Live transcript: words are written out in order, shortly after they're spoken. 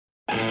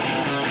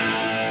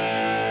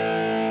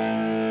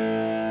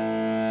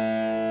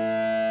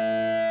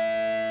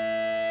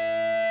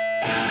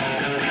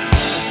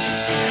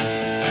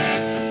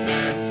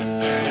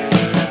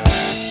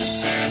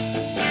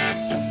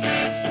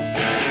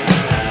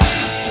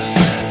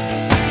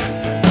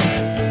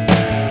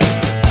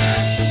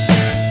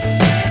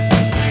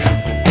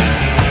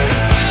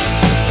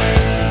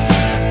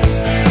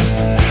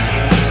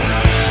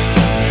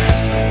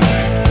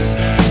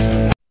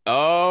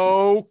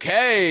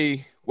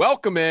everybody.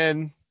 Welcome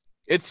in.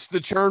 It's the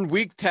Churn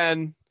Week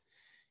 10.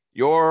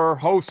 Your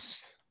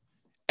host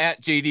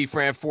at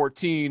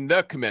JDFran14,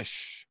 the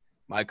commish.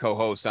 My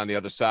co-host on the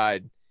other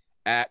side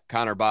at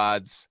Connor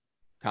Bods,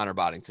 Connor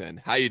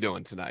Boddington. How you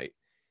doing tonight?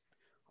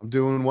 I'm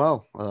doing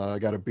well. I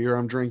got a beer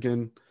I'm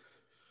drinking,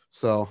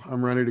 so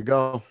I'm ready to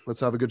go. Let's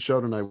have a good show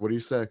tonight. What do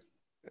you say?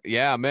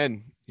 Yeah, I'm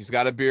in. He's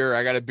got a beer.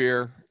 I got a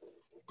beer.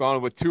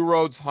 Going with Two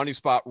Roads, Honey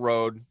Spot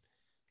Road.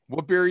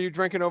 What beer are you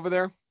drinking over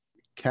there?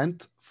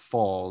 Kent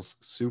Falls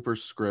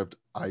Superscript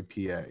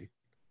IPA.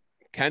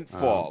 Kent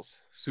Falls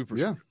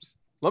Superscript. Yeah.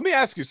 Let me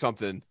ask you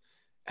something.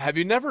 Have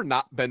you never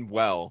not been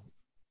well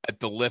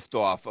at the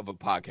liftoff of a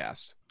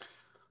podcast?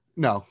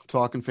 No,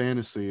 talking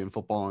fantasy and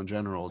football in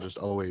general just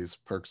always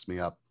perks me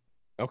up.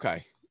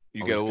 Okay.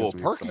 You Always get a little gets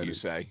me perky, excited. you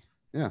say?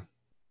 Yeah.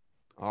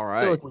 All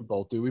I feel right. like we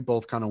both do. We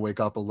both kind of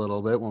wake up a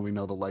little bit when we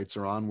know the lights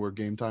are on. We're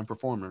game time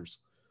performers.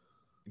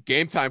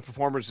 Game time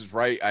performance is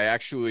right. I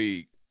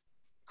actually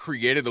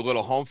created a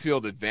little home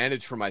field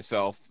advantage for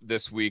myself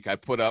this week. I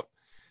put up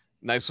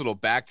nice little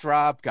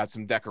backdrop, got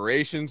some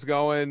decorations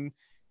going,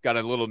 got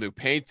a little new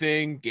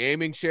painting,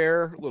 gaming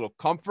chair, a little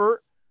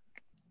comfort,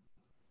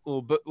 a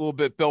little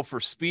bit built for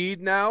speed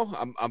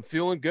now. I'm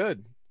feeling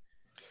good.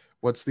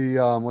 What's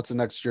the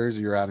next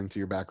jersey you're adding to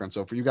your background?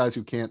 So for you guys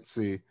who can't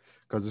see,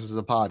 because this is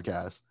a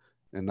podcast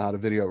and not a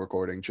video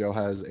recording, Joe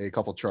has a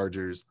couple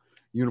Chargers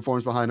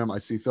uniforms behind him. I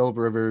see Phillip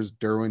Rivers,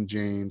 Derwin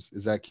James.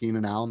 Is that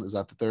Keenan Allen? Is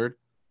that the third?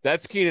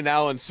 That's Keenan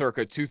Allen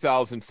circa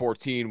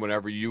 2014,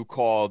 whenever you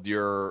called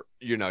your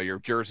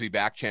jersey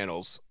back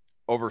channels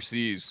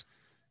overseas.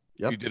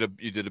 Yep.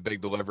 You did a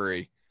big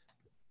delivery.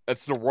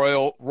 That's the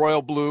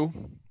royal blue,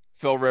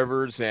 Phil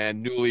Rivers,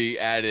 and newly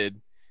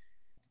added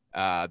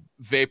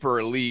Vapor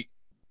Elite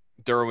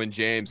Derwin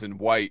James in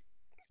white.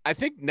 I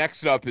think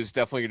next up is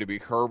definitely going to be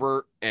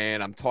Herbert,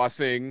 and I'm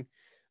tossing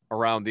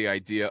around the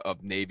idea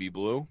of navy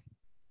blue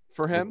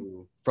for him.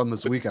 Ooh, from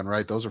this weekend,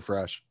 right? Those are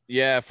fresh.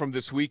 Yeah, from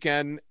this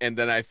weekend, and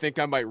then I think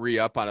I might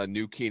re-up on a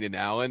new Keenan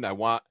Allen. I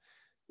want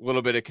a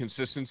little bit of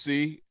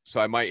consistency, so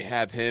I might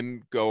have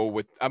him go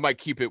with. I might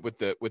keep it with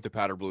the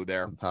powder blue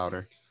there.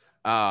 Powder.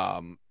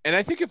 And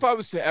I think if I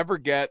was to ever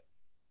get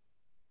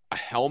a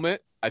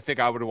helmet, I think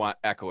I would want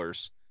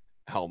Eckler's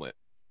helmet,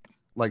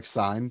 like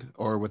signed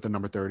or with the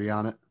number 30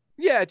 on it.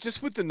 Yeah,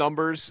 just with the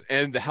numbers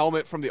and the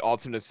helmet from the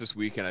alternates this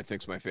weekend. I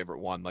think is my favorite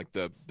one, like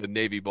the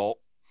navy bolt.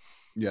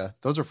 Yeah,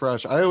 those are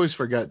fresh. I always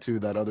forget too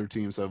that other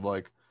teams have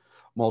like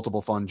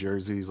multiple fun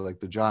jerseys, like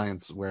the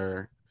Giants,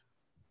 where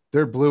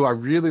they're blue. I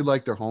really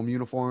like their home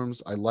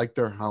uniforms. I like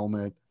their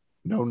helmet,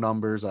 no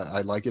numbers.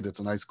 I like it. It's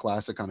a nice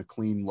classic kind of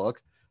clean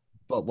look.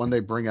 But when they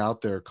bring out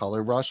their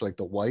color rush, like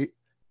the white,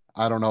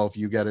 I don't know if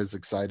you get as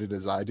excited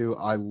as I do.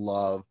 I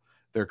love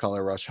their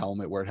color rush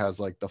helmet where it has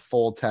like the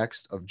full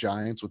text of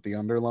Giants with the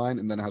underline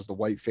and then it has the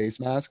white face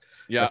mask.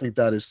 Yeah, I think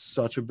that is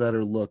such a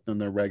better look than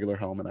their regular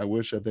helmet. I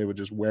wish that they would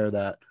just wear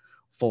that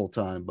full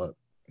time, but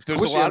there's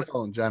I wish a lot the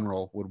NFL in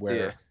general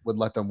would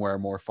let them wear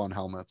more fun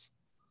helmets.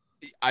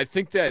 I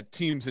think that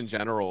teams in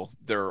general,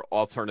 their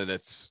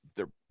alternates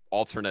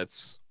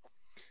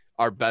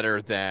are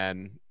better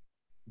than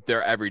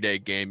their everyday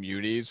game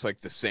unis.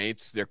 Like the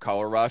Saints, their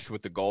color rush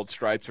with the gold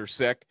stripes are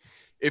sick.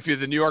 If you're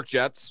the New York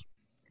Jets,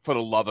 for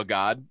the love of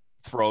God,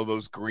 throw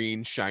those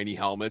green shiny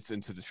helmets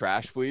into the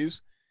trash,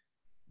 please.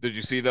 Did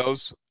you see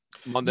those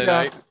Monday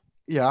night?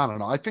 Yeah, I don't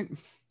know. I think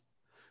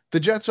the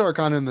Jets are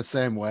kind of in the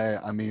same way.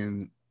 I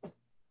mean,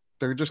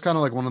 they're just kind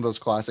of like one of those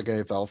classic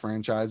AFL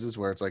franchises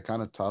where it's like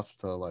kind of tough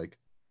to like,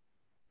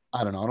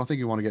 I don't know. I don't think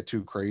you want to get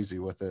too crazy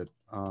with it.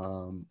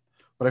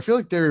 But I feel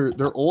like their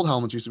old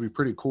helmets used to be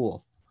pretty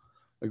cool,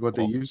 like what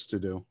they used to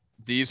do.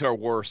 These are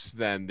worse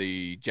than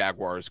the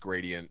Jaguars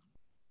gradient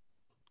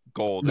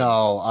gold.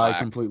 No, I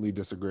completely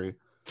disagree.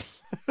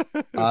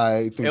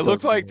 I think it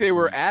looked like they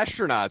were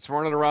astronauts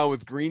running around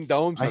with green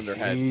domes on their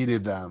head. I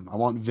hated them. I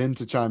want Vin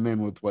to chime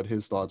in with what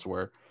his thoughts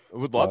were. I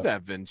would love to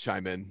have Vin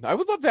chime in. I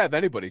would love to have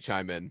anybody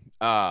chime in.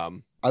 I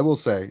will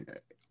say,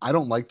 I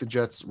don't like the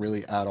Jets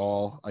really at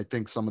all. I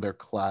think some of their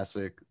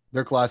classic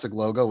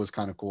logo was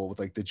kind of cool with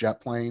like the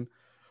jet plane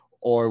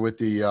or with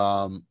the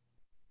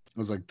it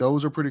was like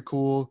those are pretty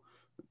cool.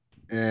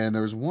 And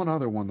there was one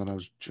other one that I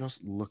was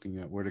just looking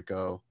at. Where'd it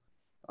go?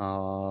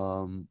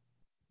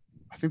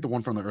 I think the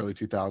one from the early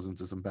 2000s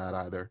isn't bad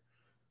either,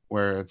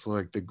 where it's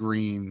like the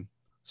green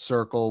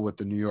circle with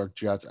the New York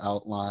Jets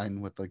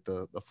outline with like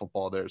the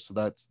football there. So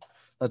that's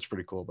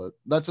pretty cool. But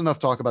that's enough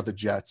talk about the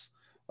Jets.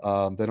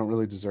 They don't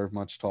really deserve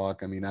much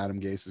talk. I mean, Adam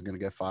Gase is going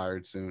to get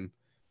fired soon.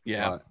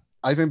 Yeah.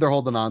 I think they're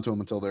holding on to him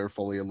until they're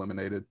fully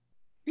eliminated.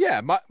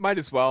 Yeah, might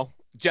as well.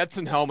 Jets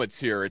and helmets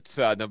here. It's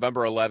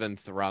November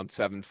 11th around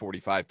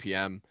 7:45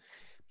 p.m.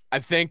 I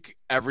think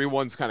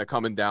everyone's kind of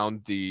coming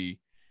down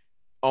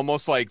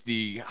almost like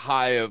the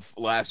high of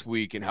last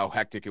week and how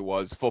hectic it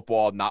was,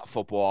 football, not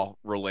football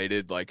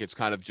related. Like it's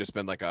kind of just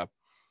been like a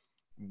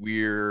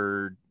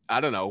weird,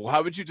 I don't know.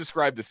 How would you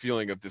describe the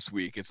feeling of this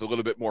week? It's a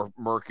little bit more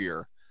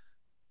murkier.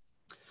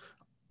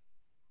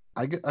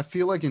 I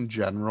feel like in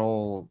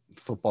general,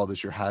 football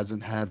this year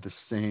hasn't had the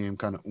same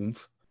kind of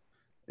oomph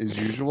as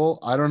usual.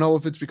 I don't know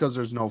if it's because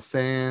there's no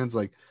fans.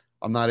 Like,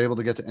 I'm not able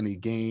to get to any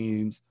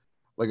games.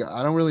 Like,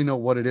 I don't really know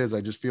what it is.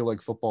 I just feel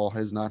like football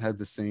has not had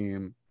the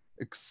same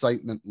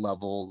excitement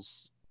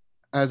levels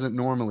as it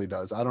normally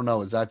does. I don't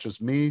know. Is that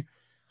just me?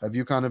 Have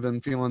you kind of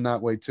been feeling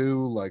that way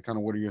too? Like, kind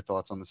of, what are your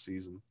thoughts on the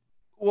season?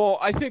 Well,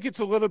 I think it's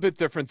a little bit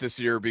different this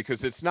year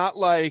because it's not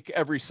like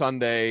every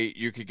Sunday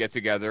you could get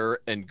together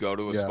and go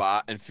to a Yeah.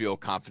 spot and feel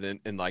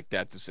confident in like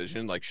that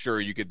decision. Like,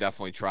 sure, you could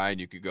definitely try and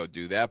you could go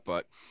do that,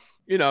 but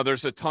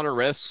there's a ton of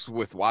risks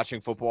with watching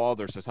football.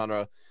 There's a ton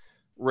of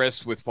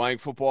risks with playing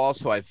football.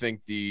 So I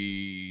think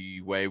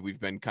the way we've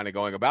been kind of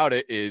going about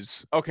it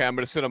is okay, I'm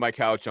going to sit on my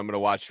couch. I'm going to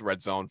watch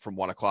Red Zone from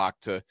 1 o'clock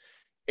to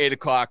 8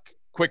 o'clock,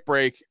 quick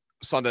break,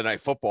 Sunday night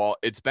football.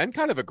 It's been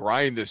kind of a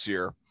grind this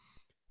year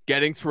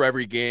getting through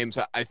every game.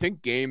 So I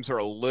think games are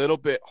a little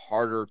bit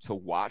harder to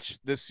watch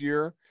this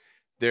year.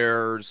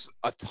 There's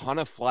a ton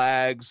of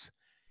flags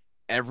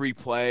every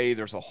play.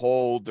 There's a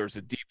hold. There's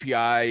a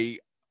DPI.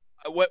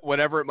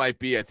 Whatever it might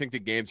be. I think the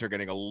games are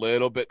getting a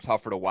little bit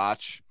tougher to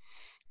watch.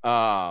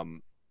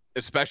 Um,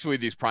 Especially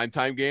these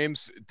primetime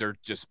games. They're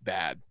just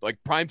bad. Like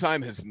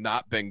primetime has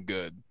not been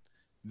good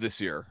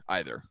this year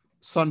either.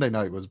 Sunday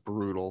night was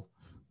brutal.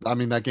 I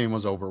mean, that game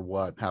was over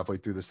what, halfway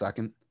through the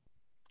second?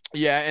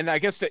 Yeah, and I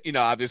guess that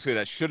obviously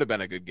that should have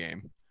been a good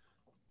game.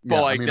 But Yeah,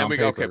 I like mean, then on we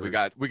go, okay,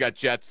 paper, we got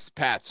Jets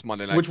Pats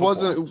Monday night which football.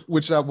 wasn't,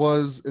 which that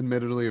was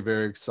admittedly a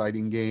very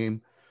exciting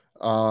game.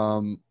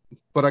 Um,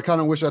 but I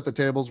kind of wish that the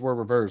tables were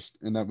reversed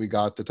and that we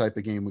got the type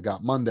of game we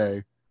got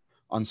Monday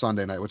on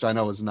Sunday night, which I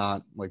know is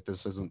not like,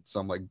 this isn't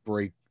some like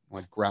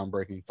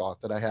groundbreaking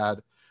thought that I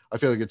had. I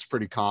feel like it's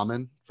pretty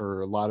common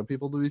for a lot of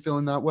people to be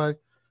feeling that way.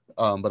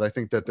 But I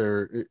think that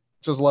it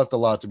just left a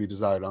lot to be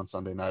desired on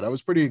Sunday night. I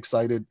was pretty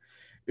excited.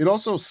 It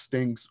also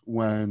stinks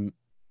when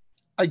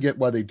I get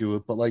why they do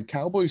it, but like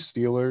Cowboys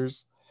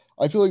Steelers,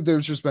 I feel like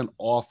there's just been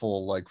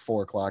awful like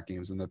 4 o'clock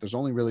games, and that there's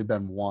only really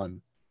been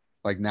one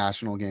like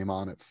national game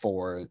on at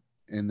 4,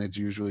 and it's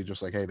usually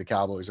just like, hey, the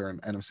Cowboys are an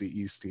NFC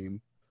East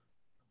team,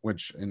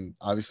 which and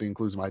obviously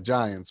includes my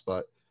Giants,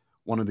 but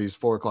one of these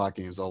 4 o'clock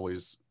games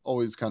always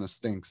kind of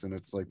stinks, and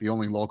it's like the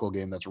only local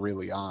game that's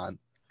really on.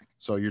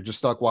 So you're just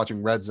stuck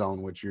watching Red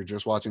Zone, which you're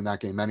just watching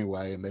that game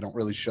anyway, and they don't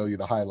really show you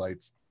the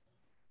highlights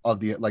of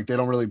the like they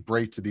don't really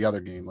break to the other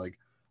game. Like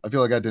I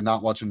feel like I did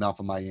not watch enough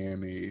of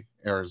Miami,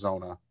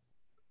 Arizona.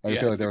 I Yeah,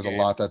 feel like it's a there was a game.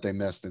 lot that they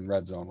missed in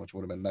red zone, which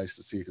would have been nice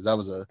to see because that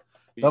was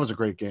a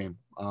great game.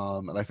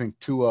 And I think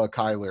Tua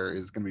Kyler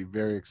is going to be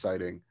very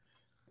exciting.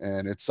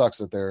 And it sucks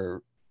that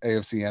they're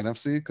AFC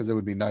NFC because it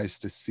would be nice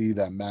to see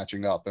them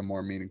matching up in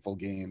more meaningful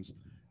games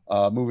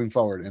moving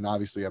forward. And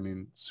obviously, I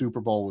mean,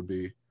 Super Bowl would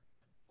be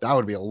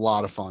a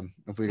lot of fun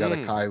if we got a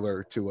Mm,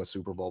 Kyler Tua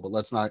Super Bowl. But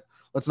let's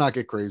not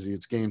get crazy.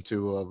 It's game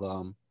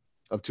 2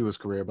 of Tua's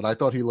career, but I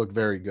thought he looked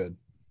very good.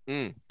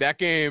 That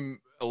game,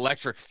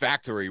 Electric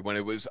Factory, when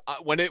it was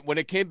when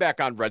it came back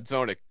on Red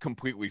Zone, it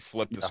completely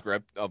flipped the Yeah.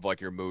 script of like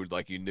your mood.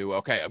 Like you knew,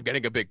 okay, I'm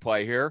getting a big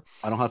play here.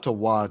 I don't have to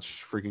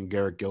watch freaking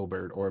Garrett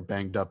Gilbert or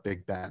banged up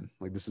Big Ben.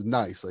 Like this is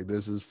nice. Like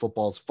this is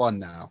football's fun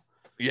now.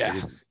 Like Yeah,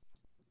 this is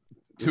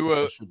how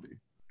Tua it should be.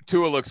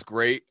 Tua looks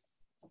great.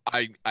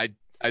 I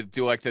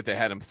do like that they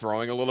had him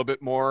throwing a little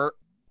bit more.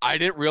 I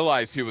didn't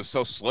realize he was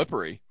so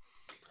slippery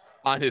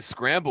on his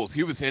scrambles.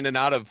 He was in and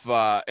out of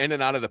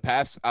the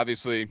pass,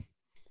 obviously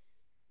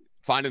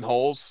finding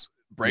holes,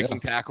 Yeah. breaking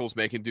tackles,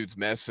 making dudes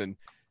miss, and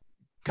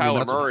I mean Kyler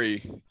that's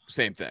Murray,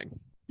 same thing.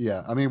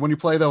 yeah. I mean when you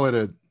play though at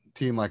a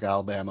team like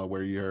Alabama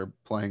where you're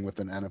playing with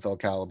an NFL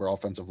caliber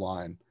offensive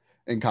line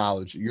in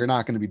college, you're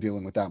not going to be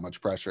dealing with that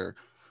much pressure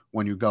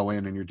when you go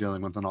in and you're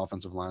dealing with an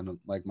offensive line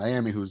like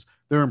Miami, who's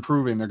they're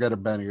improving, they're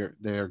getting better,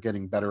 they're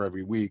getting better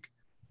every week,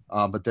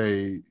 but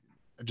they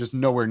are just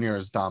nowhere near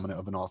as dominant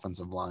of an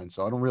offensive line.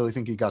 So I don't really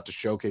think he got to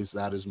showcase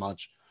that as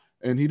much,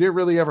 and he didn't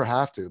really ever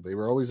have to. They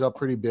were always up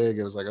pretty big.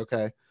 It was like,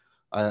 okay,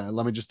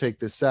 let me just take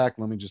this sack,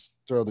 let me just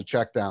throw the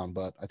check down.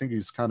 But I think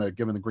he's kind of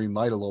given the green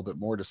light a little bit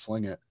more to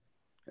sling it.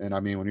 And I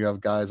mean, when you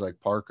have guys like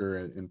Parker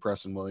and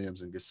Preston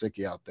Williams and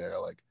Gesicki out there,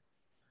 like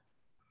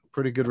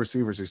pretty good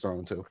receivers he's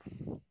throwing to.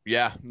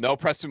 Yeah, no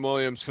Preston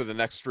Williams for the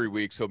next 3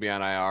 weeks. He'll be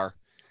on IR.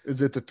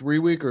 Is it the 3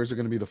 week or is it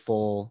going to be the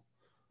full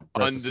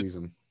rest of the Unde-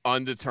 season?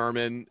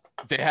 Undetermined.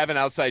 They have an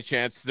outside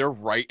chance. They're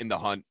right in the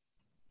hunt.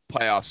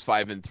 Playoffs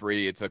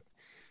 5-3.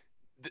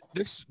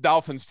 This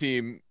Dolphins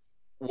team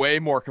way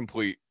more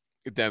complete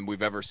than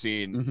we've ever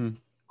seen. Mm-hmm.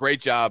 Great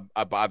job,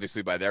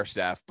 obviously by their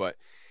staff, but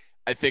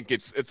I think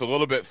it's a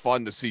little bit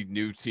fun to see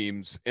new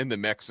teams in the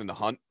mix in the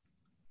hunt.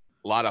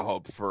 A lot of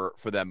hope for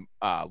them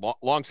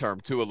long term.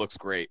 Tua looks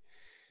great.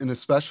 And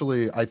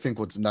especially, I think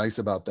what's nice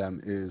about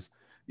them is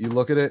you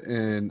look at it,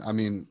 and I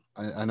mean,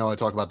 I know I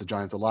talk about the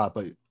Giants a lot,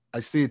 but I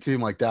see a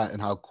team like that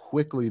and how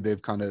quickly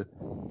they've kind of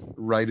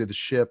righted the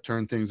ship,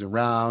 turned things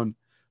around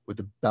with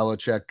the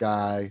Belichick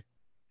guy.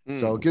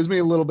 So it Mm, gives me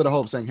a little bit of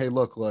hope saying, hey,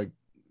 look, like,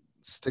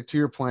 stick to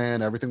your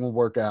plan, everything will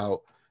work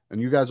out,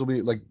 and you guys will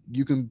be like,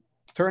 you can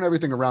turn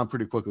everything around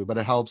pretty quickly, but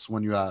it helps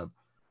when you have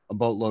a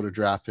boatload of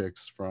draft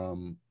picks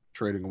from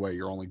trading away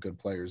your only good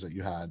players that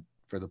you had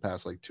for the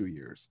past like 2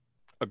 years.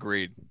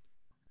 Agreed.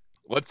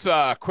 Let's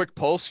quick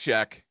pulse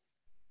check.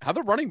 How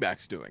the running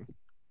backs doing?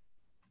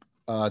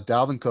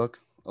 Dalvin Cook,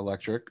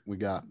 electric. We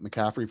got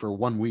McCaffrey for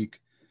 1 week.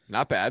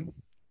 Not bad.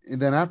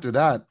 And then after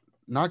that,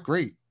 not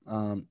great.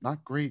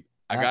 Not great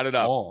I at got it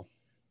up. all.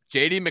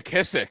 JD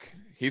McKissick.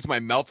 He's my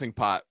melting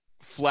pot.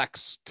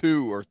 Flex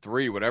 2 or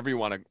 3, whatever you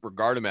want to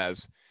regard him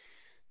as.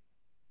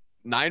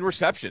 9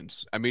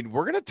 receptions. I mean,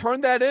 we're gonna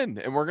turn that in,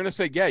 and we're gonna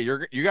say, yeah,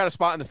 you got a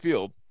spot in the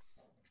field.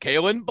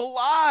 Kalen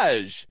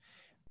Balaj.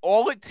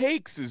 All it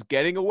takes is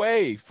getting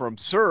away from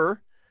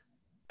Sir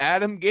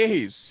Adam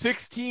Gase.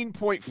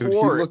 16.4. Dude, he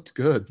looked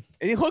good.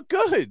 And he looked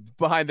good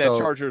behind that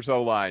Chargers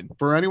O-line.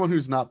 For anyone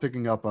who's not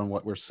picking up on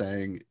what we're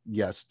saying,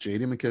 yes,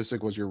 JD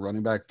McKissick was your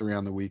running back 3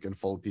 on the week in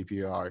full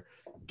PPR.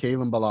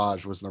 Kalen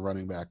Balaj was the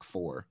running back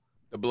 4.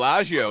 The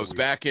Bellagio's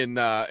back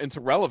into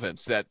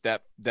relevance,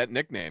 that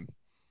nickname.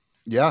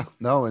 Yeah,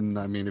 no, and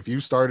I mean, if you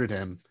started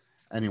him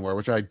anywhere,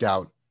 which I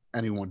doubt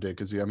anyone did,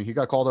 because he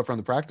got called up from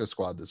the practice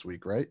squad this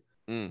week, right?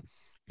 He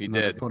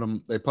did.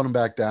 They put him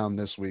back down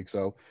this week.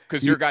 So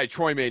because your guy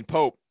Troy Maine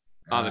Pope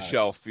on the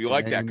shelf, you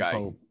like that guy?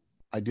 Pope.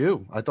 I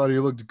do. I thought he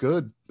looked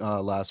good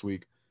last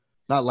week,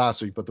 not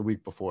last week, but the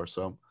week before.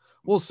 So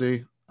we'll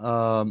see.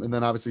 And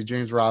then obviously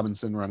James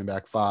Robinson, running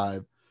back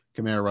 5,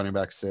 Kamara, running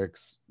back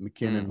 6,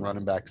 McKinnon,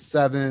 running back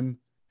 7,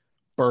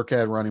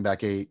 Burkhead, running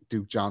back 8,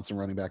 Duke Johnson,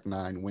 running back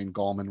 9, Wayne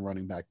Gallman,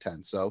 running back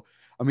 10. So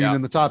I mean,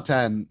 in the top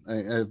 10,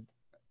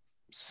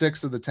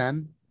 6 of the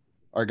 10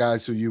 are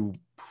guys who you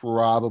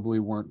probably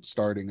weren't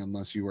starting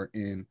unless you were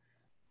in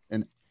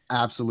an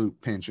absolute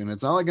pinch. And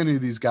it's not like any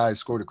of these guys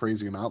scored a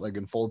crazy amount. Like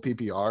in full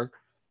PPR,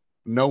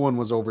 no one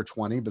was over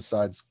 20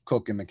 besides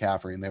Cook and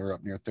McCaffrey, and they were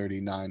up near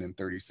 39 and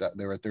 37.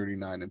 They were at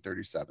 39 and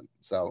 37.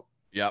 So,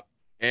 yep.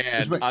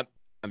 And on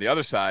the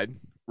other side,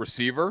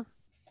 receiver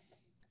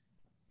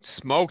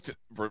smoked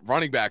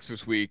running backs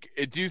this week.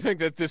 Do you think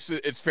that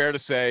it's fair to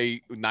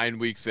say 9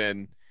 weeks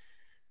in,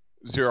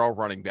 0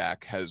 running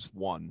back has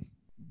won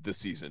the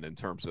season in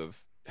terms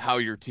of how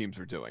your teams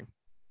are doing?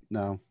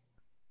 No,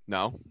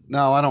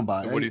 I don't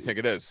buy it. What do you think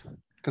it is?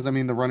 Because I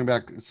mean, the running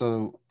back.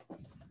 So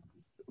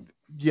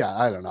yeah,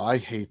 I don't know. I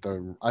hate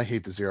the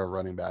 0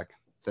 running back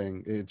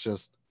thing.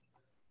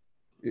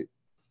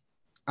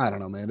 I don't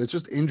know, man. It's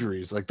just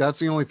injuries. Like that's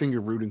the only thing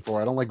you're rooting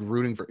for. I don't like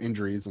rooting for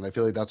injuries, and I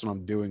feel like that's what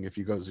I'm doing. If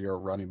you go 0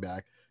 running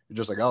back, you're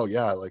just like, oh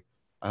yeah, like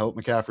I hope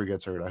McCaffrey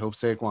gets hurt. I hope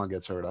Saquon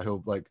gets hurt. I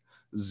hope like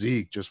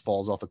Zeke just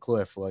falls off a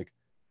cliff. Like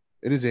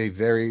it is a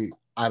very,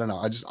 I don't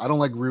know. I don't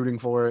like rooting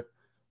for it.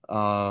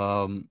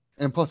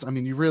 And plus, I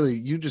mean,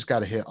 you just got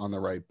to hit on the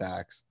right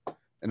backs,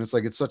 and it's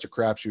like it's such a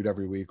crapshoot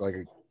every week.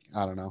 Like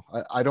I don't know.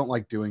 I don't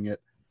like doing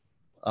it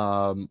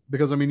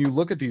because I mean, you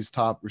look at these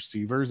top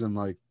receivers and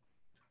like,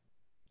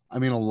 I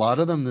mean, a lot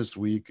of them this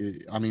week.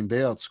 I mean, they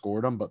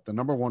outscored them, but the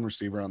number 1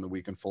 receiver on the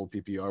week in full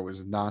PPR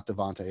was not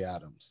Devontae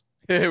Adams.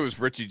 It was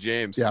Richie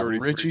James. Yeah,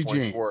 Richie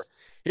James.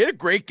 He had a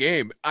great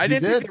game. I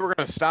didn't think they were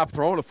going to stop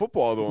throwing a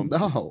football to him.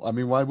 No, I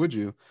mean, why would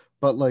you?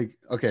 But like,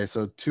 okay,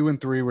 so 2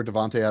 and 3 were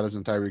Devontae Adams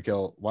and Tyreek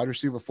Hill. Wide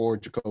receiver 4,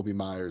 Jacoby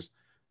Myers.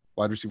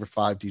 Wide receiver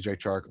 5, DJ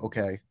Chark.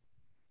 Okay.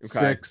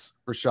 6,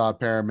 Rashad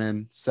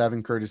Perriman.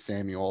 7, Curtis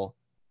Samuel.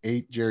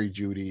 8, Jerry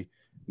Jeudy.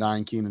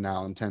 9, Keenan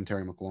Allen. 10,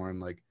 Terry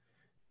McLaurin. Like,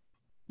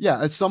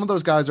 yeah, some of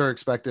those guys are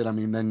expected. I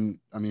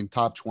mean,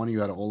 top 20,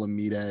 you had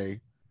Olamide.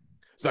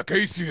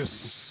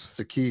 Zacchaeus.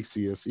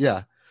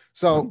 Yeah.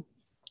 So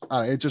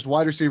it's just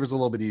wide receivers a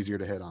little bit easier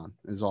to hit on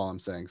is all I'm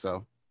saying.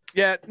 So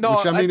yeah, no,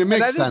 which, I mean, it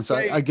makes sense.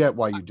 I get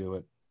why you do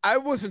it. I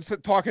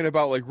wasn't talking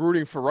about like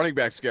rooting for running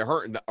backs to get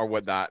hurt or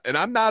whatnot. And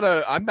I'm not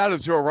a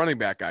 0 running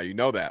back guy. You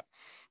know that.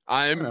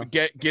 I'm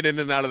get in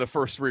and out of the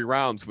first 3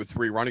 rounds with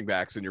 3 running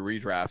backs in your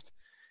redraft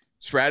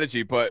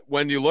strategy. But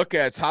when you look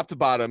at top to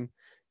bottom,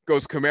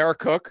 goes Kamara,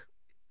 Cook,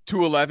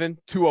 211,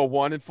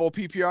 201 in full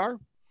PPR.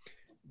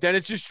 Then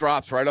it just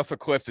drops right off a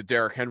cliff to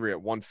Derrick Henry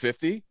at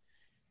 150.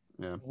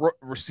 Yeah.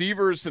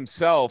 Receivers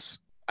themselves,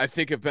 I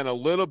think, have been a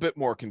little bit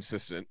more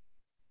consistent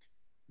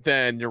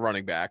than your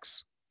running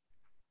backs.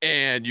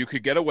 And you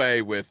could get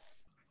away with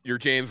your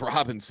James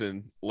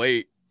Robinson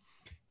late,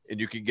 and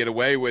you can get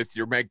away with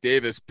your Mike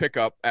Davis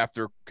pickup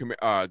after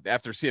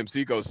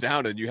CMC goes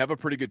down, and you have a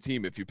pretty good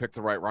team if you pick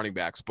the right running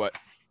backs. But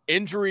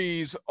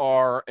injuries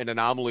are an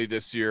anomaly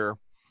this year.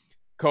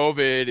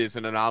 COVID is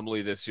an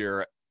anomaly this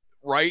year.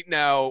 Right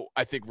now,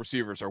 I think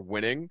receivers are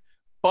winning,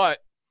 but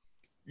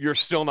you're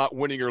still not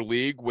winning your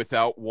league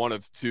without one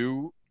of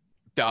 2,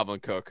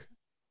 Dalvin Cook,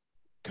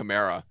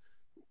 Kamara,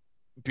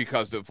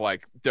 because of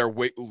like their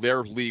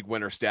league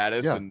winner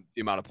status and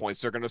the amount of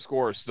points they're going to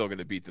score is still going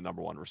to beat the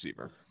number 1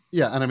 receiver.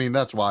 Yeah, and I mean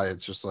that's why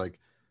it's just like,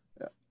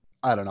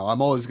 I don't know.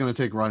 I'm always going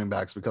to take running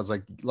backs because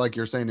like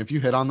you're saying, if you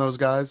hit on those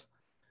guys,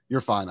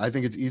 you're fine. I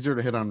think it's easier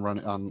to hit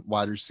on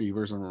wide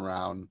receivers in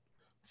around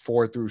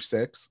 4 through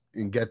 6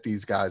 and get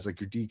these guys like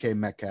your DK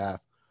Metcalf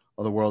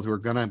of the world who are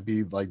going to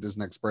be like this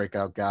next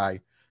breakout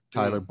guy.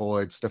 Tyler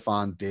Boyd,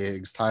 Stephon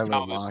Diggs,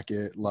 Tyler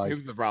Lockett, like he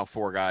was a round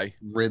 4 guy.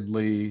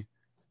 Ridley,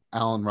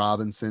 Allen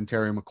Robinson,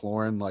 Terry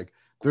McLaurin. Like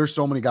there's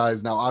so many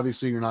guys now.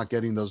 Obviously, you're not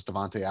getting those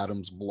Devontae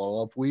Adams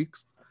blow up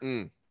weeks,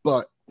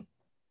 But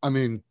I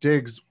mean,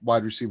 Diggs,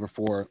 wide receiver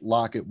 4,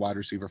 Lockett, wide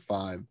receiver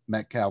 5,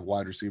 Metcalf,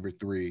 wide receiver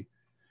 3,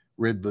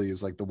 Ridley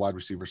is like the wide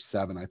receiver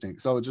 7, I think.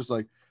 So it's just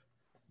like,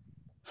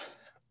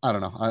 I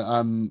don't know.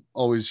 I'm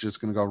always just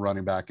going to go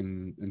running back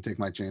and take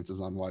my chances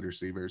on wide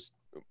receivers.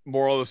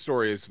 Moral of the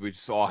story is we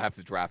just all have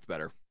to draft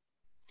better.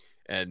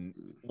 And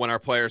when our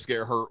players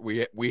get hurt,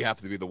 we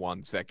have to be the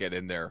ones that get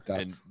in there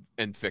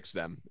and fix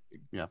them.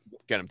 Yeah.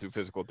 Get them through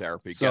physical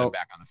therapy, So, get them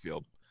back on the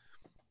field.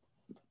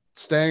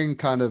 Staying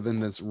kind of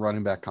in this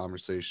running back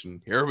conversation.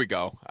 Here we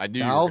go. I knew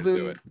you were going to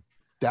do it.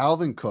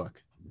 Dalvin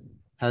Cook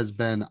has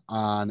been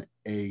on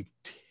a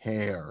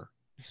tear.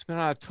 He's been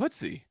on a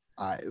Tootsie.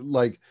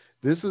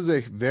 This is a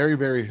very,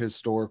 very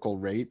historical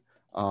rate.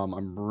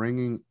 I'm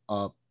bringing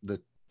up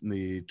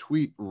the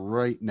tweet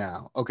right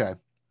now. Okay.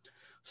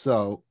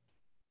 So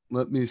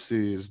let me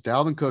see. Is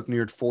Dalvin Cook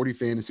neared 40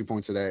 fantasy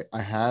points today?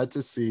 I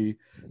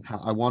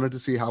wanted to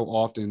see how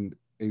often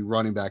a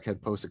running back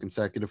had posted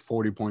consecutive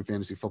 40-point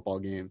fantasy football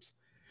games.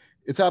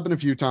 It's happened a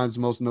few times,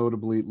 most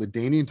notably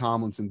LaDainian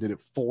Tomlinson did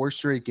it 4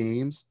 straight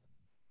games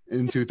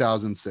in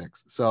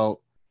 2006.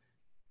 So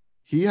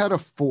he had a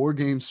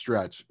 4-game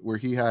stretch where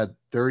he had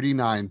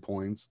 39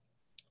 points,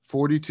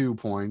 42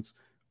 points,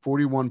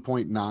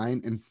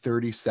 41.9, and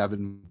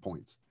 37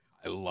 points.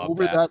 I love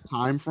Over that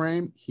time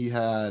frame, he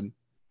had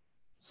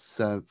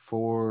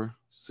 4,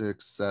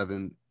 6,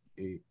 7,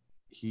 8.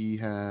 He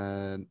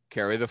had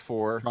carry the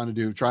 4. Trying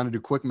to do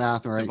quick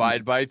math, right?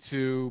 Divide by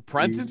 2.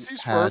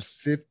 Parentheses had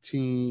first.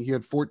 15. He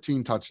had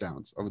 14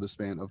 touchdowns over the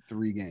span of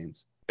 3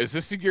 games. Is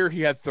this the year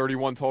he had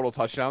 31 total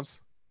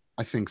touchdowns?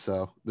 I think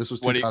so. This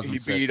was when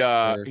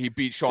 2006. He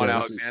beat Sean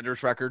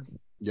Alexander's record.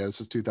 Yeah, this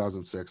was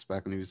 2006,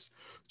 back when he was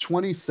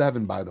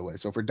 27, by the way.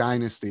 So for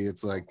Dynasty,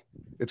 it's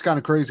kind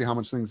of crazy how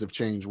much things have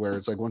changed, where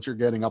it's like once you're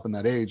getting up in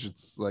that age,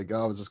 it's like,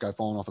 oh, is this guy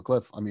falling off a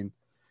cliff? I mean,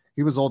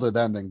 he was older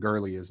then than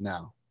Gurley is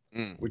now,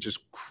 which is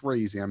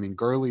crazy. I mean,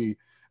 Gurley,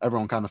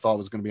 everyone kind of thought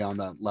was going to be on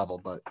that level,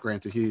 but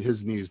granted,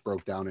 his knees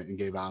broke down and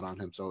gave out on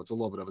him. So it's a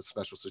little bit of a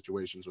special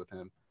situations with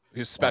him.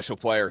 He's a special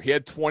player. He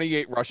had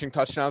 28 rushing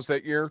touchdowns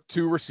that year,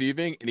 2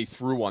 receiving, and he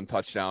threw 1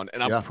 touchdown.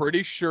 And I'm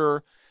pretty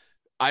sure,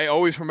 I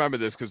always remember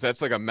this because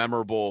that's like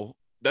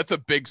that's a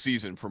big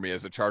season for me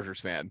as a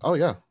Chargers fan. Oh,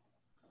 yeah.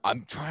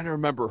 I'm trying to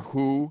remember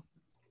who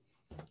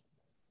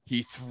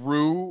he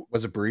threw.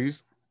 Was it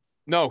Breeze?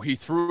 No, he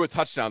threw a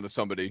touchdown to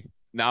somebody.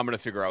 Now I'm going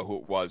to figure out who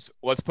it was.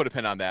 Let's put a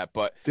pin on that.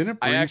 But didn't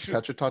Breeze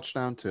catch a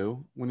touchdown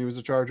too when he was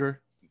a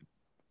Charger?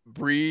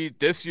 Breeze,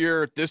 this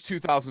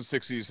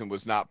 2006 season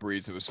was not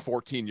Breeze. It was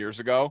 14 years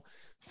ago.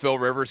 Phil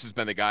Rivers has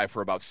been the guy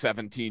for about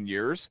 17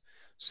 years.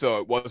 So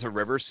it was a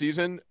Rivers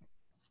season,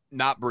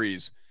 not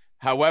Breeze.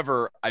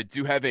 However, I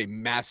do have a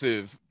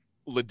massive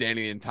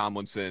LaDainian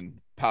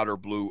Tomlinson powder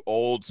blue,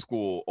 old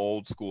school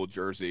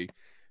jersey.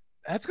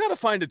 That's got to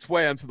find its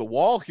way onto the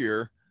wall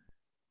here.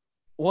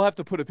 We'll have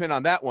to put a pin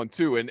on that one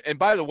too. And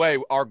by the way,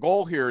 our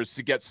goal here is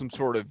to get some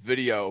sort of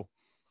video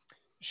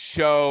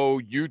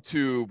show,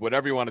 YouTube,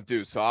 whatever you want to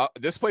do. So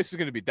this place is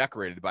going to be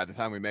decorated by the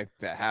time we make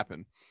that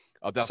happen.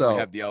 I'll definitely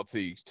have the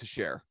LT to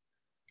share.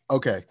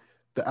 Okay.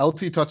 The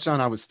LT touchdown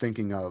I was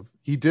thinking of,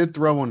 he did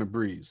throw on a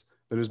Breeze,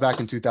 but it was back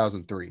in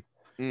 2003.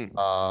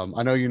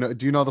 I know,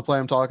 do you know the play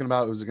I'm talking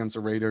about? It was against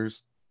the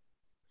Raiders.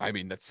 I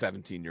mean, that's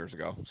 17 years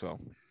ago. So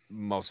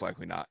most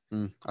likely not.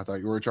 I thought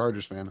you were a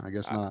Chargers fan. I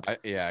guess not.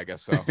 I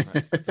guess so.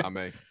 It's not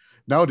me.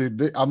 No,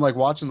 dude, I'm like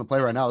watching the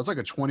play right now. It's like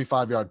a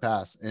 25-yard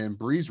pass, and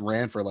Breeze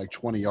ran for like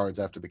 20 yards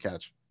after the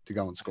catch to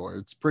go and score.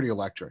 It's pretty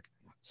electric.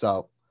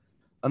 So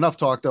enough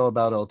talk, though,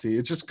 about LT.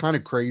 It's just kind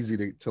of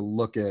crazy to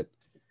look at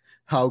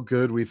how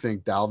good we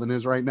think Dalvin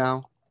is right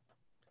now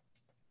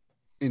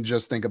and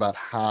just think about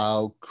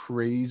how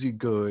crazy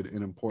good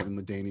and important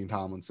LaDainian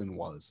Tomlinson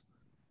was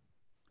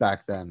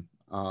back then.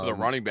 The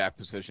running back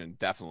position,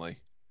 definitely.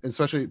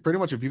 Especially pretty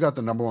much if you got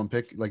the number 1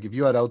 pick, like if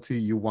you had LT,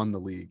 you won the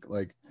league.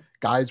 Like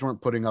guys weren't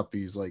putting up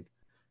these like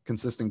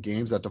consistent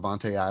games that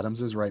Devontae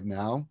Adams is right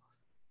now.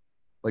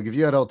 Like if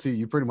you had LT,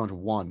 you pretty much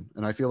won.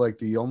 And I feel like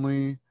the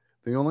only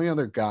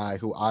other guy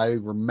who I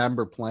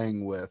remember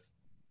playing with,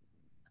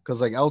 because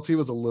like LT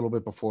was a little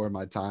bit before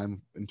my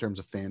time in terms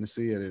of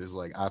fantasy, and it is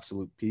like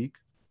absolute peak.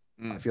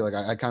 I feel like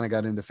I kind of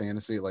got into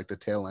fantasy at like the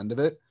tail end of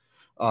it.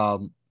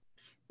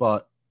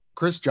 But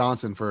Chris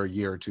Johnson for a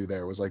year or two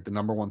there was like the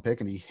number 1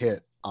 pick, and he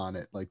hit on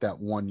it like that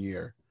 1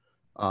 year.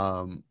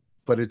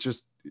 But it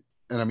just,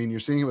 and I mean, you're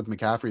seeing it with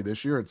McCaffrey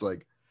this year. It's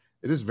like,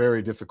 it is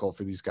very difficult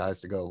for these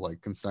guys to go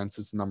like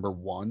consensus number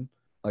 1,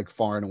 like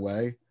far and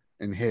away,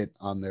 and hit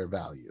on their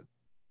value.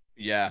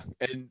 Yeah.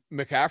 And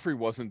McCaffrey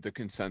wasn't the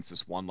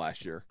consensus 1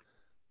 last year.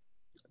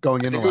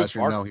 Going into last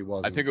year, no, he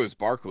wasn't. I think it was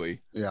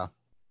Barkley. Yeah.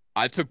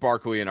 I took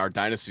Barkley in our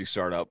dynasty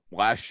startup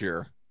last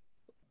year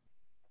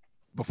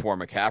before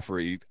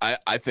McCaffrey.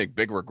 I think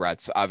big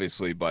regrets,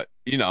 obviously, but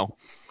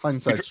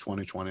hindsight's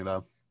 2020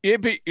 though.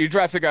 You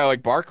draft a guy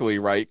like Barkley,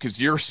 right? Because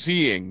you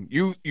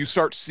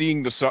start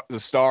seeing the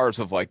stars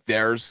of like,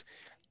 there's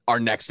our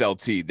next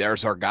LT,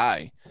 there's our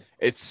guy.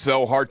 It's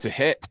so hard to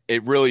hit.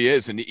 It really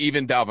is, and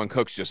even Dalvin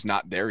Cook's just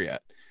not there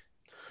yet.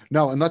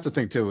 No, and that's the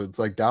thing too. It's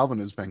like Dalvin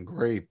has been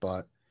great,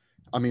 but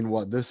I mean,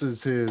 what this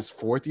is his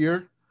fourth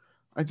year,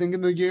 I think,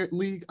 in the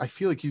league. I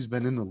feel like he's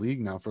been in the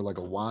league now for like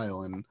a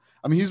while, and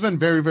I mean, he's been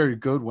very, very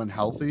good when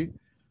healthy.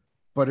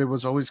 But it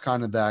was always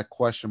kind of that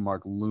question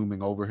mark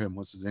looming over him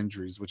was his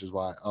injuries, which is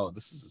why, oh,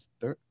 this is his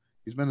third.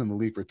 He's been in the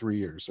league for 3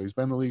 years. So he's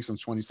been in the league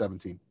since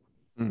 2017.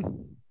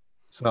 Mm.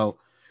 So,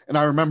 and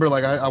I remember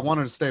like I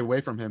wanted to stay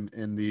away from him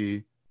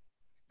in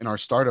our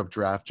startup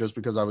draft just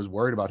because I was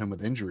worried about him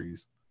with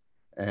injuries.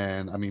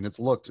 And I mean,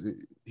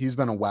 he's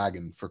been a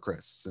wagon for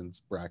Chris since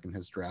Bracken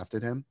has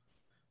drafted him.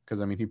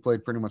 Because I mean, he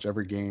played pretty much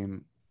every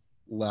game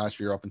last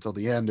year up until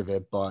the end of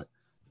it, but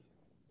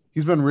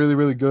he's been really,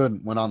 really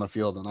good when on the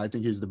field, and I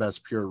think he's the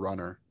best pure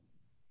runner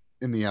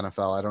in the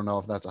NFL. I don't know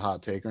if that's a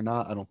hot take or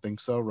not. I don't think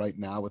so right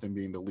now with him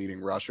being the leading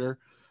rusher.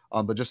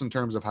 But just in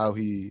terms of how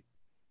he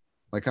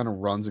like kind of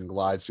runs and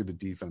glides through the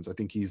defense, I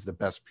think he's the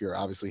best pure.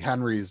 Obviously,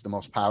 Henry is the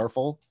most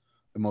powerful,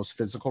 the most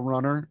physical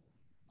runner,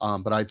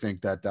 but I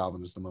think that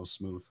Dalvin is the most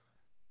smooth.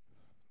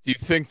 Do you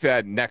think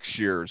that next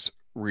year's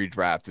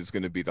redraft is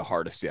going to be the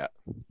hardest yet?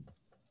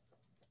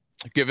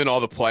 Given all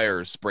the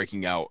players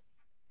breaking out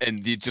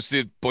and just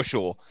the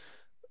bushels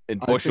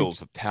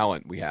of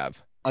talent we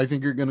have. I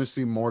think you're going to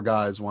see more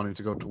guys wanting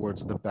to go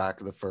towards the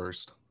back of the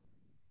first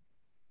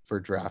for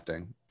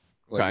drafting.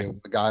 Like Okay.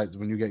 guys,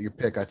 when you get your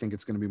pick, I think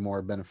it's going to be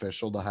more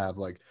beneficial to have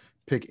like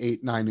pick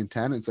 8, 9, and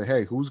 10 and say,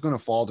 hey, who's going to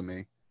fall to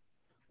me?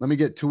 Let me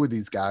get 2 of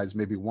these guys,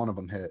 maybe one of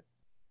them hit,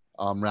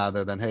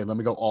 rather than, hey, let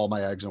me go all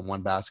my eggs in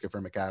one basket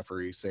for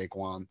McCaffrey,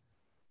 Saquon,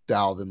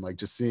 Dalvin, like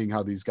just seeing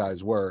how these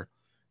guys were.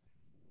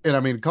 And I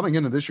mean, coming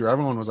into this year,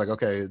 everyone was like,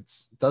 okay, it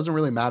doesn't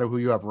really matter who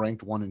you have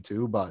ranked 1 and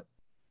 2, but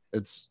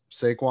it's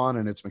Saquon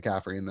and it's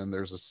McCaffrey. And then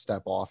there's a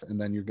step off. And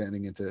then you're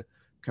getting into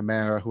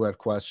Kamara, who had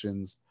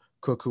questions,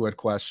 Cook, who had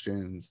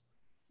questions,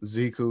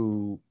 Zeke,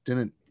 who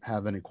didn't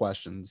have any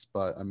questions.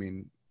 But I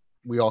mean,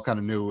 we all kind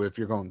of knew if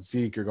you're going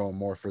Zeke, you're going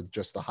more for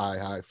just the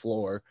high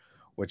floor,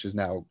 which is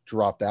now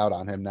dropped out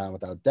on him now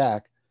without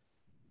Dak.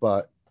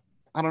 But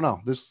I don't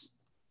know.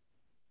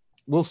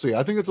 We'll see.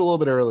 I think it's a little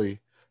bit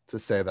early to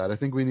say that. I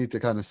think we need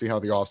to kind of see how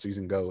the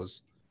offseason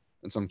goes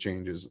and some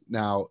changes.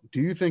 Now, do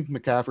you think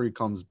McCaffrey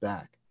comes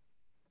back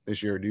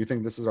this year? Do you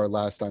think this is our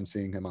last time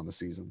seeing him on the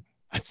season?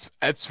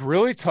 It's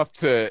really tough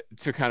to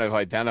kind of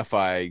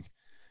identify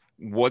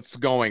what's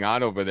going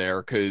on over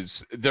there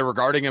because they're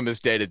regarding him as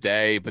day to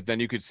day, but then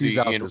you could see he's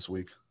out this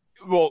week.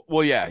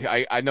 Well,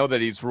 yeah, I know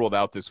that he's ruled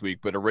out this week,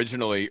 but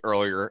originally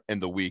earlier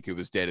in the week it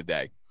was day to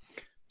day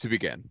to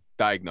begin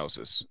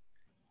diagnosis.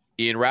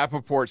 Ian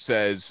Rappaport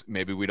says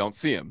maybe we don't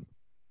see him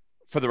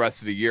for the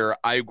rest of the year.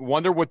 I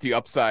wonder what the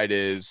upside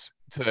is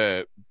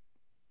to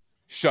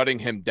shutting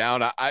him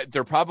down.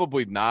 They're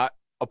probably not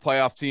a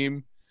playoff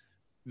team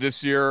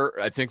this year.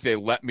 I think they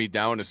let me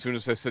down as soon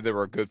as I said they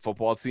were a good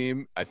football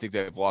team. I think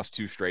they've lost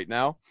 2 straight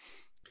now.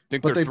 I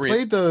think but they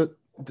played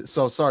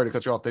so sorry to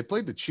cut you off. They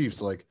played the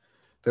Chiefs. Like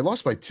they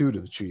lost by 2 to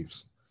the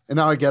Chiefs. And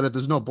now I get it.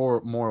 There's no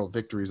moral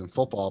victories in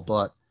football,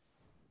 but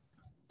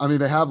I mean,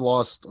 they have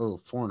lost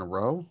 4 in a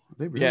row.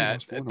 They really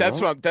lost 4 in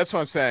a row? That's what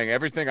I'm saying.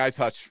 Everything I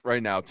touch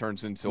right now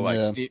turns into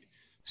like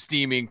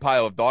steaming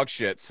pile of dog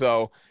shit.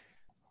 So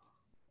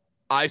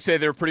I say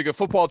they're a pretty good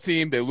football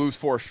team. They lose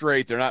 4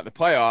 straight. They're not in the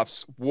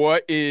playoffs.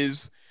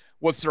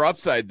 What's their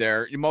upside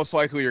there? You most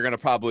likely you're going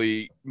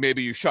to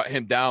maybe you shut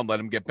him down, let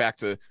him get back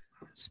to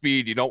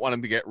speed. You don't want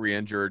him to get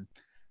re-injured.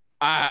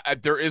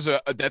 There is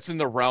that's in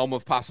the realm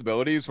of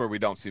possibilities where we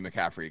don't see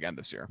McCaffrey again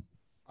this year.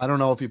 I don't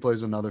know if he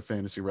plays another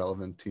fantasy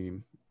relevant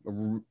team.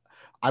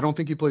 I don't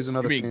think he plays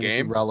another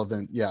fantasy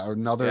relevant. Yeah. Or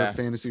another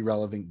fantasy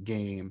relevant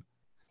game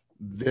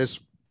this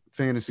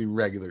fantasy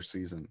regular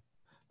season.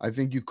 I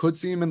think you could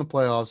see him in the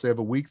playoffs. They have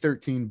a week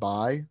 13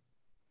 bye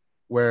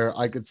where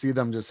I could see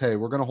them just, hey,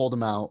 we're going to hold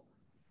him out.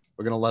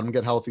 We're going to let him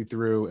get healthy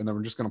through. And then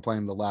we're just going to play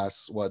him the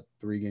last,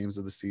 3 games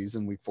of the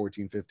season, week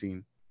 14,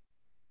 15,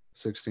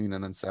 16,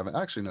 and then 7.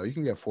 Actually, no, you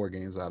can get 4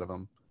 games out of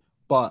him.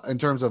 But in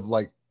terms of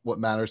like what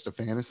matters to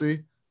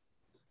fantasy,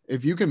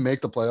 if you can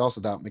make the playoffs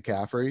without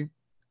McCaffrey,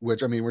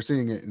 which I mean, we're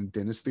seeing it in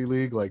Dynasty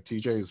League, like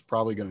TJ is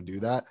probably going to do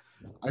that.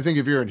 I think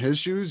if you're in his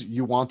shoes,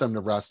 you want them to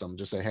rest him.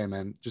 Just say, hey,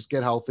 man, just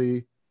get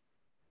healthy.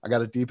 I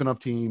got a deep enough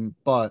team.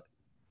 But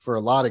for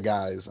a lot of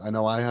guys, I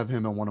know I have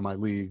him in one of my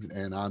leagues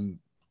and I'm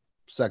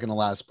second to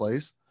last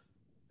place.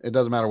 It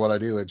doesn't matter what I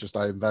do.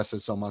 I invested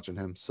so much in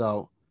him.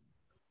 So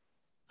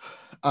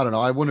I don't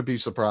know. I wouldn't be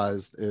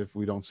surprised if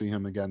we don't see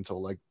him again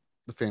till like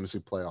the fantasy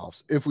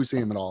playoffs. If we see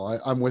him at all,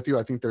 I'm with you.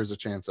 I think there's a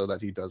chance though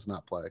that he does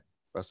not play the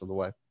rest of the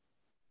way.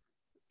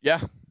 Yeah.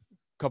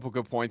 Couple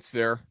good points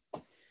there.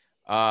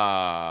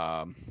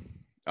 All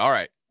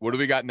right. What do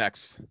we got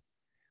next?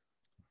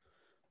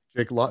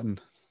 Jake Luton.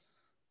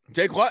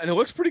 It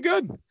looks pretty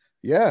good.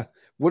 Yeah.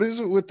 What is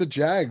it with the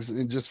Jags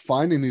and just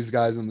finding these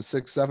guys in the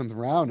 6th, 7th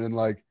round and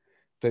like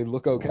they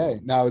look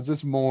okay? Now, is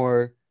this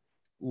more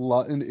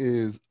Luton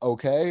is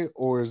okay,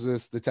 or is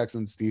this the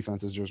Texans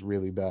defense is just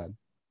really bad?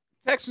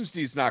 Texans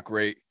D is not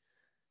great.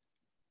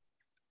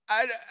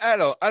 I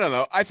don't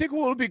know. I think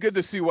it'll be good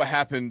to see what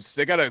happens.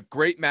 They got a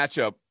great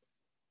matchup,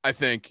 I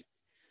think,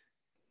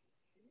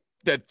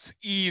 that's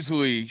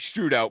easily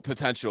shootout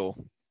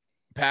potential.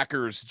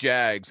 Packers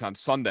Jags on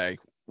Sunday,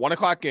 1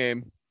 o'clock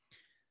game.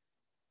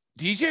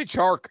 DJ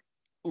Chark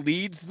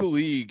leads the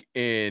league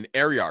in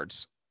air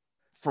yards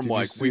from Did you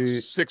like weeks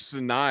see? 6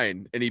 and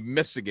 9, and he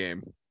missed a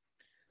game.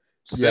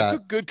 So that's Yeah.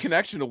 a good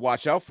connection to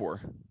watch out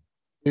for.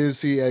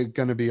 Is he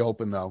going to be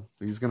open though?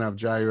 He's going to have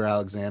Jair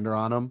Alexander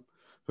on him,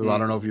 who I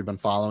don't know if Mm. you've been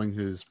following,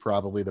 who's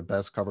probably the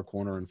best cover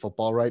corner in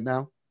football right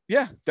now.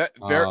 Yeah, that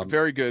very Um,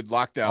 very good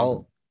lockdown.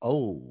 oh,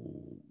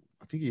 oh,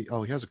 I think he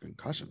has a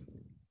concussion.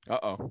 Uh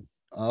oh.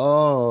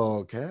 Oh,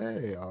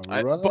 okay, all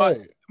But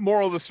right.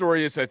 moral of the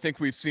story is I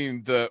think we've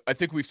seen the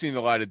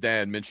light of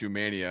day in Minshew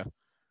mania.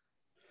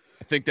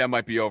 I think that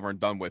might be over and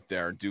done with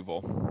there in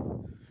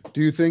Duval.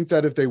 Do you think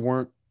that if they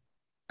weren't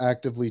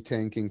actively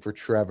tanking for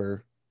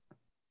Trevor,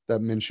 that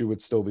Minshew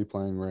would still be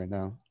playing right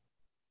now?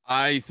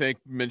 I think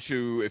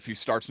Minshew, if he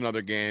starts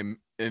another game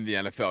in the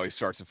NFL, he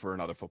starts it for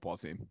another football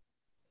team.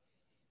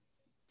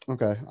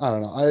 Okay, I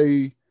don't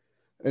know.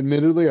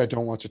 Admittedly, I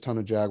don't watch a ton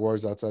of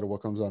Jaguars outside of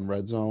what comes on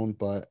Red Zone,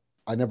 but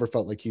I never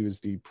felt like he was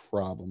the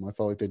problem. I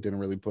felt like they didn't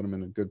really put him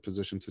in a good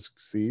position to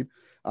succeed.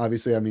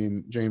 Obviously, I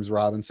mean, James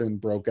Robinson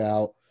broke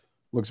out,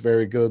 looks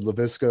very good.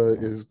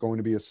 LaVisca is going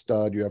to be a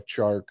stud. You have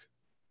Chark,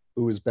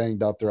 who was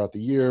banged up throughout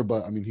the year,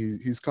 but I mean,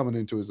 he's coming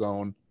into his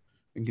own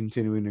and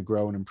continuing to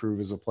grow and improve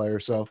as a player.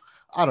 So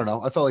I don't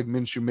know. I felt like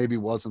Minshew maybe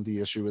wasn't the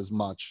issue as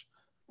much,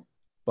 He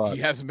but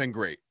hasn't been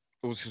great.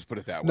 Let's just put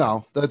it that way.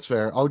 no, that's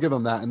fair. I'll give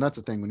him that. And that's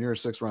the thing. When you're a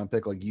 6th round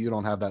pick, like you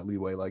don't have that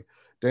leeway. Like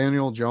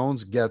Daniel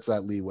Jones gets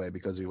that leeway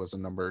because he was a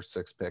number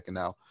 6 pick. And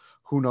now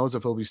who knows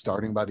if he'll be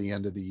starting by the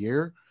end of the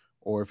year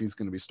or if he's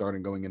going to be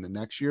starting going into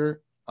next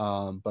year.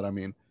 But I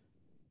mean,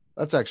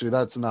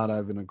 that's not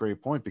even a great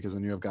point because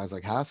then you have guys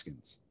like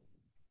Haskins.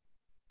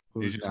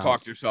 You Who's just now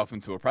talked yourself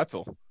into a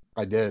pretzel.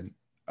 I did.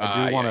 I do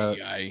Ay, want ay,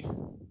 to ay.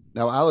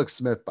 now Alex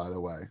Smith, by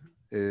the way,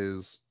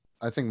 is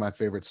I think my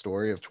favorite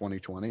story of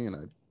 2020. And I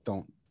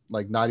don't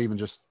like not even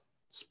just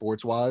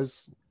sports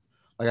wise.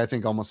 Like I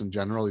think almost in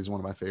general, he's one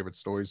of my favorite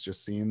stories.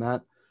 Just seeing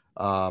that.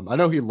 I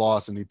know he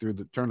lost and he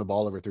turned the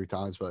ball over 3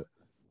 times, but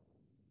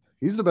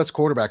he's the best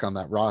quarterback on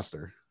that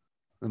roster.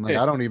 And like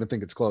I don't even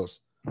think it's close.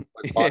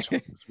 Like watch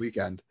him this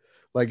weekend.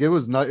 Like it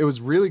was not. It was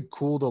really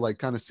cool to like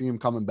kind of see him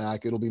coming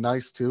back. It'll be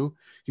nice too.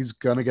 He's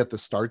gonna get the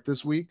start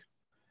this week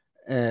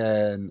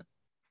and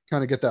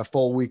kind of get that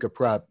full week of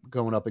prep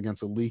going up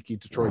against a leaky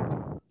Detroit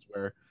defense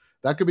where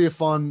that could be a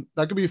fun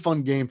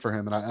game for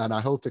him. And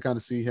I hope to kind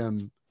of see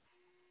him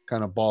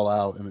kind of ball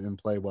out and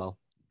play well.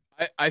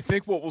 I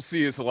think what we'll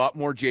see is a lot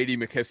more JD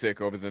McKissick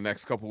over the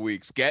next couple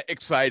weeks. Get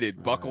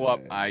excited, buckle up.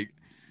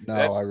 No,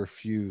 I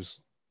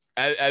refuse.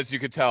 As you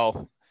could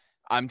tell,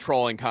 I'm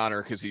trolling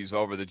Connor because he's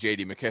over the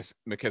JD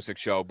McKissick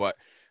show. But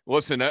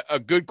listen, a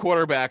good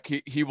quarterback,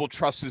 he will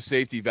trust his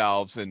safety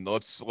valves, and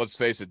let's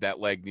face it, that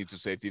leg needs a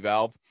safety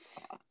valve.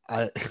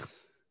 I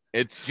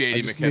It's I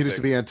JD just needed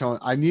to McKissick. be Antonio.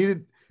 I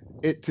needed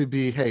it to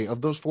be, hey,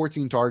 of those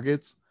 14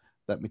 targets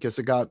that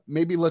McKissick got,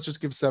 maybe let's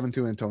just give 7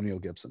 to Antonio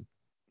Gibson.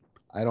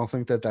 I don't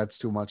think that that's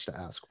too much to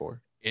ask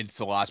for. It's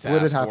a lot to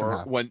Split it ask half and for.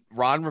 half. When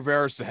Ron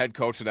Rivera is the head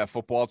coach of that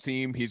football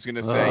team, he's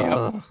gonna say, "Yep,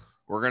 Ugh.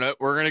 we're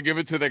gonna give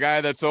it to the guy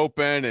that's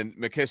open." And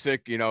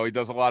McKissick, he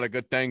does a lot of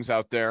good things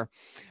out there.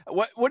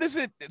 What is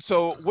it?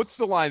 So what's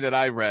the line that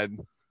I read?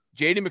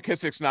 JD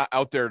McKissick's not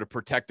out there to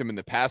protect him in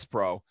the pass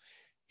pro.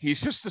 He's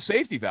just a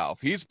safety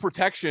valve. He's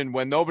protection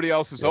when nobody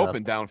else is Yeah.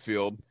 open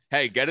downfield.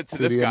 Hey, get it to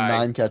Dude, this he had guy.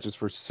 9 catches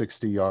for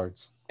 60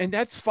 yards. And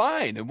that's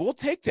fine. And we'll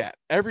take that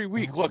every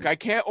week. Look, I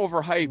can't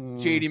overhype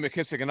Mm, JD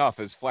McKissick enough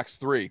as flex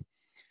 3.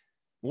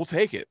 We'll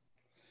take it.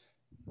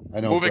 I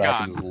know Moving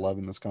Brackens on. is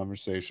loving this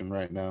conversation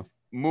right now.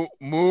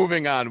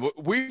 Moving on.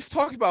 We've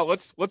talked about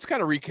let's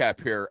kind of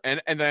recap here.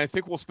 And then I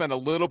think we'll spend a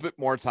little bit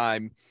more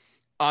time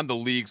on the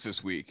leagues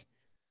this week.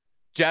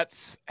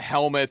 Jets,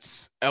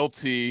 helmets,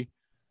 LT,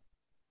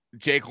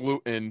 Jake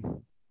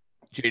Luton,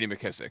 JD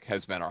McKissick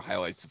has been our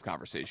highlights of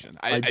conversation.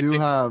 I I do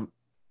think have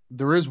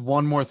there is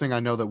one more thing I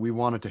know that we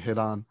wanted to hit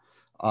on.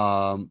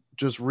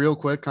 Just real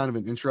quick, kind of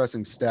an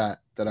interesting stat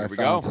that I here we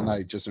go. found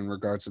tonight, just in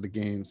regards to the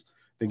games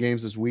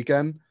this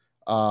weekend,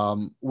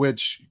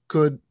 which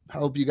could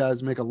help you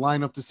guys make a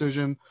lineup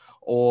decision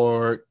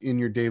or in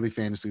your daily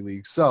fantasy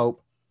league. So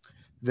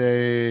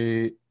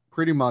they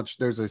pretty much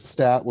there's a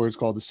stat where it's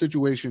called the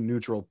situation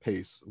neutral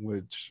pace,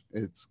 which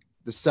it's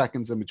the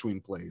seconds in between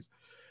plays.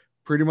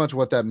 Pretty much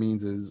what that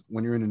means is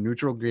when you're in a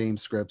neutral game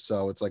script,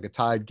 so it's like a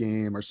tied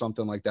game or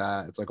something like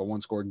that, it's like a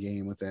one-score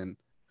game within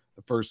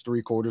the first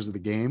 3 quarters of the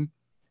game,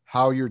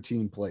 how your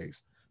team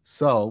plays.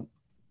 So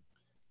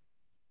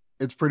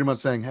it's pretty much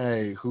saying,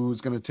 hey,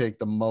 who's going to take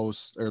the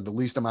most or the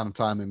least amount of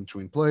time in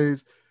between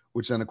plays,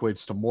 which then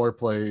equates to more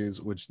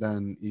plays, which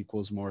then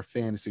equals more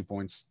fantasy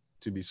points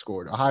to be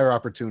scored, a higher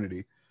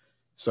opportunity,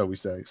 so we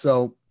say.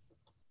 So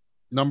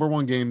number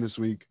one game this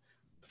week,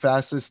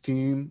 fastest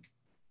team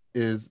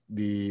is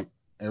the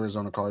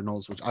Arizona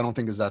Cardinals, which I don't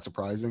think is that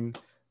surprising.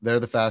 They're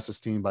the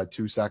fastest team by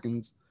 2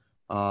 seconds.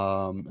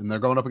 And they're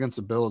going up against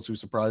the Bills, who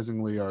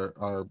surprisingly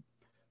are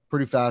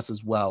pretty fast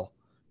as well.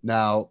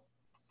 Now,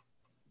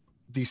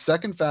 the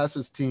second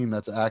fastest team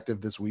that's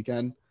active this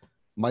weekend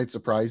might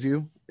surprise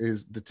you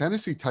is the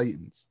Tennessee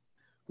Titans,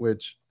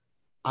 which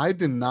I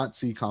did not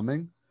see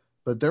coming,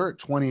 but they're at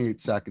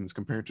 28 seconds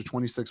compared to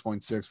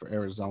 26.6 for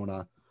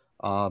Arizona.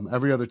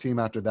 Every other team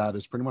after that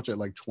is pretty much at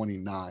like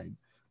 29.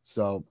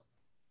 So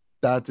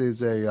that is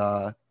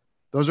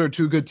those are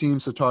two good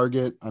teams to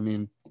target. I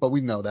mean, but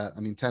we know that. I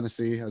mean,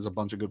 Tennessee has a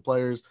bunch of good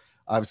players.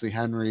 Obviously,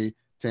 Henry,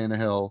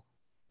 Tannehill.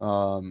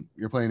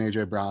 You're playing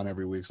AJ Brown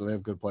every week, so they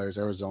have good players.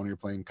 Arizona, you're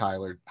playing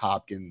Kyler,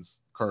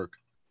 Hopkins, Kirk,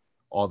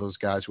 all those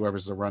guys,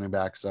 whoever's the running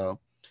back. So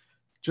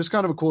just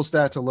kind of a cool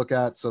stat to look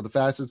at. So the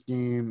fastest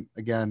game,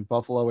 again,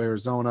 Buffalo,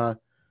 Arizona,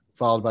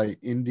 followed by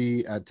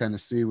Indy at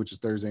Tennessee, which is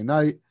Thursday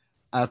night.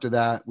 After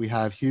that, we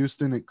have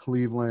Houston at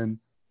Cleveland.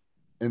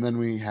 And then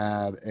we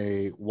have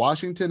a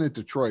Washington at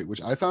Detroit,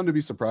 which I found to be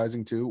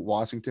surprising too.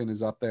 Washington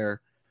is up there.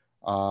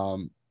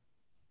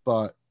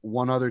 But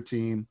one other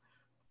team,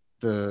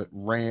 the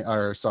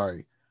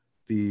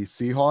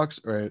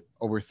Seahawks are at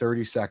over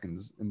 30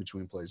 seconds in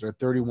between plays. They're at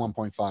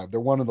 31.5. They're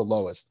one of the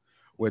lowest,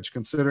 which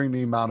considering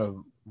the amount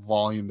of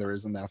volume there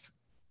is in that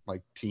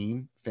like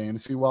team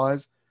fantasy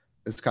wise,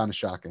 it's kind of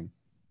shocking.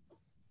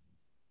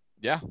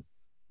 Yeah.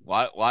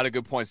 A lot of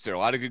good points there. A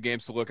lot of good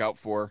games to look out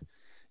for.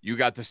 You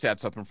got the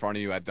stats up in front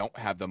of you. I don't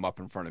have them up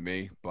in front of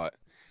me, but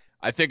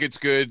I think it's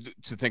good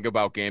to think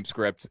about game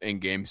script and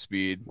game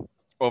speed.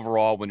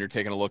 Overall, when you're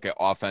taking a look at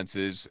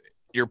offenses,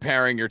 you're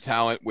pairing your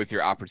talent with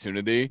your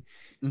opportunity.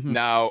 Mm-hmm.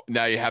 Now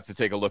you have to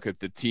take a look at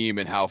the team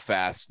and how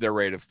fast their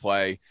rate of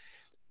play.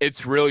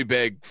 It's really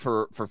big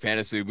for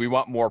fantasy. We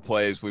want more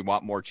plays. We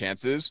want more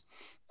chances.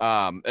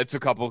 It's a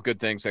couple of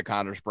good things that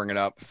Connor's bringing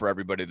up for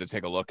everybody to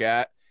take a look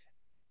at.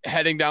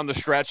 Heading down the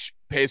stretch,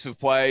 pace of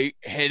play,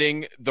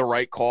 hitting the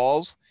right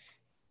calls,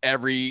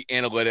 every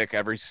analytic,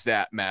 every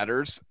stat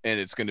matters, and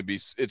it's going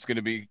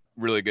to be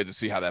really good to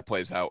see how that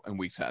plays out in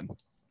week 10.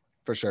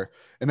 For sure.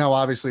 And now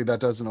obviously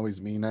that doesn't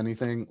always mean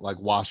anything, like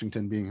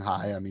Washington being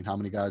high. I mean, how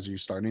many guys are you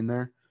starting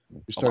there?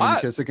 You're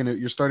starting McKissick, and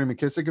you're starting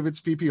McKissick if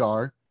it's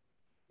PPR.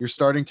 You're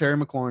starting Terry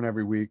McLaurin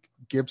every week.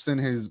 Gibson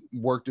has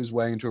worked his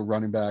way into a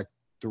running back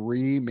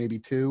 3, maybe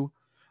 2.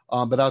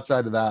 But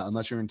outside of that,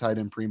 unless you're in tight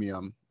end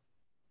premium,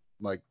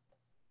 like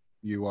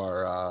you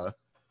are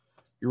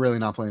you're really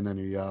not playing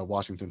any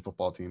Washington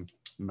football team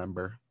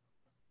member.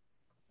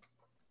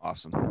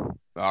 Awesome.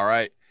 All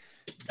right.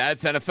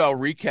 That's NFL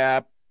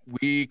recap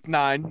week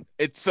 9.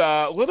 It's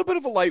a little bit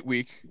of a light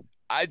week.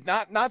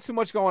 Not too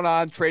much going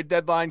on. Trade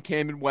deadline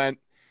came and went.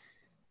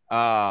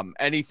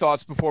 Any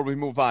thoughts before we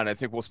move on? I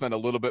think we'll spend a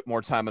little bit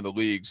more time in the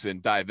leagues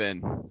and dive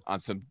in on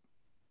some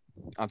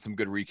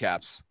good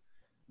recaps.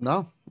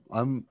 No,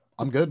 I'm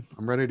good.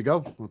 I'm ready to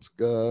go. Let's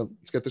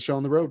get the show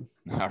on the road.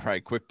 All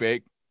right, quick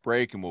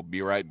break, and we'll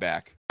be right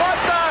back. What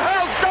the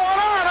hell's going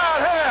on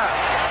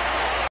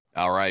out here?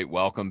 All right,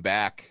 welcome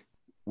back.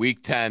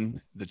 Week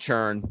 10, the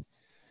Churn.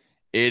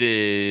 It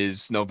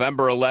is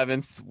November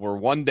 11th. We're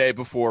one day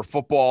before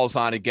football's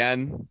on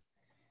again.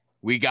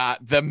 We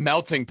got the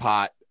melting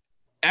pot.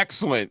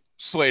 Excellent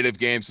slate of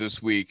games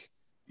this week.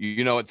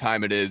 You know what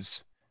time it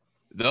is.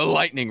 The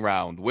lightning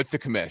round with the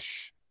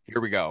commish.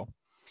 Here we go.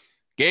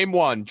 Game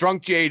 1,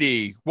 Drunk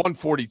JD,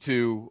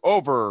 142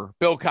 over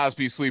Bill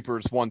Cosby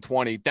Sleepers,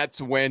 120. That's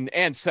a win,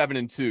 and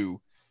 7-2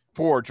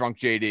 for Drunk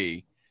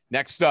JD.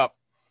 Next up,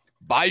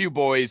 Bayou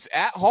Boys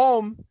at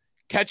home,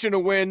 catching a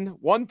win,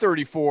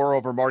 134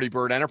 over Marty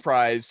Bird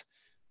Enterprise,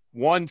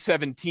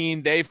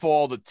 117. They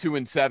fall to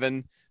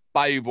 2-7.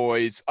 Bayou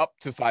Boys up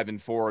to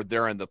 5-4.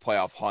 They're in the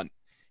playoff hunt.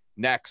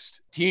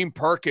 Next, Team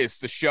Perkis.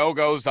 The show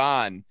goes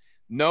on.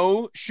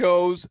 No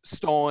shows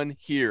stolen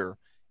here.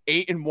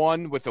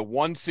 8-1 with a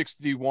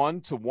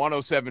 161 to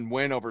 107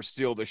 win over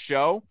Steal the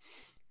Show.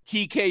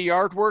 TK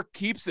Yardwork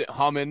keeps it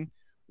humming.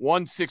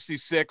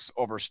 166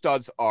 over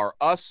Studs Are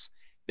Us.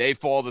 They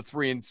fall to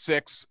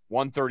 3-6.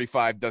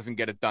 135 doesn't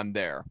get it done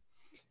there.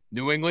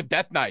 New England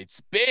Death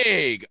Knights,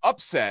 big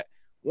upset.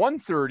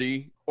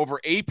 130 over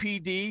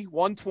APD,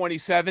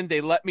 127.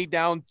 They let me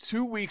down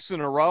 2 weeks in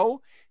a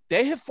row.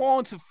 They have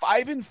fallen to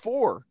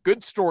 5-4.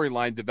 Good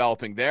storyline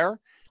developing there.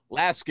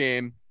 Last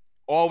game,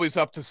 always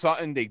up to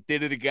Sutton. They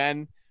did it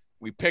again.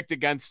 We picked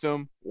against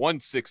them.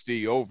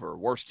 160 over.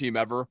 Worst team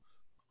ever.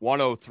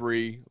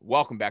 103.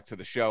 Welcome back to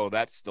the show.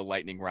 That's the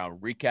lightning round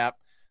recap.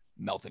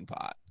 Melting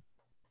pot.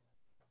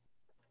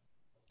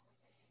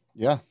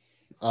 Yeah.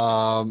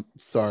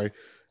 Sorry.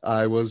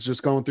 I was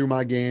just going through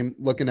my game,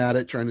 looking at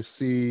it, trying to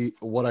see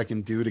what I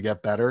can do to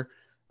get better.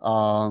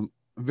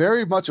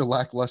 Very much a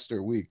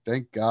lackluster week.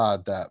 Thank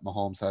God that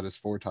Mahomes had his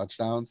 4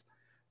 touchdowns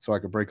so I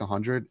could break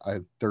 100. I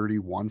had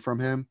 31 from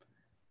him.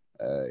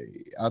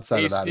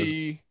 Outside of that,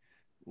 is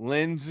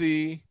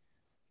Lindsey,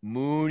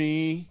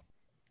 Mooney,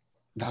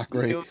 not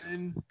great.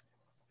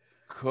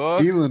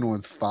 Cook, Thielen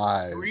with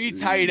 5. 3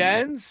 tight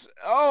ends.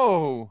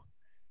 Oh,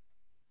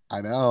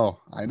 I know.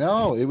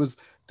 It was,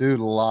 dude,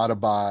 a lot of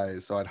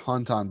buys. So I had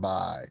Hunt on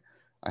buy.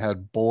 I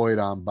had Boyd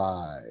on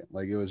buy.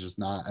 Like, it was just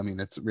not, I mean,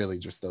 it's really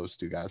just those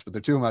 2 guys, but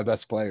they're 2 of my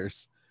best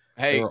players.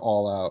 Hey, they were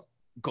all out.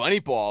 Glenny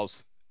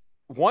Balls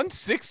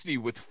 160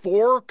 with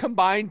 4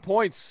 combined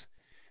points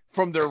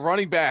from their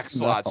running back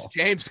slots. No.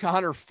 James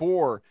Conner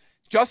 4,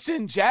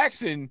 Justin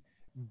Jackson,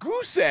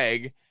 goose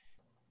egg,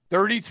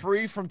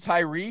 33 from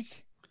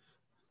Tyreek,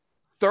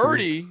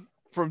 30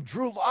 from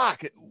Drew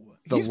Lock.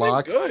 The He's been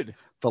Lock, good.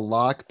 the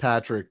Lock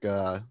Patrick,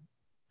 the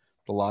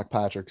Lock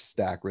Patrick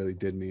stack really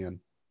did me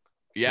in.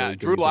 Yeah, Really did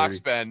Drew me Lock's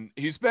dirty.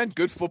 he's been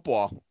good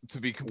football, to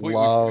be completely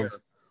fair.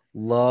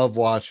 Love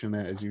watching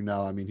it, as you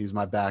know. I mean, he's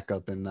my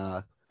backup in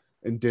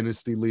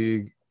Dynasty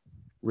League.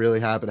 Really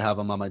happy to have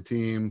him on my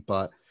team,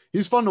 but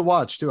he's fun to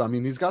watch too. I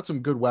mean, he's got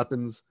some good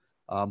weapons.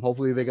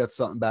 Hopefully they get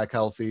something back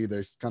healthy.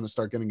 They kind of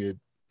start getting a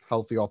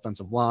healthy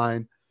offensive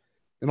line.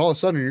 And all of a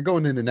sudden you're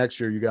going into next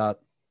year, you got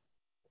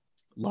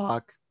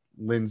Locke,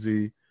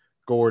 Lindsey,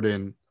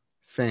 Gordon,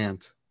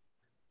 Fant,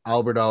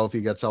 Alberto if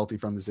he gets healthy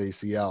from this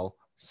ACL,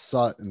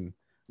 Sutton,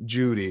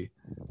 Judy,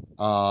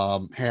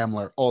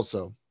 Hamler.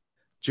 Also,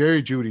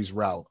 Jerry Judy's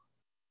route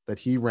that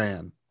he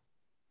ran,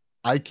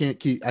 I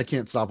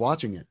can't stop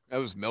watching it. That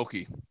was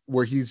milky.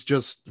 Where he's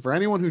just, for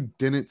anyone who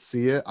didn't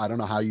see it, I don't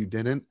know how you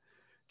didn't,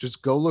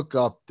 just go look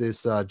up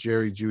this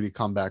Jerry Judy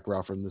comeback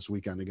route from this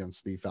weekend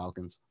against the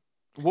Falcons.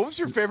 What was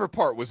your favorite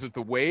part? Was it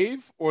the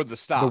wave or the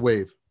stop? The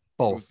wave.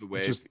 Both. It was the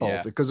wave, Just both.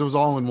 yeah. Because it was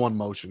all in one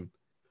motion.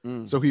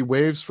 So he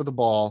waves for the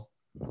ball,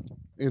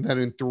 and then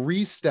in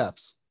 3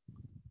 steps,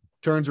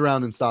 turns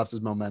around and stops his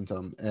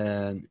momentum,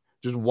 and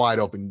just wide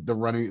open. The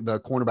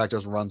cornerback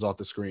just runs off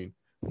the screen,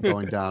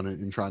 going down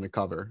and trying to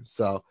cover.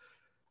 So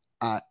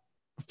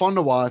fun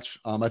to watch.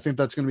 I think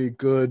that's going to be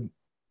good.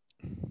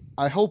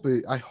 I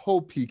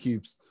hope he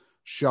keeps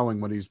showing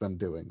what he's been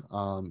doing.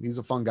 He's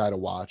a fun guy to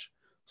watch.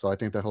 So I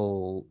think the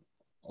whole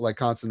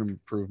constant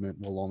improvement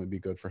will only be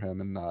good for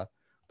him and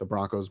the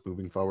Broncos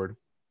moving forward.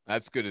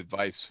 That's good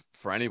advice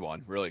for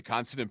anyone, really.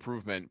 Constant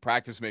improvement.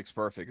 Practice makes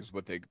perfect is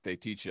what they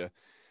teach you.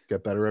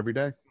 Get better every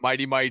day.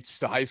 Mighty Mites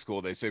to high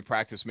school. They say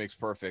practice makes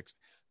perfect.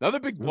 Another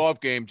big blow-up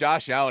game.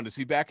 Josh Allen, is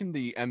he back in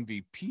the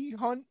MVP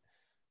hunt?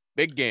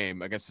 Big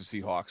game against the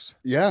Seahawks.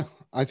 Yeah,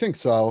 I think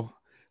so.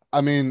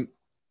 I mean,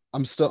 I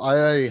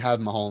have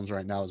Mahomes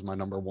right now as my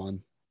number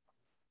 1.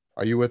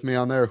 Are you with me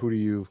on there? Who do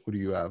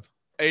you have?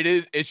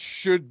 It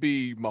should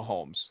be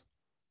Mahomes.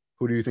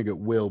 Who do you think it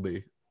will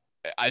be?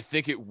 I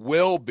think it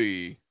will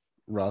be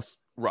Russ.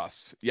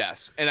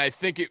 Yes. And I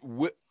think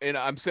and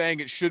I'm saying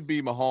it should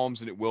be Mahomes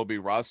and it will be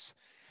Russ.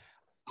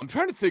 I'm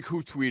trying to think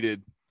who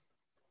tweeted,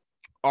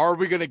 are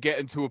we going to get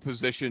into a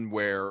position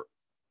where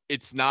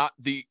it's not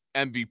the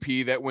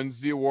MVP that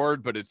wins the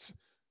award, but it's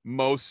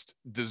most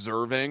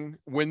deserving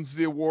wins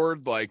the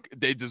award? Like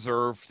they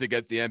deserve to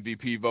get the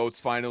MVP votes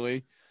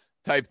finally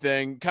type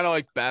thing. Kind of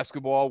like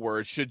basketball where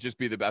it should just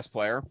be the best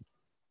player.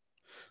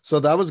 So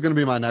that was going to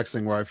be my next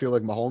thing, where I feel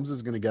like Mahomes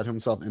is going to get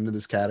himself into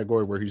this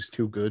category where he's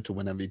too good to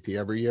win MVP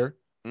every year.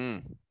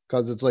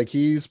 Because it's like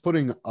he's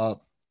putting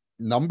up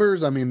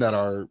numbers, I mean, that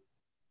are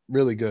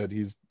really good.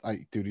 He's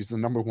the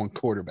number 1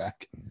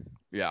 quarterback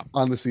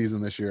on the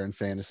season this year in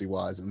fantasy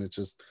wise. And it's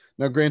just,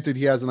 now granted,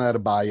 he hasn't had a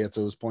bye yet,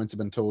 so his points have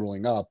been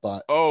totaling up.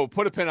 But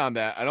put a pin on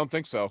that. I don't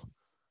think so.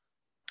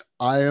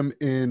 I am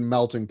in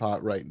melting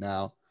pot right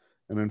now,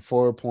 and in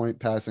 4-point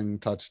passing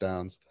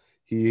touchdowns,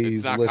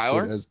 he's listed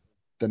Kyler? as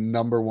the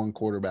number 1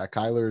 quarterback.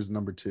 Kyler is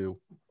number 2.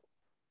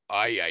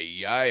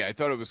 I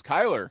thought it was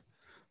Kyler.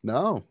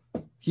 No,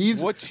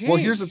 what changed? Well,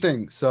 here's the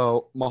thing.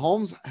 So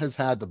Mahomes has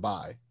had the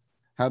bye.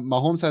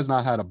 Mahomes has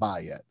not had a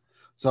bye yet.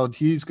 So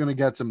he's going to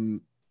get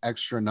some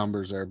extra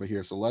numbers there. But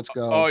here, so let's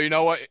go. Oh, you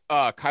know what?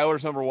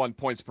 Kyler's number 1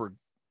 points per.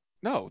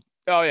 No.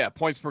 Oh yeah,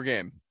 points per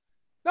game.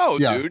 No,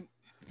 dude.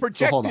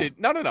 Projected.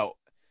 So no.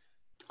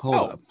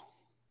 Hold up.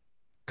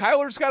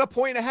 Kyler's got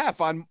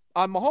 1.5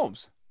 on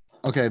Mahomes.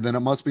 Okay, then it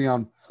must be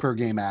on per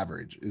game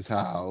average is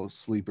how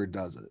Sleeper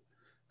does it.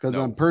 Because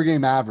on per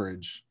game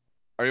average.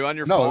 Are you on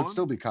your phone? No, it'd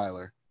still be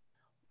Kyler.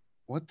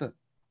 What the?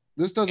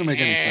 This doesn't make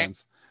any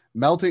sense.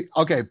 Melting.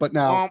 Okay, but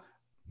now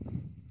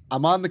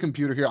I'm on the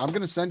computer here. I'm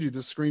going to send you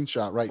this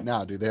screenshot right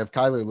now, dude. They have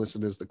Kyler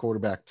listed as the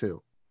quarterback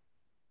too.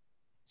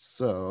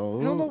 So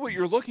I don't know what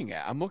you're looking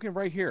at. I'm looking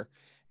right here.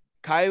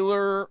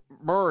 Kyler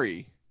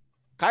Murray.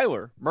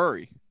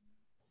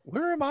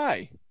 Where am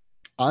I?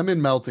 I'm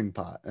in Melting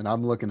Pot, and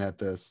I'm looking at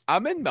this.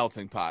 I'm in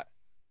Melting Pot.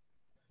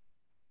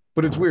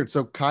 But it's weird.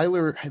 So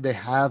Kyler, they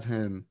have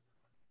him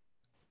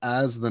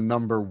as the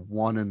number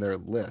 1 in their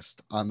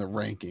list on the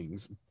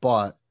rankings.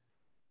 But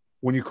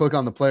when you click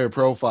on the player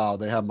profile,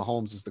 they have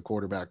Mahomes as the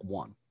quarterback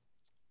 1.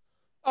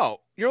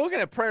 Oh, you're looking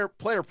at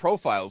player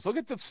profiles. Look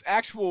at the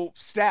actual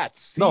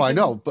stats. No, I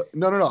know. But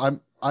no.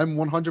 I'm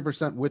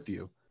 100% with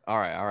you. All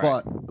right.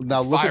 But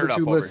now look at the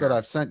 2 lists that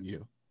I've sent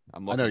you.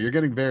 I know you're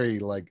getting very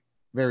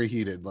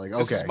heated. Like,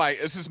 okay.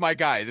 This is my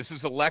guy. This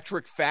is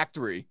Electric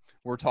Factory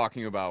we're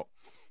talking about.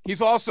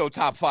 He's also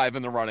top 5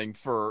 in the running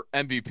for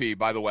MVP,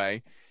 by the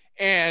way.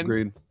 And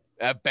Agreed.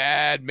 A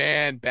bad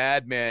man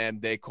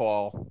they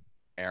call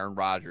Aaron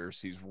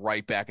Rodgers. He's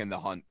right back in the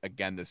hunt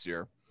again this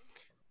year.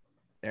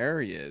 There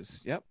he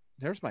is. Yep.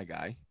 There's my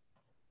guy.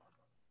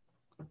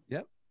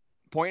 Yep.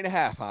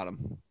 1.5 on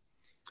him.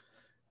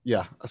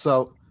 Yeah.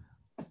 So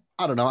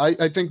I don't know. I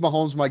think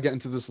Mahomes might get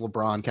into this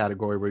LeBron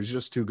category where he's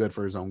just too good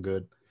for his own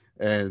good,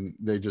 and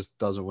they just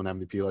doesn't win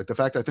MVP. Like the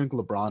fact I think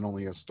LeBron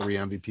only has 3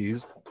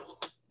 MVPs,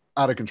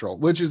 out of control,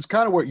 which is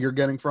kind of what you're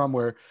getting from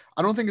where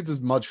I don't think it's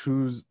as much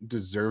who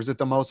deserves it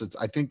the most. It's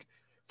I think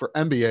for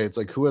NBA, it's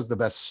like who has the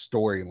best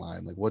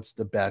storyline, like what's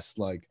the best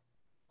like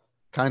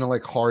kind of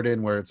like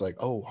Harden, where it's like,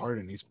 oh,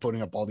 Harden, he's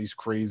putting up all these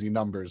crazy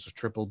numbers,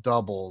 triple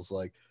doubles,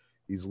 like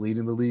he's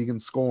leading the league in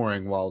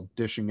scoring while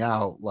dishing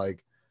out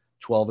like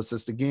 12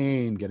 assists a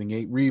game, getting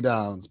 8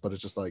 rebounds. But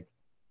it's just like,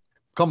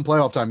 come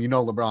playoff time,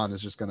 LeBron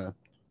is just gonna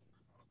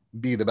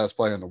be the best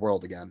player in the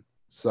world again.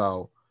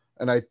 So,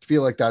 and I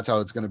feel like that's how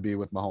it's gonna be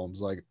with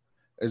Mahomes. Like,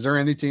 is there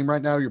any team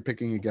right now you're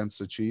picking against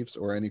the Chiefs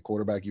or any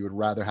quarterback you would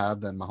rather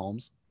have than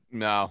Mahomes?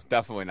 No,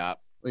 definitely not.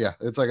 Yeah,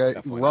 it's like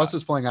Russ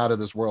is playing out of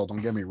this world.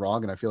 Don't get me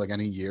wrong, and I feel like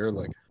any year,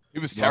 like he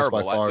was terrible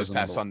this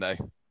past Sunday.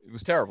 It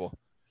was terrible.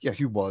 Yeah,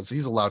 he was.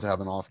 He's allowed to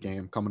have an off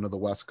game coming to the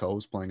West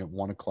Coast, playing at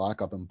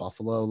 1:00 up in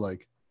Buffalo.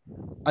 Like,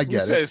 I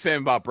get it. Say the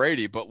same about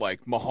Brady, but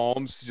like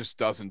Mahomes just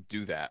doesn't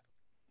do that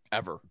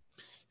ever.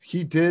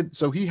 He did.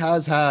 So he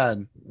has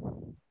had,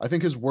 I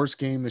think his worst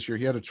game this year.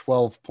 He had a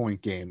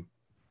 12-point game.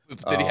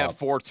 Did he have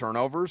 4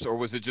 turnovers, or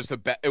was it just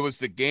it was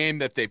the game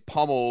that they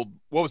pummeled?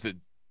 What was it?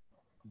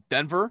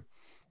 Denver.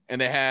 And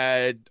they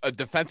had a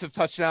defensive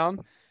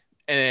touchdown,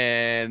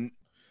 and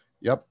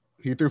yep,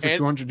 he threw for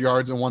 200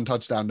 yards and 1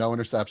 touchdown, no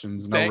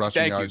interceptions, no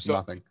rushing yards,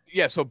 nothing.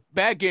 Yeah, so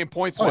bad game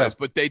points wise,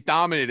 but they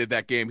dominated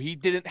that game. He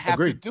didn't have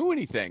to do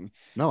anything.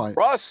 No,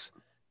 Russ,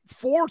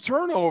 4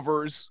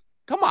 turnovers.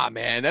 Come on,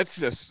 man. That's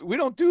just we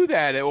don't do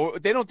that.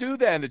 They don't do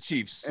that in the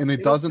Chiefs. And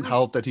it doesn't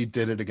help that he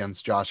did it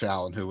against Josh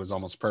Allen, who was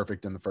almost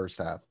perfect in the first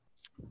half.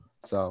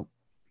 So,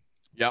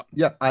 yep,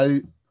 yeah,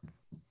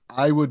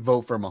 I would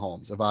vote for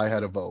Mahomes if I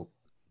had a vote.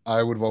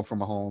 I would vote for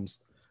Mahomes.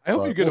 I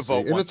hope you get a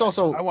vote. And it's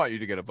also, I want you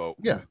to get a vote.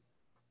 Yeah.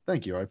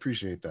 Thank you. I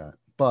appreciate that.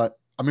 But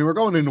I mean, we're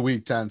going into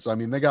week 10. So, I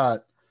mean, they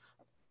got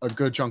a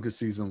good chunk of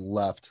season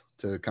left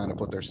to kind of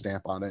put their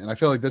stamp on it. And I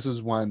feel like this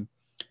is when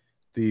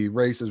the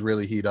races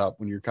really heat up,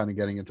 when you're kind of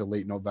getting into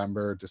late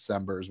November,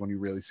 December is when you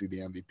really see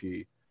the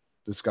MVP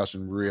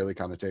discussion really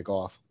kind of take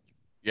off.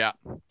 Yeah,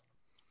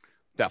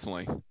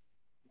 definitely.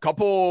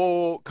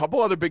 Couple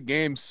other big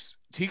games.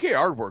 TK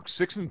Artwork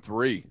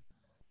 6-3.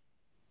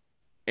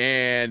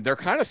 And they're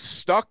kind of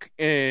stuck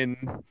in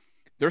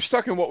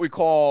what we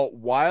call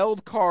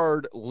wild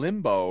card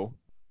limbo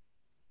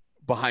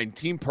behind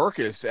Team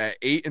Perkis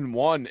at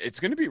 8-1. It's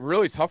going to be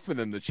really tough for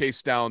them to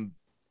chase down.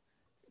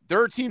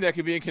 They're a team that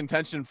could be in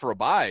contention for a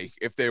bye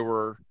if they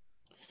were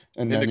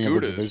in any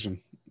other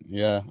division.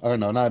 Yeah, I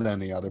don't know, not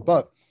any other.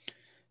 But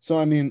so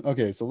I mean,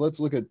 okay, so let's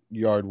look at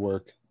yard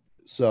work.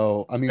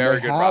 So I mean, very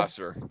good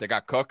roster. They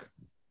got Cook.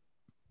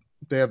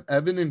 They have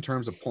Evan in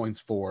terms of points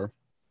for.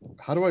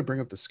 How do I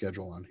bring up the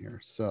schedule on here?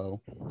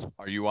 So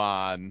you're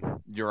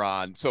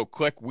on. So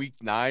click week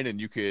 9 and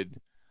you could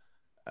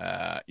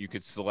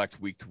select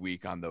week to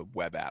week on the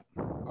web app.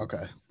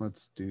 Okay,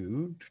 let's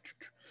do.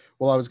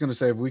 Well, I was going to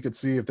say if we could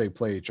see if they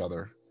play each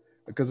other,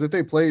 because if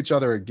they play each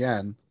other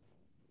again,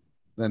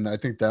 then I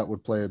think that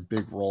would play a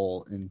big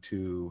role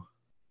into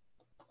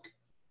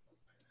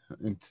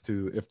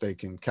if they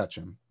can catch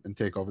him and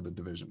take over the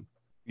division.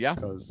 Yeah,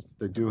 because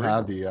they do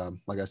have the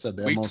like I said,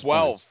 they have week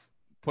 12. Points.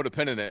 Put a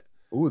pin in it.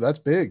 Ooh, that's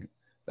big.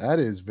 That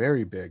is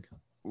very big.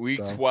 Week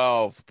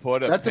 12.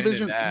 Put a that pin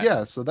division. In that.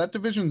 Yeah, so that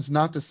division's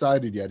not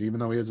decided yet, even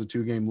though he has a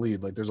 2-game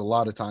lead. Like, there's a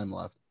lot of time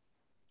left.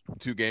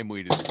 2-game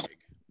lead is big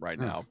right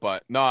now,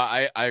 but no,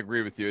 I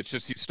agree with you. It's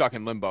just he's stuck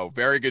in limbo.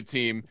 Very good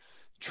team,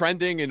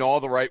 trending in all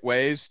the right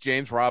ways.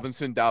 James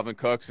Robinson, Dalvin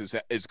Cooks is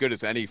as good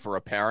as any for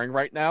a pairing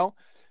right now.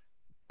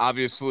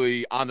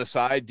 Obviously, on the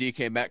side,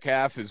 DK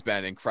Metcalf has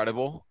been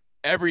incredible.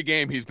 Every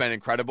game he's been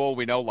incredible.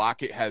 We know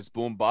Lockett has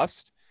boom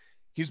bust.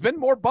 He's been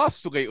more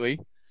bust lately.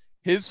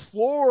 His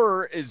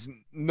floor is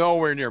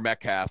nowhere near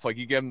Metcalf. Like,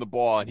 you give him the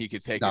ball and he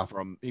could take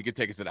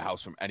it to the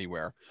house from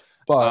anywhere.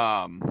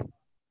 But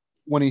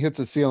when he hits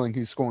a ceiling,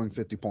 he's scoring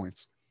 50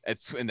 points.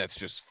 That's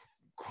just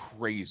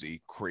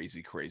crazy.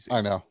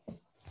 I know.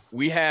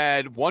 We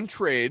had one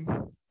trade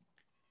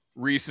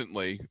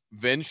recently.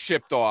 Vin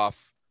shipped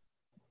off.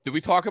 Did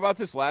we talk about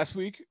this last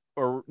week?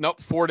 Or no,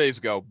 4 days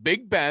ago.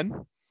 Big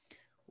Ben,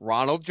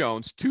 Ronald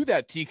Jones to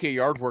that TK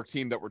Yardwork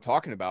team that we're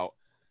talking about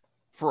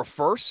for a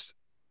first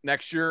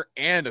next year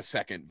and a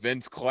second.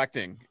 Vin's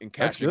collecting and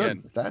cashing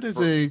in.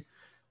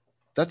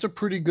 That's a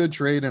pretty good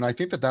trade, and I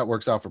think that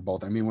works out for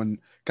both. I mean, when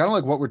kind of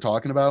like what we're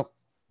talking about,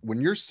 when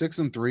you're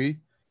 6-3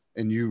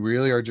 and you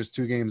really are just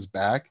 2 games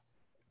back,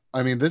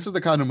 I mean, this is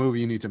the kind of move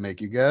you need to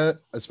make. You get,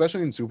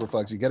 especially in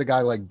Superflex, you get a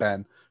guy like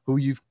Ben who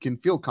you can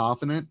feel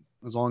confident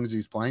as long as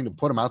he's playing to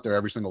put him out there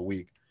every single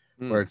week,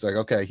 where it's like,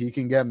 okay, he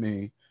can get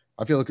me.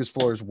 I feel like his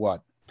floor is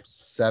what,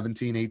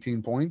 17,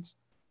 18 points,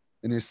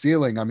 and his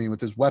ceiling, I mean,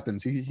 with his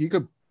weapons, he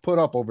could put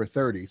up over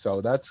 30.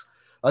 So that's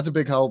a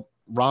big help.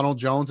 Ronald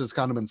Jones has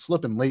kind of been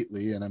slipping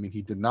lately, and I mean,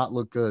 he did not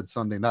look good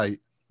Sunday night.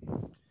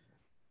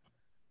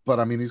 But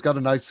I mean, he's got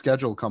a nice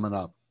schedule coming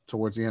up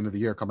towards the end of the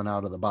year, coming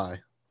out of the bye.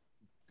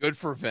 Good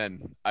for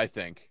Vin, I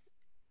think.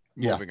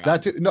 Yeah, moving on.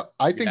 that too. No,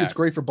 I think Yeah. it's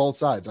great for both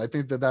sides. I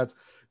think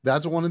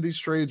that's one of these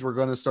trades we're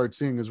going to start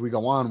seeing as we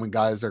go on, when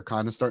guys are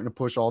kind of starting to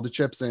push all the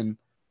chips in,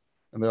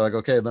 and they're like,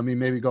 okay, let me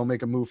maybe go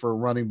make a move for a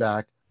running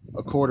back,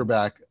 a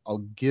quarterback.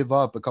 I'll give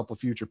up a couple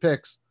future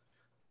picks,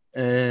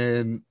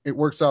 and it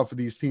works out for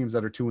these teams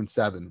that are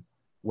 2-7,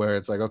 where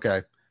it's like,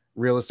 okay,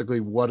 realistically,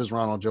 what is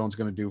Ronald Jones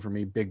going to do for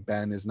me? Big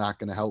Ben is not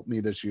going to help me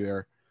this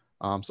year.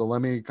 So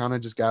let me kind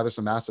of just gather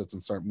some assets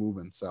and start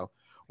moving. So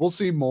we'll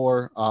see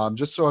more.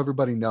 Just so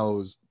everybody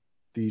knows,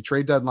 the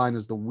trade deadline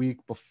is the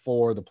week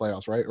before the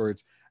playoffs, right? Or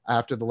it's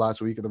after the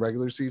last week of the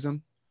regular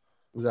season.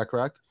 Is that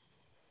correct?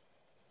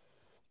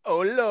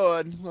 Oh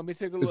Lord, let me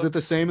take a Is it look.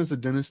 the same as the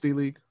Dynasty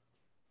League?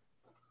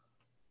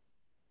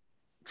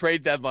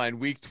 Trade deadline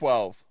week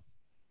 12.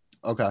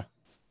 Okay.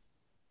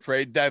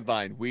 Trade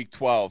deadline week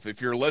 12.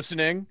 If you're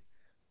listening,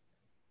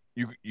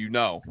 you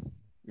know.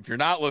 If you're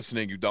not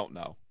listening, you don't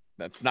know.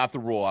 That's not the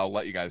rule. I'll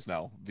let you guys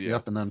know.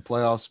 Yep. And then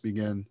playoffs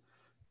begin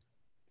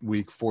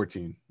week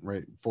 14,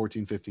 right?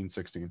 14, 15,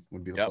 16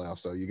 would be the playoffs.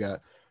 So you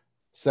got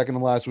second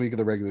to last week of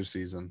the regular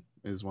season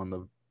is when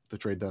the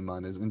trade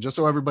deadline is. And just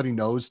so everybody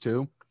knows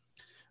too,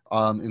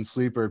 in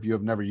Sleeper, if you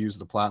have never used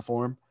the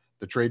platform,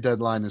 the trade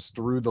deadline is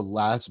through the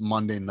last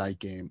Monday night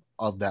game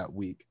of that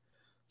week.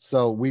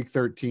 So week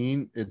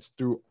 13, it's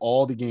through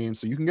all the games.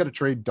 So you can get a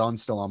trade done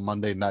still on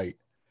Monday night.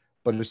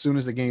 But as soon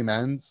as the game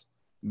ends,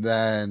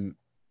 then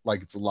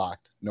like it's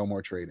locked. No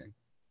more trading.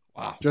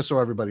 Wow. Just so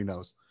everybody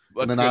knows.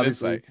 That's and then good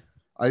obviously, insight.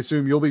 I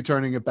assume you'll be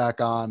turning it back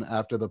on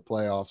after the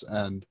playoffs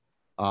and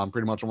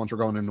pretty much once we're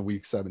going into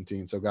week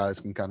 17. So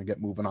guys can kind of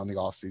get moving on the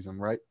off season,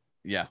 right?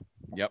 Yeah.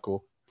 Yep.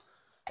 Cool.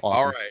 Awesome.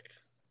 All right.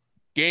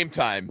 Game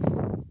time.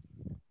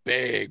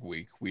 Big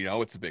week. We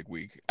know it's a big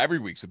week. Every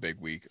week's a big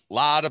week. A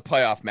lot of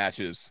playoff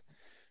matches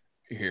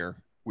here.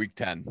 Week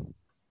 10.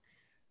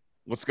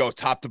 Let's go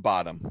top to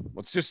bottom.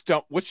 Let's just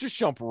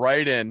jump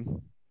right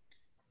in.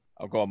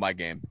 I'll go on my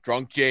game.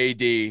 Drunk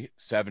JD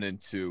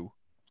 7-2.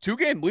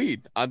 2-game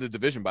lead on the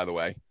division, by the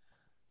way.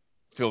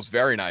 Feels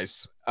very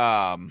nice.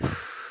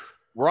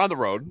 We're on the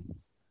road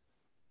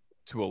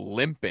to a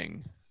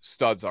limping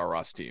Studs R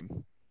Us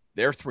team.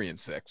 They're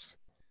 3-6.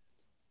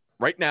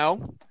 Right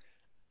now,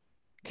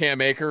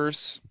 Cam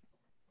Akers,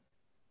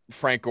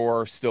 Frank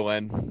Gore still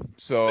in.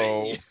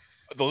 So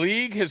the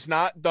league has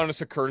not done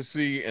us a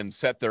courtesy and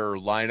set their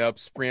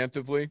lineups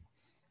preemptively.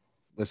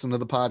 Listen to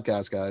the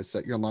podcast, guys.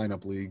 Set your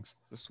lineup leagues.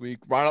 This week,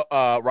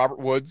 Robert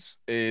Woods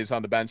is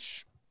on the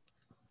bench.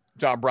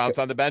 John Brown's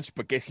on the bench,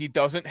 but guess he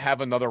doesn't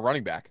have another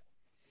running back.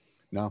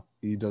 No,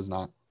 he does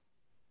not.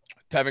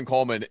 Tevin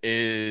Coleman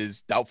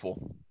is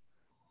doubtful.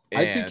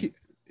 I think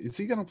is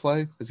he going to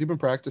play? Has he been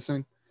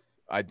practicing?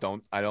 I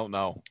don't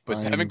know. But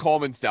Tevin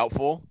Coleman's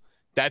doubtful.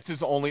 That's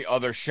his only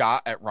other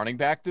shot at running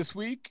back this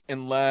week,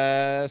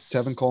 unless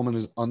Tevin Coleman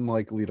is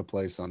unlikely to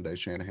play Sunday,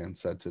 Shanahan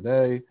said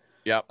today.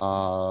 Yep.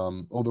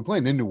 They're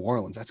playing in New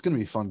Orleans. That's going to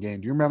be a fun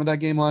game. Do you remember that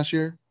game last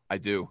year? I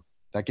do.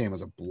 That game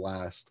was a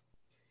blast.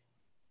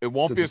 It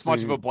won't be as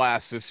much of a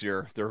blast this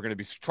year. They're going to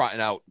be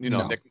trotting out,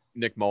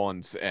 Nick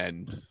Mullins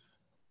and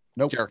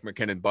Jerick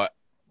McKinnon. But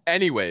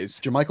anyways,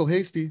 Jermichael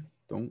Hasty.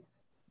 Don't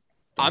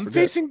I'm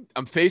facing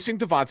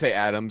Devontae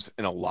Adams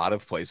in a lot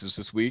of places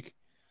this week.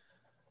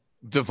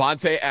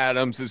 Devontae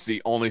Adams is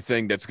the only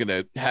thing that's going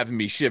to have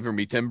me shiver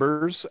me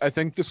timbers, I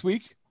think, this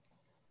week.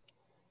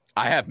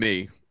 I have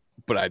me,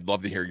 but I'd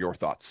love to hear your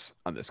thoughts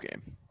on this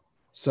game.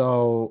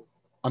 So,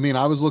 I mean,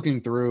 I was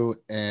looking through,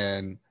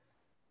 and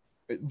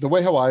the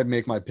way how I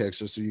make my picks,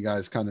 just so you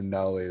guys kind of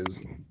know,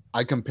 is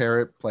I compare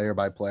it player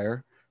by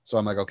player. So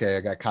I'm like, okay,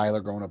 I got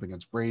Kyler going up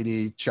against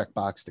Brady,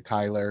 checkbox to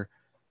Kyler.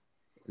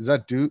 Is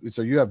that Duke?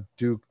 So you have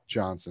Duke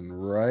Johnson,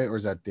 right? Or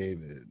is that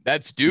David?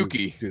 That's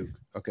Dookie. Duke.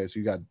 Okay, so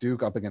you got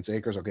Duke up against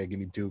Akers. Okay, give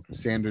me Duke.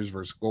 Sanders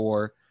versus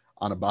Gore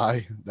on a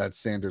bye. That's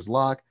Sanders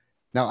lock.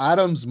 Now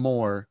Adams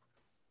more.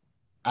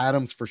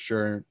 Adams for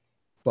sure.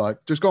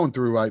 But just going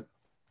through, I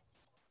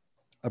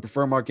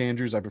prefer Mark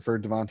Andrews. I prefer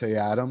Devontae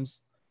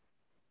Adams.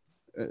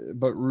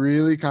 But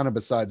really kind of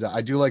besides that,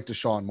 I do like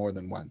Deshaun more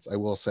than Wentz. I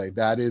will say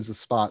that is a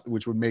spot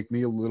which would make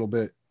me a little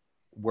bit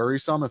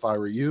worrisome if I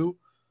were you.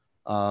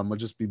 Would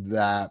just be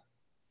that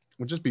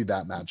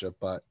matchup.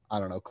 But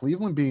I don't know.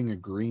 Cleveland being a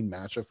green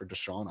matchup for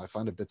Deshaun, I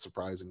find a bit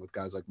surprising with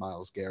guys like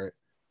Myles Garrett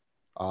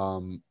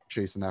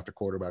chasing after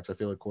quarterbacks. I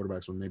feel like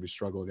quarterbacks would maybe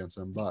struggle against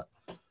him, but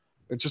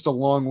it's just a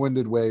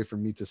long-winded way for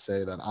me to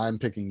say that I'm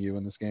picking you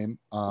in this game.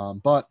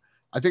 But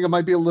I think it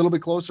might be a little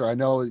bit closer. I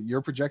know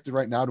you're projected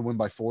right now to win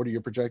by 40. You're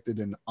projected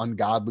an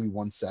ungodly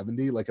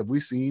 170. Like, have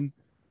we seen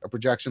a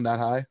projection that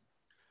high?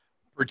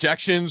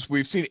 Projections,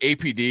 we've seen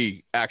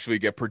APD actually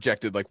get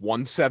projected like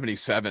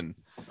 177.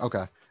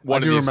 Okay. I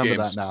do remember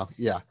that now.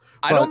 Yeah.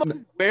 I don't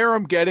know where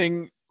I'm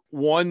getting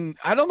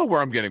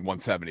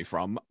 170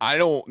 from. I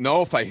don't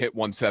know if I hit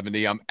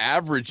 170. I'm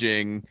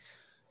averaging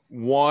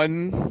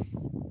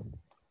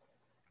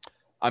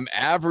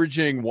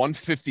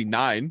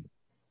 159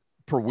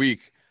 per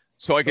week.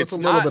 So like it's a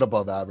little bit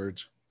above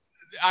average.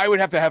 I would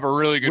have to have a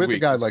really good with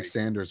week. With a guy like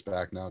Sanders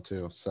back now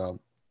too.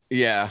 So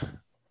yeah.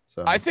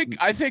 So I think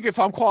if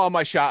I'm calling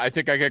my shot, I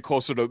think I get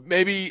closer to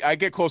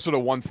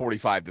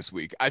 145 this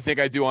week. I think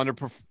I do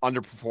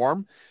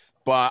underperform,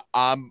 but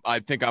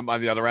I think I'm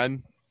on the other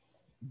end.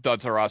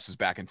 Duds R Us is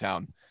back in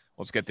town.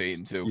 Let's get to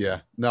 8-2.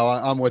 yeah, no,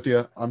 I'm with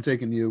you. I'm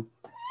taking you.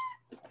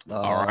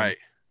 All right.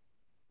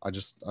 I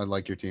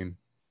like your team.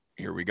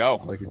 Here we go.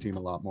 I like your team a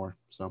lot more.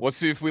 So let's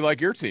see if we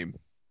like your team.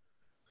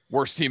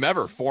 Worst team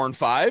ever,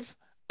 4-5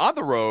 on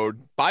the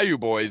road. Bayou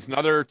Boys,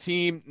 another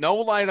team,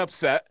 no lineup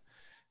set.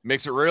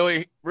 Makes it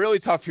really, really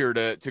tough here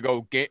to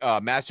go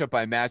matchup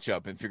by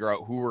matchup and figure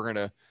out who we're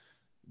gonna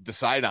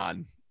decide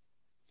on.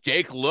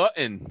 Jake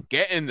Luton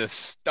getting the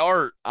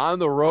start on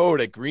the road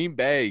at Green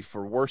Bay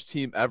for worst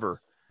team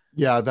ever.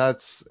 yeah,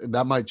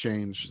 that might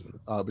change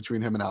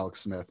between him and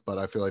Alex Smith, but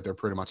I feel like they're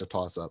pretty much a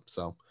toss up.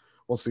 So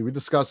we'll see. We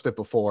discussed it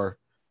before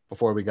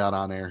we got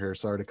on air here.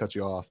 Sorry to cut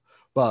you off,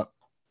 but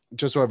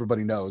just so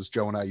everybody knows,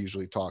 Joe and I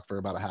usually talk for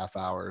about a half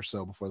hour or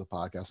so before the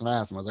podcast. And I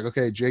asked him, I was like,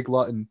 okay, Jake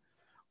Luton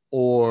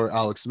or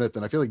Alex Smith.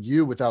 And I feel like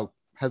you, without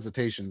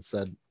hesitation,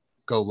 said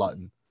go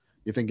Luton.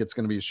 You think it's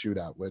going to be a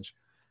shootout, which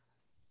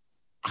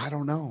I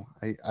don't know.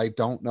 I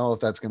don't know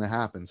if that's going to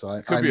happen. So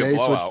I may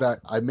switch back.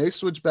 I may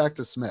switch back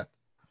to Smith,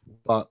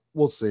 but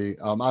we'll see.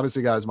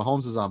 Obviously, guys,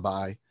 Mahomes is on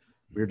bye.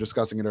 We were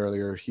discussing it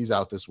earlier. He's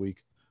out this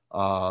week.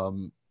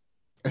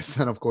 And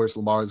then, of course,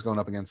 Lamar is going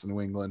up against New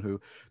England,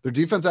 who their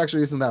defense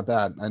actually isn't that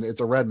bad. And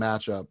it's a red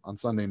matchup on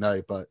Sunday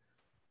night, but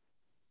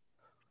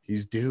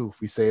he's due.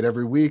 We say it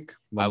every week.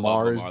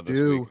 Lamar is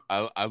due.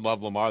 I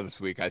love Lamar this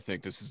week. I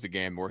think this is the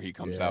game where he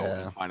comes out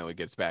and finally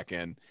gets back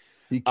in.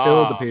 He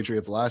killed the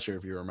Patriots last year,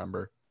 if you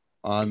remember.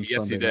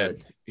 Yes, he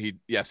did. He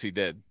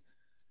did.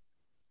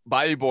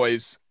 Bayou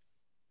Boys,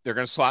 they're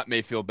going to slot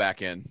Mayfield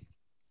back in.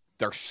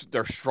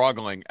 They're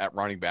struggling at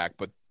running back,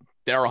 but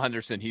Darrell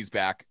Henderson, he's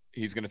back.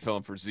 He's going to fill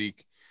in for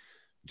Zeke.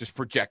 Just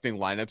projecting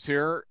lineups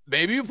here.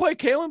 Maybe you play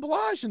Kalen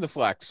Ballage in the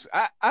flex.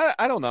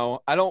 I don't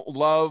know. I don't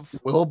love.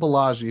 Will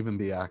Ballage even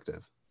be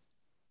active?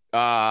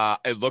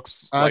 It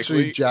looks actually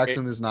likely.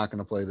 Jackson is not going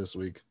to play this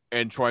week,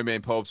 and Troy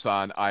Maine Pope's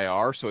on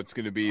IR, so it's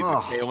going to be the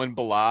Kalen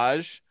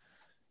Ballage.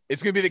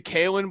 It's going to be the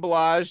Kalen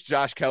Ballage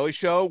Josh Kelly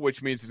show,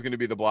 which means it's going to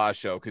be the Ballage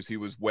show because he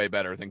was way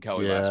better than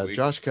Kelly last week.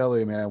 Josh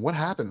Kelly, man, what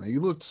happened? You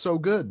looked so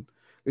good.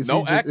 Is it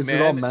all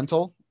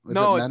mental? Is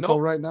it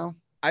mental right now?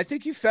 I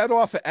think he fed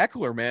off of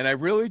Eckler, man. I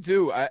really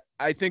do.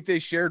 I think they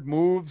shared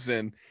moves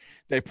and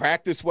they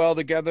practiced well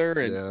together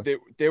and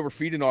they were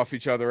feeding off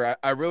each other.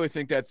 I really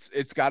think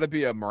it's got to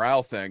be a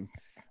morale thing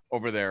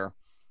over there.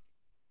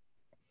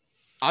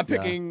 I'm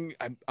picking.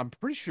 I'm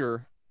pretty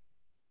sure.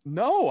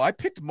 No, I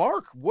picked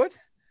Mark. What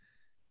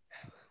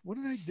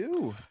did I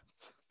do?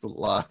 It's a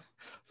lie.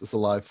 Is this a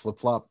live flip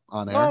flop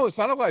on air? No, it's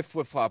not a live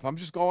flip flop. I'm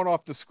just going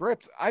off the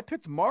script. I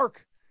picked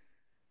Mark.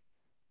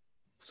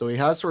 So he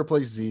has to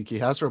replace Zeke. He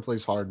has to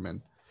replace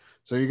Hardman.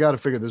 So you got to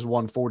figure this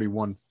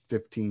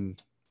 140-115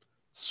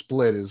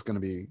 split is going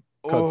to be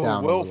cut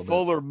down. Will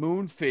Fuller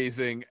moon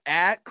phasing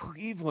at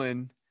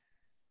Cleveland.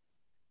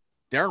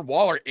 Darren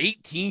Waller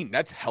 18.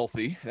 That's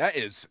healthy. That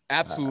is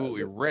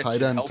absolutely rich.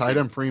 Tight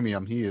end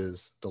premium. He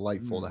is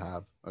delightful to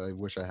have. I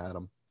wish I had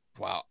him.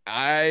 Wow.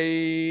 I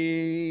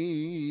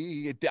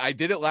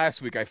did it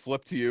last week. I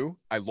flipped to you.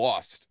 I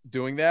lost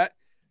doing that.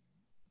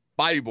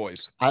 Bayou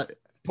Boys.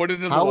 Put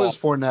it in the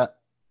wall.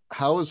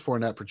 How is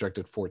Fournette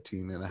projected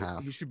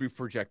 14.5? He should be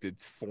projected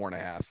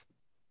 4.5.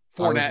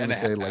 Fournette and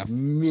say like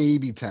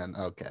maybe 10.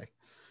 Okay.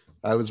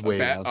 I was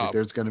waiting. I was like,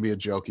 there's going to be a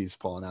joke he's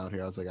pulling out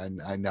here. I was like,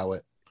 I know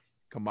it.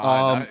 Come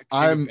on.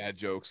 I'm bad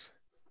jokes.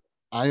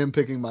 I am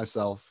picking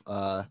myself.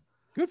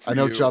 Good for I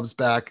know you. Chubb's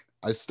back.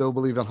 I still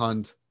believe in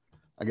Hunt.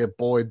 I get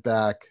Boyd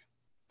back.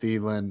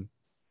 Thielen.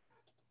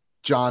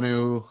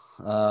 Jonnu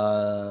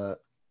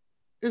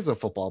is a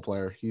football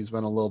player. He's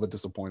been a little bit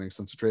disappointing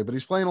since the trade, but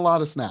he's playing a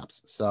lot of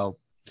snaps. So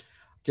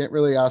can't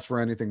really ask for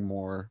anything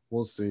more.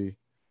 We'll see.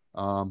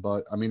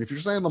 But I mean, if you're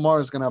saying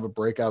Lamar is going to have a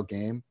breakout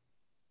game,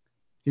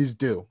 he's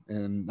due.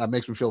 And that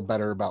makes me feel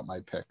better about my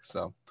pick.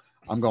 So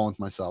I'm going with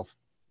myself.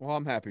 Well,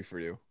 I'm happy for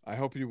you. I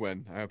hope you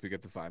win. I hope you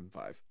get to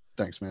 5-5.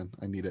 Thanks, man.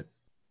 I need it.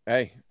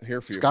 Hey,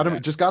 here for you.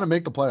 Just got to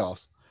make the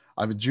playoffs.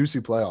 I have a juicy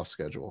playoff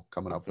schedule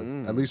coming up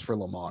with, at least for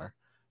Lamar.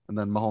 And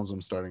then Mahomes,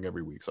 I'm starting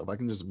every week. So if I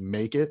can just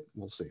make it,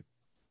 we'll see.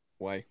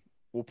 Why?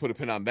 We'll put a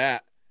pin on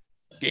that.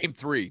 Game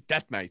 3,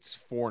 Death Knights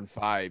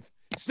 4-5.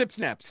 Snip,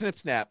 snap, snip,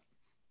 snap.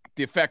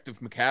 The effect of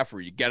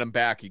McCaffrey. You get him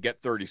back. You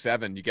get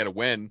 37. You get a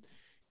win.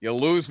 You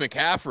lose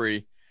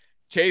McCaffrey.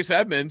 Chase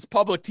Edmonds,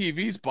 public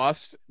TV's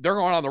bust. They're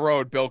going on the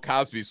road. Bill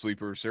Cosby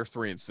sleepers. They're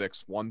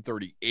 3-6.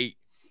 138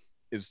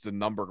 is the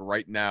number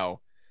right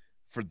now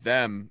for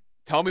them.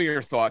 Tell me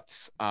your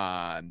thoughts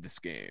on this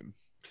game.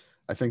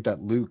 I think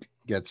that Luke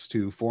gets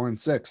to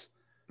 4-6.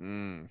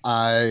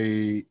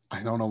 I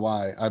don't know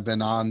why. I've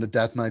been on the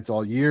Death Knights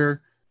all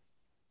year.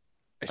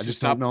 I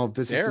just don't know if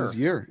this is his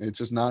year. It's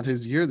just not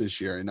his year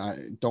this year. And I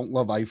don't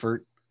love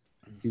Eifert.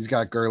 He's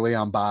got Gurley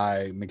on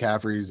bye.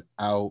 McCaffrey's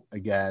out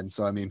again.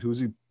 So, I mean, who's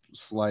he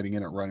sliding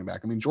in at running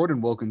back? I mean,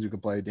 Jordan Wilkins, you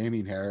could play.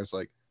 Damian Harris,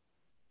 like,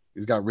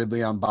 he's got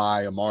Ridley on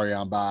bye, Amari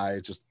on bye.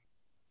 It's just,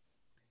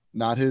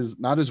 not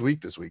his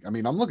week this week. I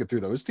mean, I'm looking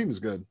through though. His team is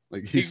good.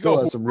 Like he He still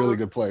go has some really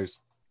Hooper. good players.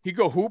 He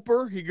go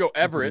Hooper. He go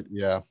Everett.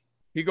 Yeah.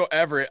 He go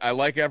Everett. I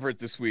like Everett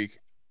this week.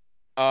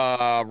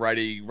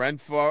 Righty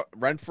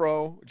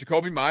Renfro,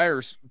 Jacoby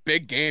Myers,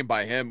 big game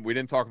by him. We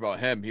didn't talk about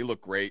him. He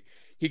looked great.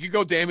 He could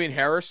go Damian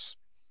Harris.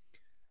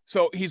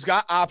 So he's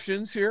got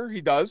options here.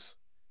 He does,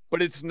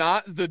 but it's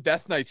not the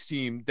Death Knights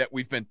team that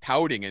we've been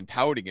touting and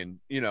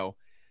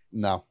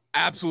No.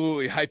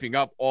 absolutely hyping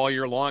up all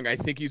year long. I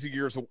think he's a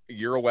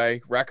year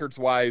away. Records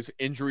wise,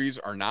 injuries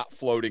are not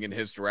floating in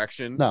his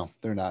direction. No,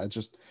 they're not.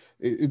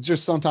 It's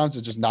just sometimes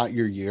it's just not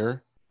your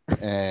year,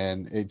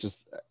 and it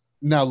just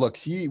now look.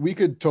 We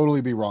could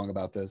totally be wrong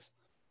about this,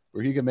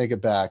 where he could make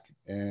it back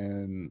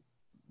and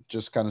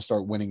just kind of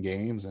start winning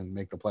games and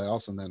make the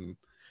playoffs, and then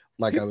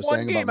like I was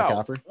saying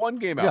about McCaffrey, one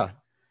game out. Yeah,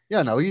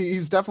 yeah, no,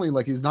 he's definitely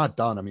like he's not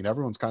done. I mean,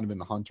 everyone's kind of in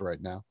the hunt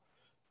right now.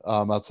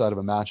 Outside of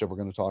a matchup we're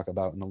going to talk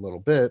about in a little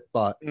bit,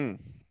 but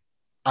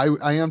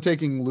I am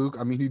taking Luke.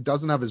 I mean, he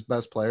doesn't have his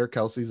best player.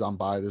 Kelsey's on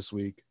bye this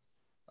week,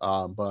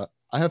 but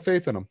I have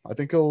faith in him. I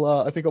think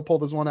he'll pull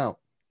this one out.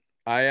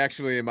 I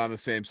actually am on the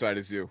same side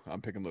as you.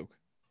 I'm picking Luke.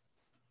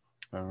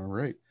 All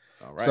right.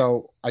 All right.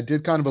 So I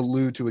did kind of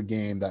allude to a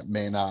game that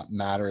may not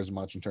matter as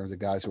much in terms of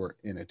guys who are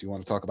in it. Do you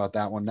want to talk about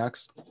that one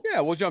next?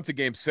 Yeah, we'll jump to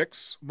game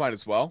 6. Might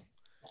as well.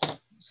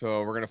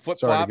 So we're gonna flip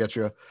Sorry flop.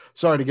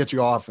 to get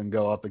you off and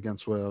go up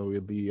against where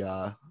we'll be. It's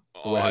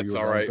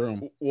all right.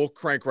 We'll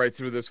crank right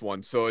through this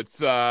one. So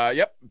it's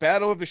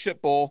Battle of the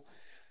Ship Bowl.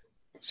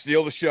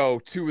 Steal the show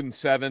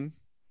 2-7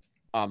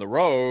 on the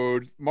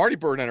road. Marty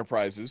Bird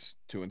Enterprises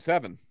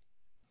 2-7.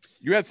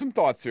 You had some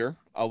thoughts here.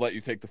 I'll let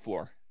you take the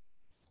floor.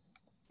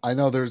 I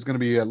know there's going to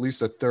be at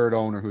least a third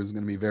owner who's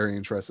going to be very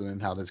interested in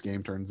how this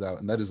game turns out,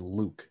 and that is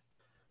Luke.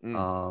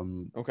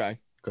 Okay,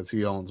 because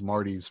he owns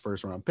Marty's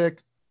first round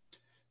pick,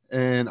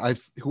 and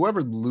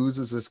whoever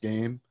loses this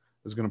game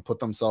is going to put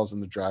themselves in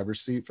the driver's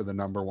seat for the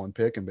number 1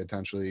 pick and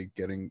potentially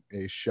getting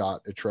a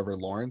shot at Trevor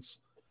Lawrence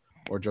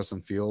or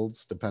Justin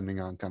Fields, depending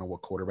on kind of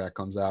what quarterback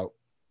comes out.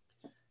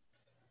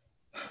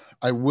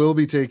 I will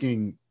be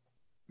taking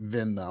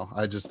Vin though.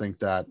 I just think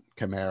that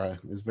Kamara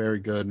is very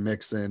good.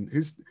 Mixon,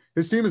 his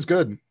team is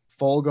good.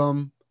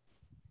 Fulgham,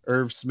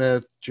 Irv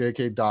Smith,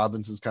 J.K.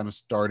 Dobbins is kind of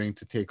starting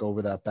to take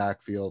over that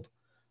backfield.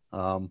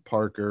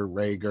 Parker,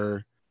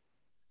 Rager.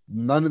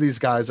 None of these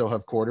guys will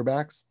have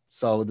quarterbacks,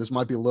 so this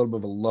might be a little bit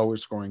of a lower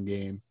scoring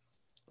game.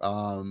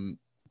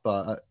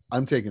 But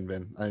I'm taking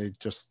Vin.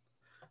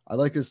 I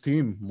like his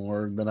team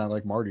more than I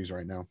like Marty's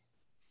right now.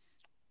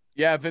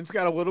 Yeah, Vin's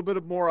got a little bit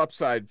of more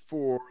upside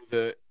for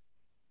the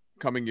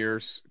coming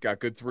years. Got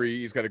good 3.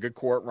 He's got a good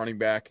court running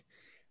back.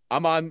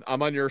 I'm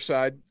on your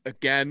side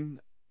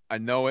again. I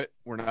know it.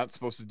 We're not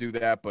supposed to do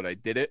that, but I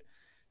did it.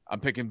 I'm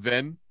picking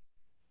Vin.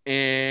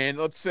 And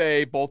let's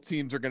say both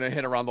teams are going to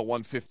hit around the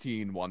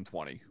 115,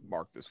 120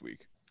 mark this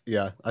week.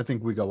 Yeah, I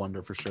think we go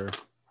under for sure.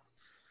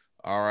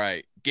 All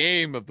right.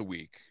 Game of the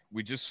week.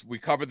 We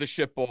covered the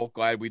Ship Bowl.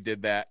 Glad we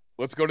did that.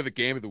 Let's go to the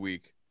game of the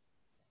week.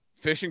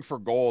 Fishing for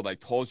gold. I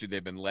told you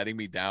they've been letting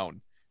me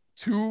down.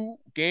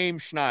 2-game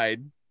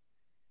schneid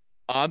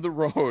on the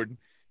road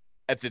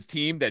at the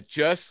team that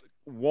just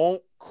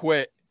won't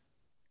quit.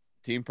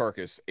 Team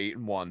Perkis,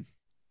 8-1.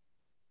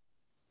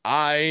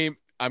 I'm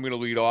going to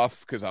lead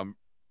off because I'm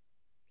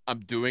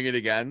doing it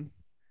again.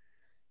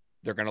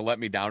 They're going to let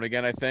me down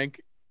again, I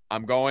think.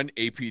 I'm going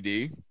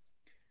APD.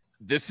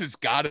 This has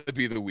got to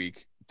be the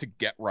week to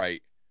get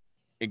right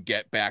and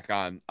get back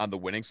on the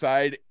winning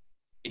side.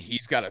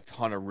 He's got a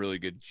ton of really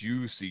good,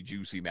 juicy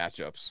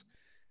matchups.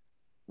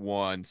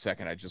 1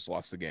 second, I just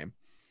lost the game.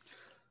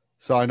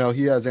 So I know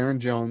he has Aaron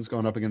Jones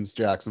going up against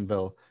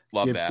Jacksonville.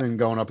 Love Gibson that.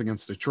 going up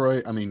against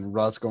Detroit. I mean,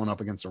 Russ going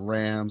up against the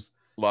Rams.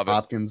 Love it.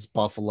 Hopkins,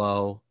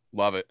 Buffalo.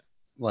 Love it.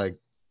 Like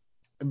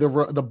the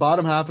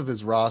bottom half of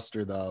his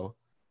roster, though,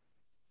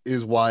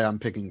 is why I'm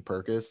picking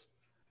Perkis.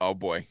 Oh,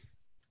 boy.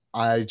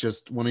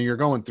 When you're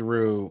going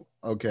through,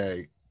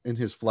 okay, in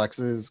his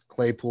flexes,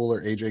 Claypool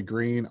or AJ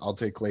Green, I'll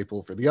take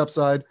Claypool for the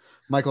upside.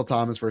 Michael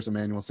Thomas versus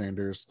Emmanuel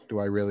Sanders. Do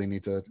I really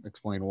need to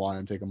explain why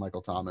I'm taking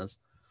Michael Thomas?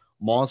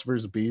 Moss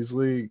versus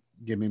Beasley,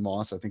 give me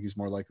Moss. I think he's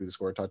more likely to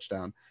score a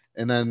touchdown.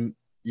 And then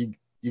you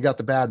got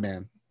the bad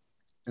man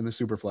in the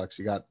super flex.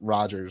 You got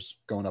Rodgers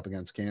going up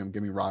against Cam.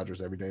 Give me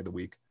Rodgers every day of the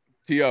week.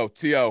 T.O.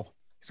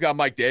 He's got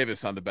Mike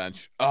Davis on the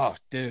bench. Oh,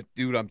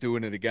 dude, I'm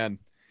doing it again.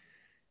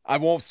 I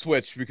won't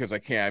switch because I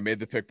can't. I made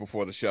the pick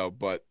before the show,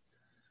 but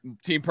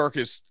Team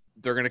Perkis,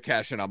 they're going to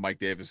cash in on Mike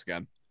Davis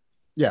again.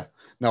 Yeah.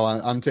 No,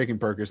 I'm taking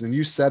Perkis. And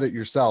you said it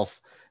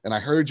yourself, and I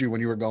heard you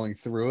when you were going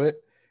through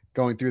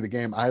the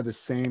game. I had the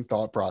same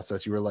thought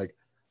process. You were like,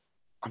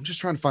 I'm just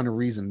trying to find a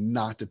reason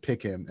not to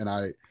pick him. And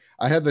I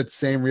had that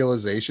same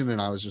realization, and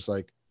I was just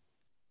like,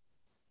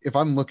 if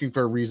I'm looking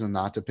for a reason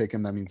not to pick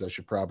him, that means I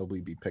should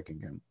probably be picking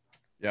him.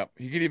 Yep.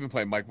 He could even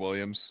play Mike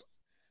Williams.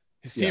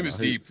 His team is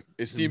deep.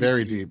 His team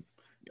very is deep.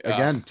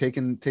 Again,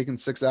 taking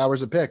 6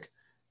 hours a pick.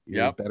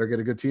 You better get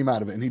a good team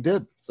out of it. And he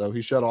did. So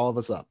he shut all of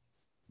us up.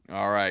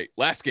 All right.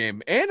 Last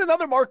game and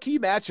another marquee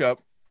matchup.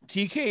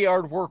 TK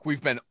Yard Work.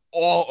 We've been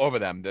all over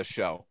them this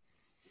show.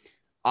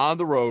 on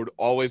the road,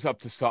 always up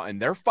to Sutton.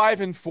 They're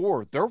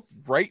 5-4. They're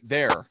right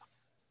there.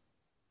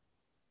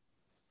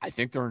 I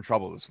think they're in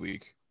trouble this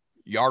week.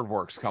 Yard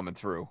work's coming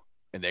through,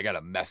 and they got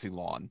a messy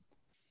lawn.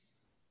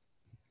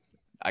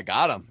 I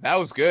got him. That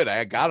was good.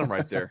 I got him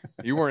right there.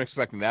 You weren't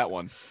expecting that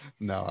one.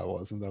 No, I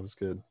wasn't. That was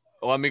good.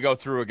 Let me go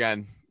through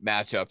again.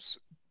 Matchups.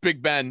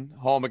 Big Ben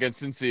home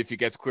against Cincy if he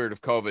gets cleared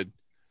of COVID.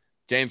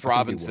 James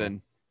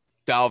Robinson,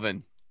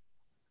 Dalvin,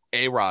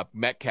 A-Rob,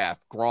 Metcalf,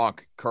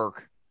 Gronk,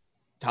 Kirk.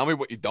 Tell me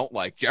what you don't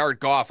like. Jared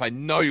Goff, I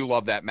know you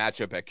love that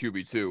matchup at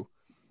QB2.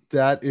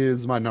 That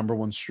is my number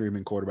one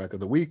streaming quarterback of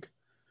the week.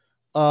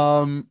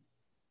 I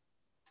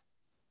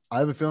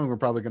have a feeling we're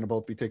probably going to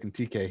both be taking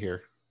TK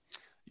here.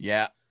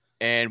 Yeah,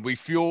 and we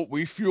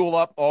fuel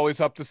up always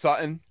up to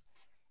Sutton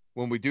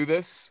when we do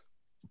this.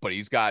 But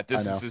he's got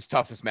this is his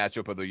toughest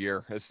matchup of the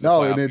year.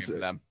 No, and it's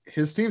them.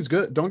 His team's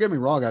good. Don't get me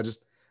wrong.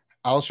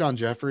 Alshon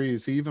Jeffrey,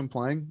 is he even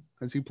playing?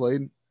 Has he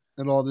played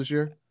at all this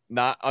year?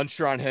 Not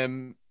unsure on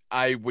him.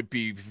 I would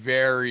be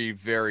very,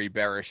 very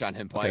bearish on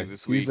him playing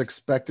this week. He's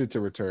expected to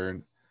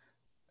return.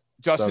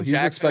 Justin he's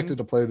Jackson expected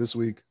to play this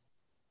week.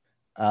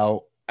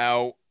 Out.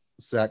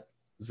 Zach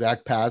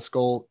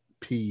Pascal,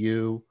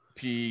 PU.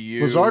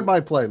 Lazard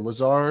might play.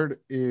 Lazard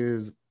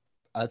is,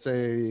 that's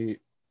a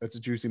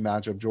juicy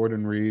matchup.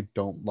 Jordan Reed,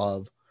 don't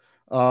love.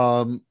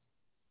 I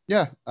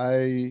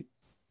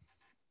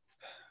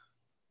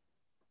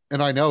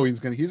know he's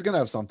gonna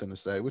have something to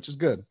say, which is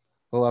good.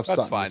 He'll have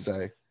something to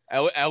say.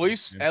 At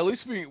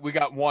least we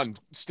got one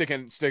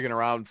sticking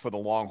around for the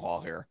long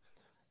haul here.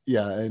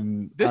 Yeah,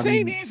 and this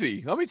ain't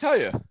easy. Let me tell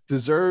you.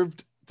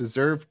 Deserved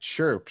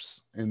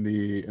chirps in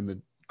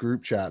the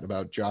group chat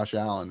about Josh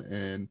Allen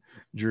and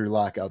Drew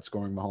Lock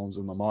outscoring Mahomes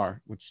and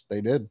Lamar, which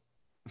they did.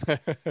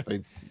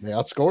 they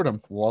outscored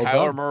him. Well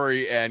Kyler done.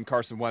 Murray and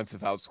Carson Wentz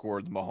have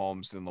outscored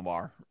Mahomes and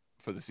Lamar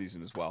for the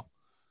season as well.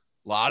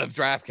 A lot of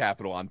draft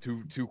capital on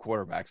two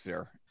quarterbacks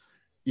there.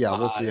 Yeah,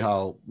 we'll see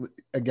how.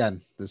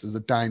 Again, this is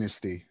a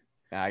dynasty.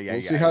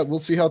 We'll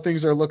see how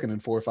things are looking in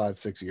 4, 5,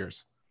 6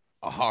 years.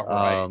 All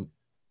right.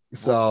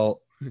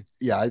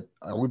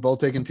 Are we both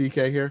taking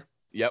TK here?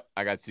 Yep,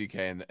 I got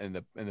TK in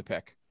the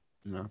pick.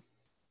 Yeah.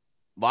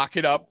 Lock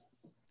it up,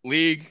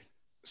 league.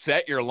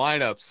 Set your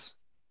lineups,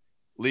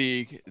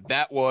 league.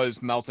 That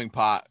was Melting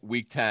Pot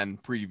Week 10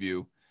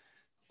 preview.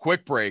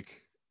 Quick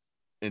break,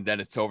 and then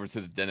it's over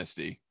to the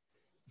dynasty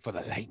for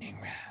the lightning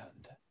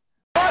round.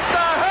 What the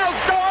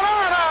hell's going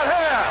on out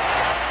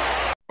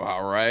here?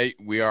 All right,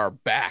 we are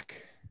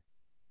back.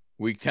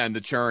 Week 10,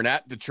 the Churn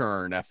at the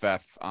Churn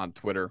FF on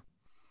Twitter.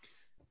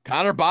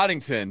 Connor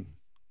Boddington,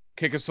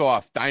 kick us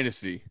off.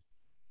 Dynasty.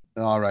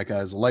 All right,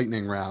 guys,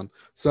 lightning round.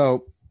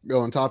 So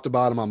going top to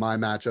bottom on my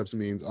matchups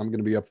means I'm going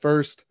to be up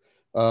first.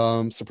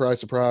 Surprise,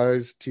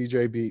 surprise.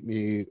 TJ beat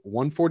me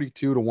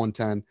 142 to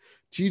 110.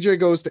 TJ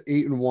goes to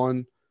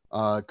 8-1.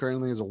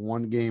 Currently has a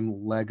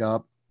 1-game leg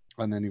up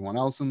on anyone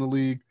else in the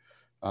league.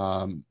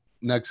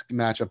 Next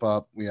matchup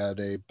up, we had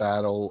a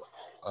battle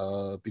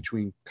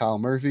between Kyle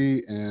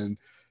Murphy and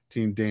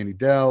Team Danny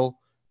Dell.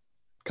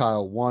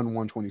 Kyle won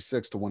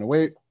 126 to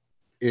 108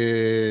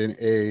 in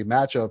a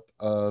matchup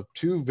of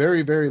two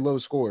very, very low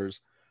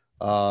scores.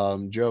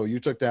 Joe, you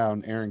took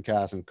down Aaron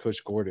Cass and Kush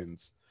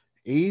Gordon's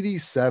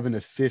 87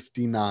 to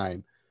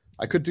 59.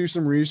 I could do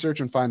some research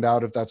and find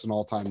out if that's an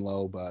all-time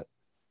low, but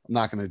I'm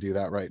not going to do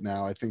that right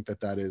now. I think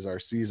that is our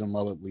season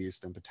low at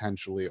least, and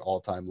potentially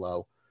all-time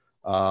low.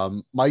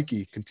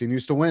 Mikey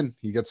continues to win.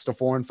 He gets to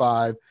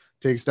 4-5,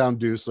 takes down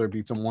Dusler,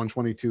 beats him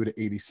 122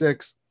 to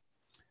 86.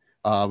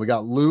 We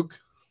got Luke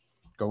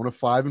going to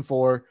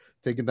 5-4,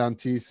 taking down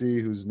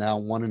TC, who's now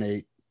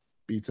 1-8,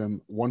 beats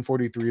him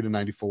 143 to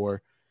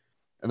 94.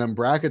 And then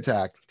Brack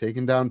Attack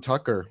taking down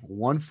Tucker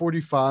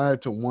 145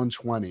 to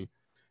 120.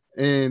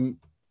 And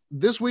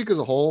this week as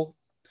a whole,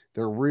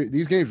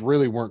 these games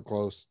really weren't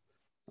close.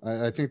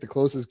 I think the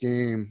closest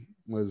game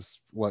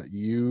was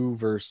you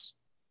versus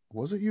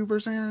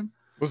Aaron?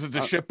 Was it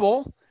the shit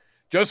bowl?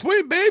 Just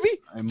win, baby.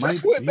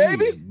 Just win,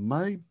 baby. It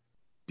might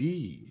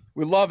be.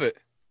 We love it.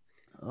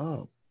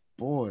 Oh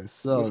boy.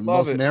 So the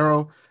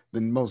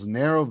most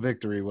narrow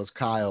victory was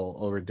Kyle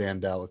over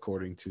Dandel,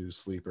 according to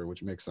Sleeper,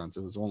 which makes sense.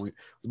 It was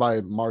by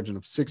a margin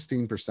of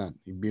 16%.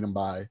 He beat him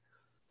by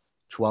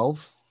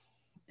 12,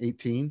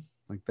 18.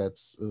 Like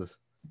that's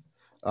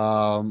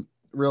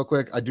real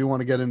quick. I do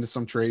want to get into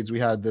some trades we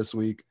had this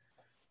week.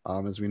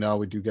 As we know,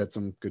 we do get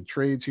some good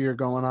trades here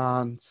going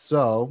on.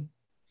 So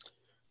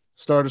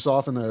start us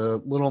off in a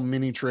little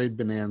mini trade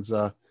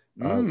bonanza.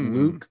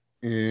 Luke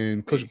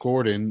and Kush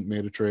Gordon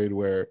made a trade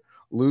where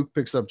Luke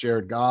picks up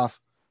Jared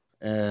Goff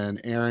and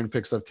Aaron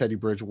picks up Teddy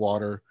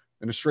Bridgewater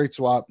in a straight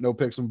swap. No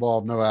picks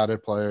involved, no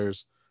added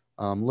players.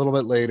 A little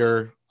bit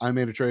later, I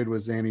made a trade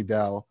with Zanny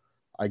Dell.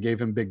 I gave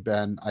him Big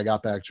Ben. I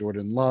got back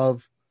Jordan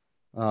Love.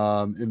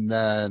 And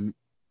then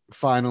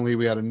finally,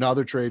 we had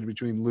another trade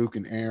between Luke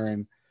and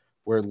Aaron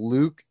where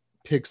Luke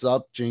picks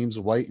up James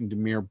White and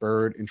Damiere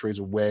Byrd and trades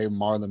away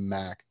Marlon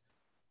Mack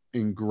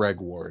and Greg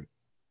Ward.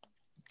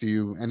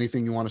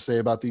 Anything you want to say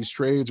about these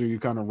trades? Or are you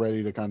kind of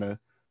ready to kind of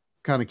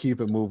kind of keep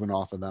it moving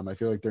off of them. I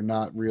feel like they're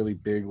not really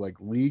big like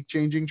league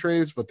changing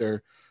trades, but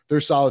they're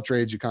solid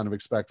trades you kind of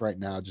expect right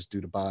now just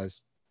due to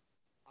buys.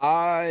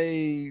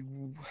 I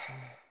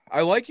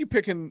like you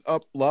picking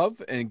up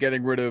Love and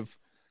getting rid of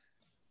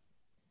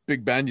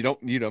Big Ben. You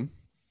don't need him,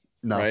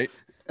 No. right?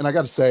 And I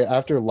got to say,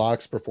 after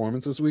Locke's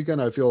performance this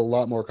weekend, I feel a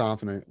lot more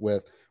confident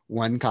with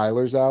when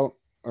Kyler's out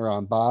or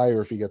on bye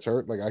or if he gets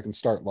hurt. Like I can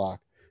start Locke.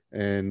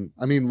 And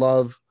I mean,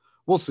 Love,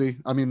 we'll see.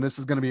 I mean, this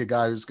is going to be a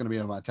guy who's going to be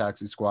on my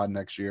taxi squad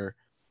next year.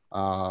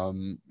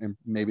 And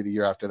maybe the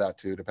year after that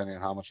too, depending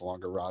on how much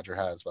longer Roger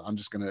has. But I'm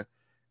just going to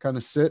kind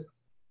of sit,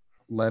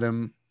 let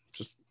him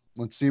just,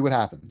 let's see what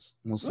happens.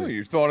 We'll see. Oh,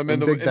 you're throwing him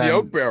in And the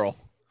oak barrel.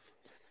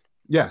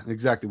 Yeah,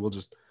 exactly. We'll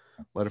just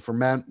let it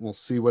ferment. We'll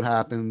see what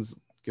happens.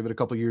 Give it a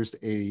couple years to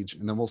age,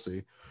 and then we'll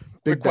see.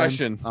 Quick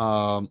question.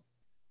 Go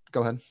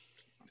ahead.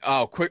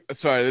 Oh, quick.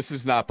 Sorry, this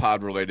is not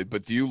pod related,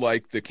 but do you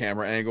like the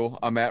camera angle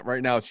I'm at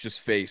right now? It's just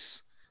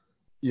face.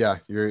 Yeah,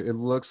 it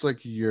looks like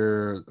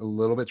you're a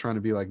little bit trying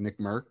to be like Nick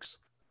Merckx,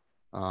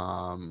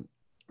 a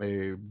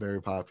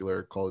very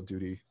popular Call of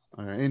Duty,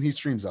 and he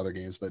streams other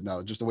games, but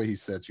no, just the way he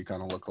sits, you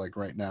kind of look like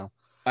right now.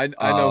 I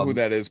know who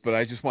that is, but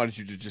I just wanted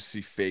you to just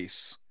see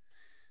face.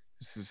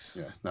 This is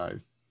no,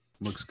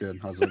 looks good.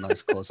 Has a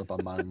nice close up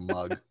on my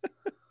mug.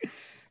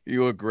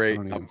 You look great.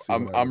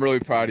 I'm really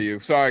proud of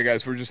you. Sorry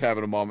guys, we're just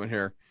having a moment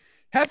here.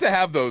 Have to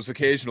have those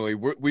occasionally.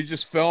 We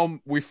just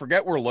film. We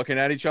forget we're looking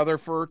at each other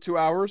for 2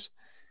 hours.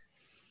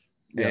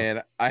 Yeah.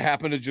 And I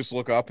happen to just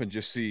look up and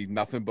just see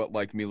nothing but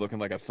like me looking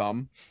like a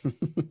thumb.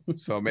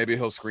 So maybe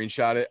he'll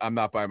screenshot it. I'm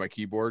not by my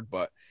keyboard,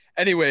 but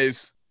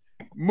anyways,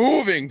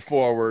 moving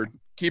forward,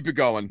 keep it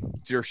going.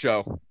 It's your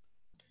show.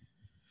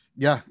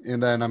 Yeah.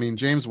 And then, I mean,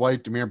 James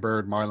White, Damiere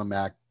Byrd, Marlon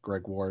Mack,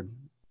 Greg Ward,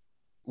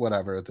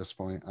 whatever at this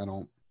point. I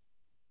don't.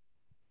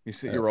 You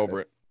see, you're over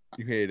it.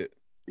 You hate it.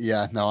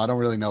 Yeah. No, I don't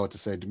really know what to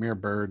say. Damiere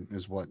Byrd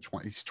is what?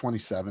 He's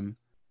 27.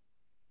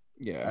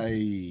 Yeah,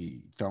 I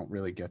don't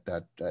really get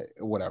that.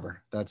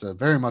 Whatever. That's a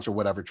very much a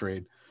whatever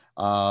trade.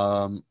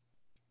 I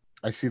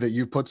see that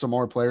you put some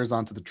more players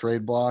onto the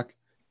trade block.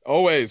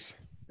 Always.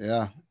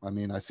 Yeah. I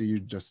mean, I see you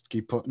just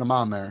keep putting them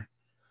on there.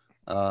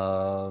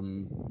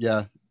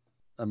 Yeah.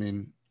 I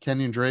mean,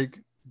 Kenyon Drake,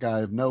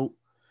 guy of note.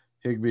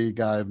 Higbee,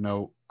 guy of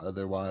note.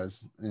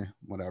 Otherwise,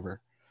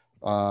 whatever.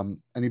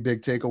 Any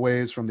big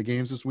takeaways from the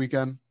games this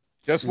weekend?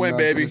 Just win,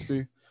 baby.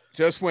 Dynasty?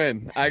 Just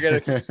win. I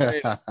got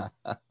to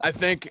I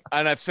think,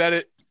 and I've said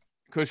it,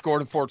 Kush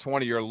Gordon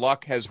 420, your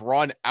luck has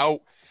run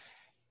out.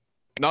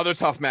 Another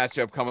tough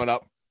matchup coming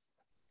up.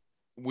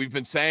 We've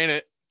been saying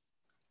it.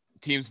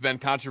 Team's been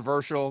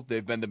controversial.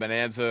 They've been the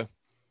bonanza.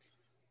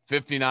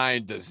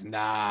 59 does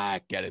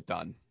not get it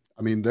done.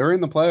 I mean, they're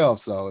in the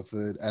playoffs, though. If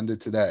it ended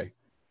today,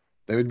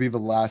 they would be the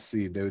last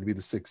seed. They would be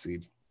the 6th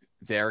seed.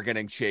 They're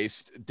getting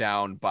chased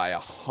down by a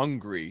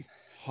hungry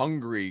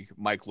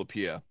Mike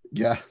Lapia.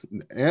 Yeah.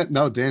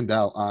 No, Dan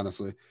Dell,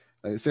 honestly.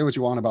 Say what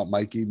you want about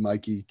Mikey.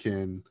 Mikey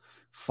can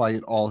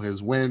fight all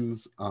his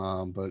wins,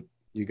 but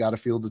you got to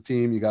field the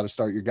team. You got to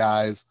start your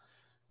guys.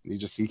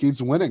 He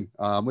keeps winning,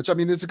 which, I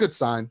mean, is a good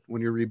sign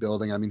when you're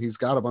rebuilding. I mean, he's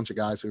got a bunch of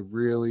guys who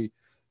really,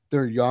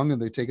 they're young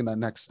and they're taking that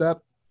next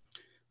step.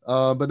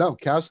 But no,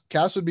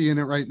 Cass would be in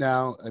it right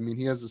now. I mean,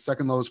 he has the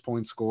second lowest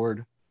points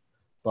scored,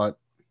 but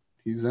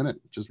he's in it.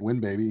 Just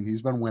win, baby. And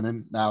he's been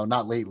winning now,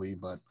 not lately,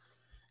 but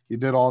he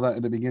did all that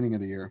at the beginning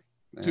of the year.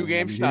 And, 2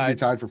 games, Schneid. He'd be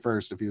tied for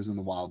first if he was in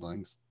the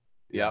Wildlings.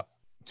 Yep.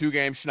 2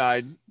 games,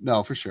 Schneid.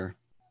 No, for sure.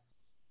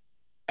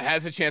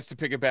 Has a chance to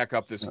pick it back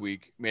up this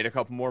week. Made a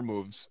couple more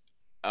moves.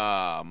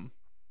 Not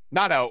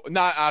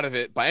out of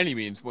it by any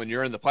means when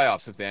you're in the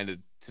playoffs if they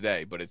ended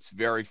today, but it's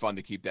very fun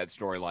to keep that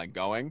storyline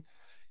going.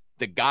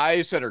 The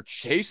guys that are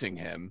chasing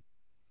him,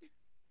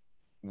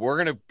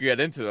 we're going to get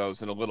into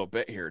those in a little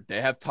bit here.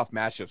 They have tough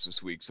matchups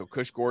this week. So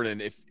Kush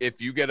Gordon,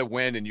 if you get a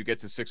win and you get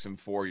to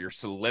 6-4, you're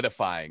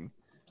solidifying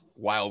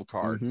wild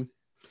card. Mm-hmm.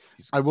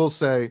 I will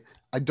say,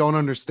 I don't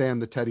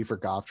understand the Teddy for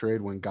Goff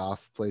trade when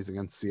Goff plays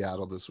against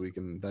Seattle this week.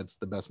 And that's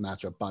the best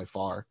matchup by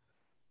far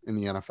in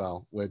the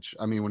NFL, which,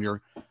 I mean, when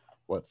you're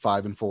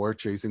 5-4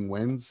 chasing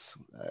wins,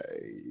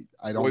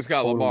 I don't he's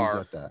got totally Lamar.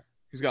 get that.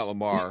 He's got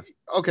Lamar.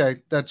 Okay.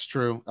 That's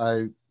true.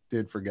 I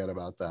did forget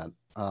about that.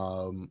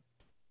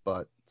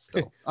 But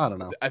still, I don't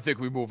know. I think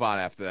we move on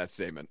after that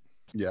statement.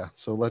 Yeah.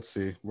 So let's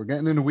see. We're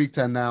getting into week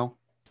 10 now.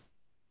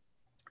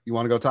 You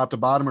want to go top to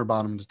bottom or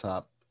bottom to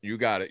top? You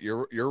got it.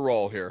 Your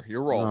roll here.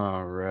 Your roll.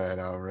 All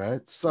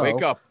right. So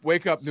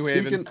wake up, New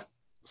Haven.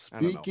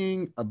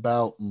 Speaking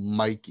about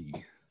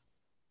Mikey,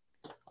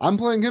 I'm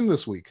playing him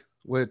this week,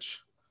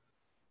 which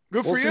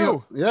good for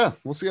you.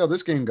 We'll see how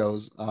this game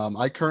goes.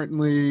 I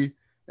currently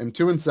am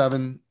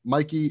 2-7.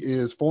 Mikey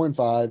is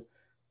 4-5.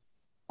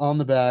 On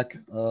the back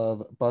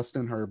of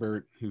Bustin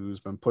Herbert,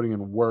 who's been putting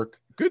in work.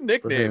 Good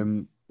nickname. For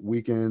him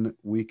week in,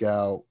 week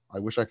out. I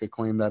wish I could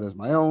claim that as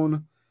my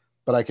own,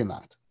 but I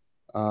cannot.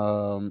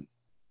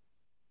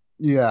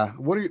 Yeah.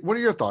 What are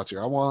your thoughts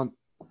here? I want,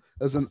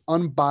 as an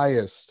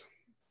unbiased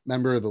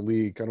member of the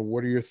league, kind of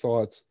what are your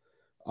thoughts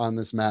on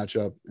this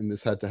matchup in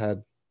this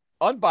head-to-head?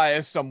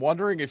 unbiased, I'm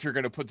wondering if you're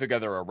going to put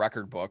together a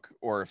record book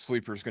or if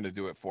Sleeper's going to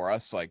do it for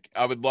us. Like,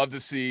 I would love to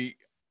see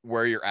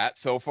where you're at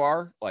so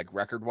far, like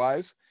record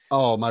wise,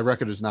 Oh, my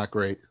record is not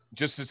great.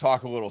 just to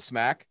talk a little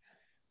smack.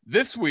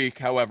 This week,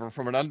 however,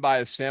 from an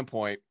unbiased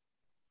standpoint,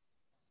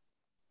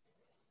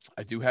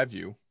 I do have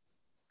you.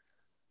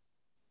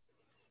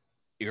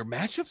 Your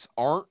matchups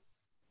aren't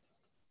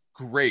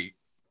great.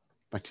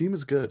 My team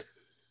is good.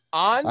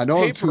 On I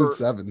know paper, I'm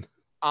 2-7.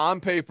 on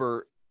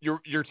paper,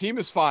 your team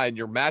is fine.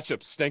 Your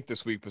matchups stink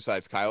this week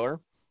besides Kyler.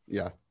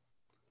 Yeah.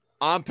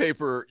 On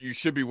paper, you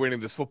should be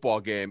winning this football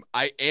game.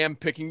 I am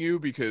picking you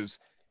because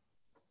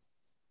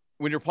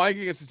when you're playing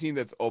against a team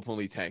that's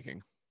openly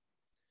tanking,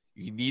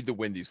 you need to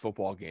win these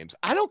football games.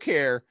 I don't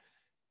care.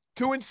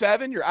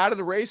 2-7, you're out of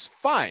the race.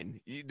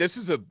 Fine. This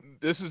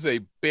is a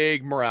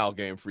big morale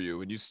game for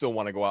you, and you still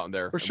want to go out in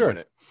there For and sure. win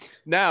it.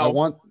 Now,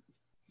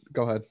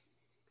 Go ahead.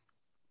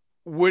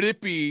 would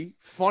it be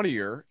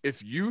funnier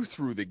if you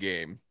threw the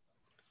game?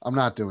 I'm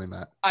not doing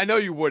that. I know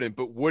you wouldn't,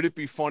 but would it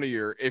be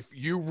funnier if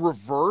you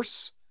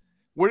reverse?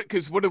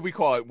 Because what do we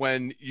call it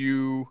when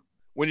you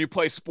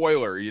play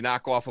spoiler? You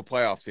knock off a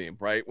playoff team,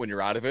 right? When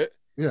you're out of it.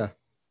 Yeah.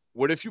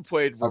 What if you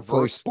played I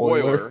play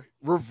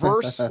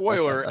reverse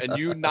spoiler, and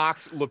you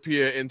knocked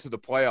Lapia into the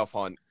playoff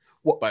hunt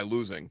by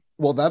losing?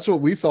 Well, that's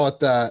what we thought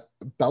that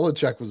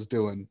Belichick was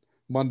doing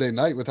Monday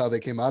night with how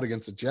they came out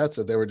against the Jets,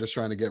 that they were just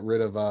trying to get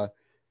rid of,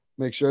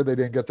 make sure they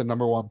didn't get the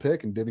number 1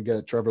 pick and didn't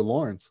get Trevor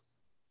Lawrence.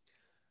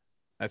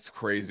 That's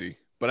crazy.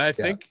 But I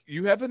think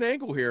you have an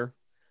angle here.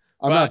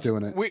 I'm not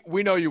doing it.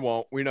 We know you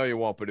won't. We know you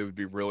won't, but it would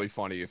be really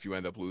funny if you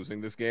end up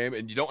losing this game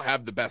and you don't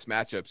have the best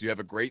matchups. You have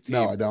a great team.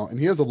 No, I don't. And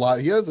he has a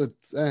lot. He has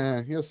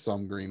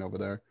some green over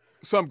there.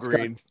 Some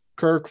green.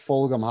 Kirk,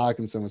 Fulgham,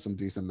 Hawkinson with some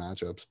decent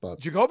matchups,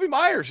 but Jacoby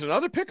Myers,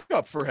 another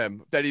pickup for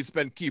him that he's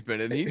been keeping,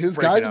 and his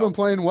guys have been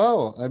playing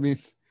well. I mean,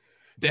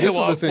 they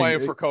love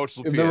playing for Coach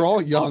Lapia. They're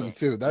all young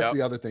too. That's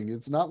the other thing.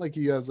 It's not like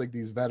he has like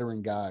these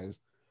veteran guys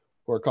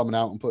who are coming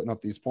out and putting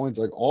up these points.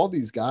 Like all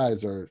these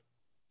guys are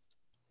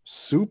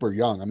super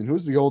young. I mean,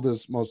 who's the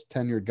oldest, most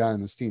tenured guy in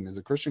this team? Is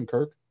it Christian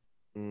Kirk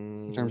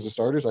in terms of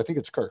starters? I think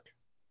it's Kirk.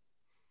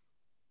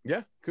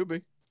 Yeah, could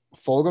be.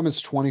 Fulgham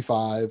is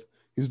 25.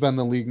 He's been in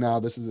the league now.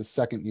 This is his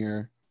second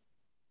year.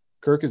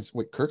 Kirk is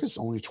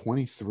only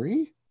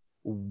 23?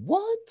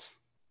 What?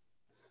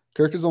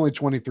 Kirk is only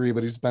 23,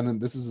 but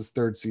this is his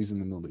third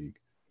season in the league.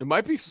 It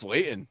might be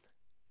Slayton.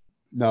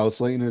 No, this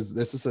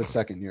is his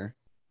second year.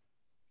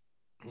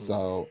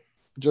 So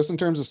just in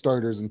terms of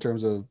starters, in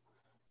terms of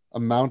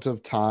amount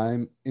of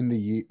time in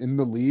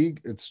the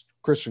league, it's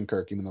Christian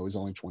Kirk, even though he's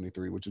only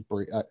 23, which is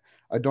great.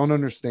 I don't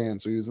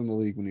understand. So he was in the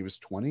league when he was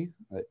 20.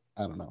 I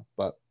don't know,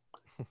 but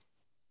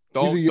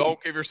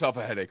don't give yourself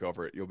a headache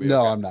over it. You'll be no,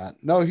 okay. I'm not.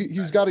 No,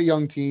 he's got a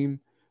young team.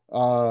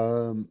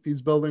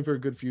 He's building for a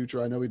good future.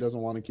 I know he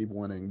doesn't want to keep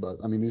winning, but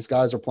I mean, these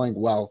guys are playing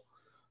well.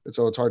 And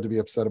so it's hard to be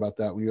upset about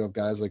that when you have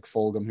guys like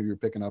Fulgham who you're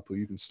picking up, who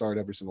you can start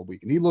every single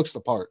week. And he looks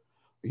the part.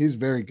 He's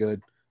very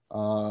good.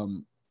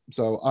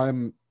 So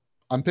I'm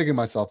picking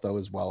myself though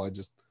as well.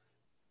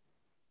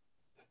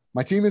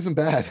 My team isn't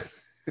bad.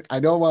 I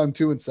know I'm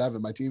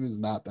 2-7. My team is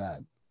not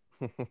bad.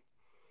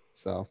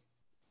 So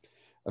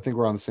I think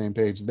we're on the same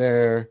page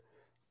there.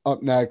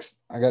 Up next,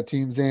 I got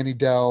Team Zanny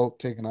Dell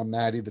taking on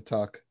Maddie the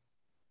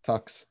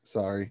Tucks,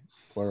 sorry,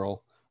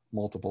 plural,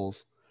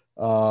 multiples.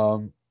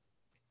 So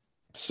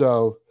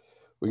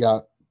we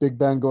got Big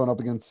Ben going up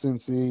against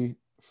Cincy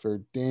for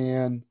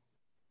Dan,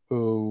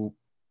 who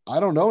I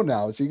don't know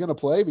now. Is he going to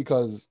play?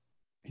 Because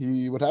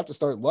he would have to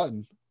start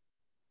Lutton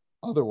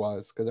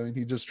otherwise. Because, I mean,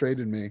 he just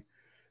traded me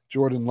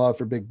Jordan Love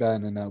for Big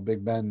Ben, and now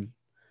Big Ben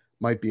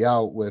might be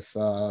out with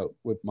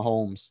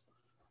Mahomes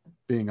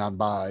being on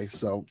bye.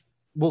 So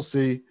we'll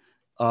see.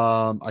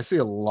 I see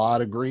a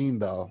lot of green,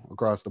 though,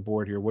 across the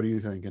board here. What are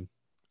you thinking?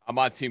 I'm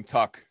on Team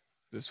Tuck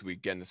this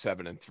week, getting to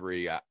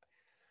 7-3.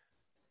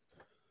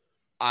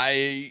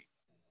 I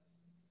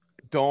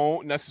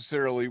don't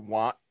necessarily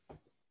want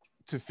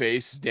to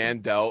face Dan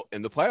Dell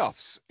in the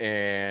playoffs.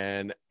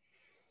 And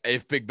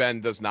if Big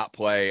Ben does not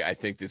play, I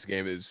think this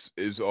game is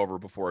over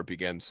before it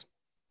begins.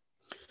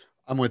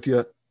 I'm with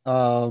you.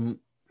 I'm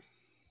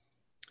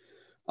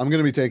going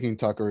to be taking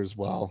Tucker as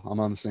well. I'm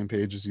on the same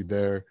page as you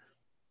there.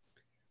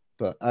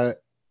 But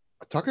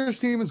Tucker's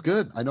team is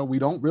good. I know we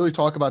don't really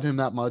talk about him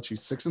that much.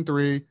 He's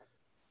 6-3.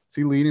 Is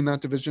he leading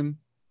that division?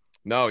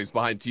 No, he's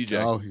behind TJ.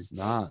 No, he's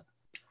not.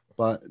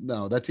 But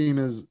no, that team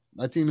is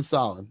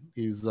solid.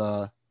 He's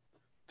I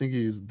think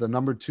he's the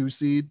number 2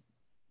 seed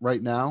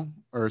right now.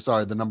 Or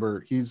sorry,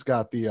 he's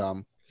got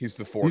the he's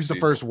the 4th. He's the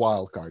first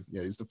wild card.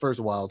 Yeah, he's the first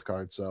wild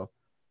card. So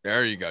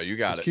there you go. You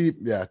got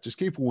it. Just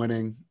keep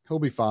winning. He'll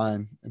be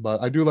fine.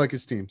 But I do like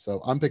his team,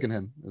 so I'm picking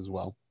him as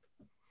well.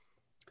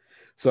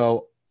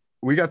 So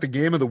we got the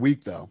game of the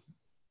week, though,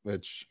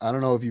 which I don't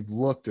know if you've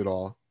looked at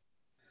all.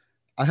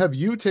 I have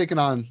you taking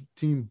on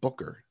Team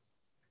Booker.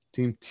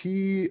 Team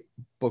T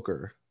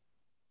Booker.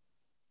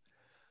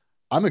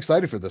 I'm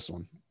excited for this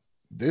one.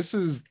 This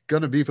is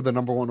going to be for the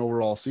number 1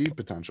 overall seed,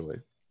 potentially.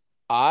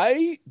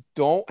 I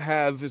don't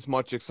have as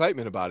much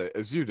excitement about it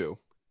as you do.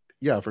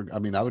 Yeah, I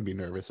mean, I would be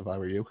nervous if I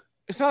were you.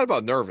 It's not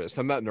about nervous.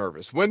 I'm not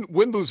nervous. Win,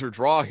 lose, or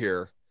draw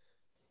here,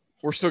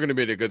 we're still going to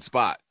be in a good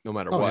spot no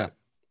matter Oh what. yeah,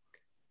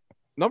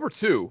 Number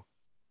 2,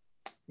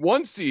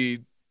 1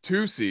 seed,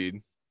 2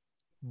 seed,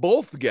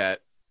 both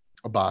get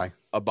a bye.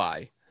 a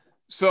bye.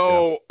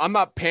 So I'm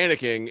not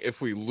panicking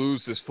if we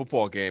lose this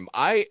football game.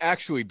 I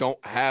actually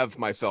don't have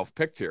myself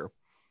picked here.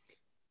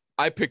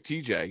 I picked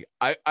TJ.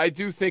 I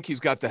do think he's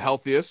got the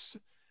healthiest,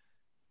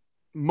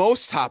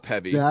 most top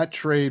heavy. That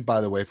trade,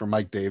 by the way, for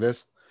Mike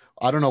Davis,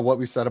 I don't know what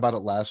we said about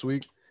it last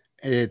week.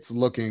 It's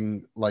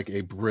looking like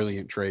a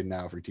brilliant trade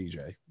now for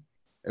TJ.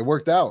 It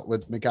worked out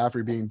with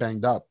McCaffrey being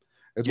banged up.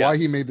 It's why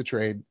he made the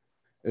trade.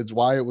 It's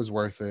why it was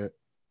worth it.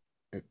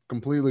 It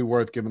completely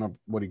worth giving up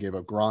what he gave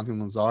up. Gronk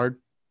and Lazard,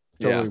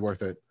 totally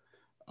worth it.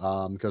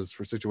 Because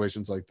for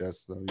situations like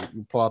this, so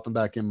you plop him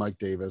back in Mike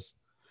Davis.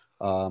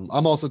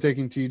 I'm also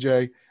taking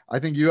TJ. I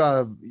think you're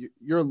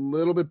a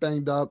little bit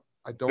banged up.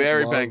 I don't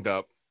Banged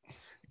up.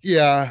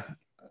 Yeah.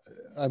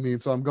 I mean,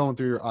 so I'm going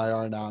through your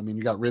IR now. I mean,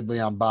 you got Ridley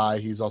on bye.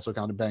 He's also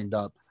kind of banged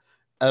up.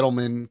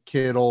 Edelman,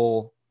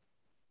 Kittle,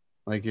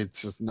 like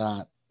it's just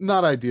not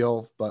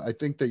ideal, but I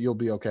think that you'll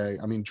be okay.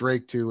 I mean,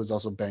 Drake too is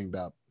also banged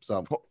up.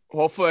 So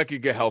hopefully I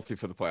could get healthy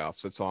for the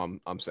playoffs. That's all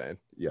I'm saying.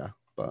 Yeah,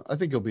 but I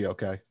think you'll be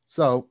okay.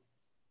 So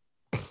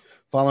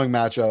following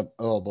matchup,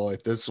 oh boy,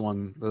 this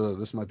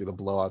might be the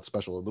blowout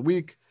special of the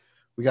week.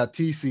 We got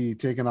TC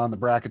taking on the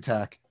Bracket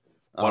Attack.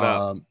 What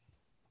up?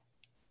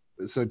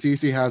 So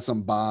TC has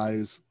some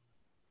buys.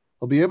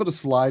 He'll be able to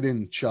slide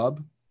in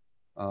Chubb.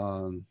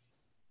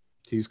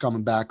 He's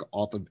coming back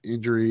off of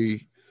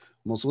injury.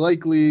 Most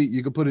likely,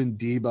 you could put in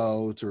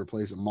Debo to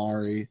replace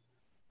Amari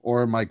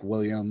or Mike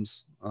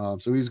Williams.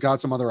 So he's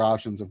got some other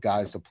options of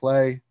guys to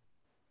play.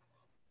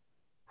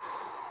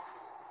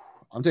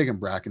 I'm taking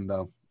Bracken,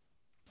 though.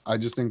 I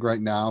just think right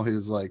now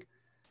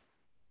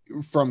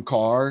from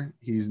Carr,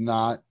 he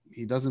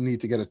doesn't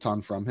need to get a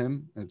ton from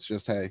him. It's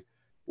just, hey,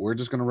 we're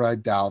just going to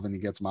ride Dalvin. He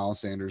gets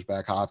Miles Sanders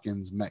back,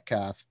 Hopkins,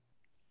 Metcalf,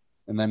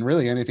 and then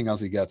really anything else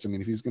he gets. I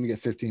mean, if he's going to get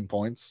 15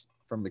 points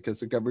from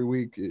McKissick every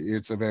week,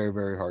 it's a very,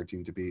 very hard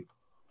team to beat.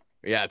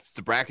 Yeah, it's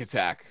the Bracket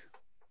Attack.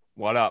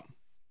 What up?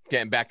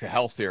 Getting back to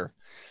health here.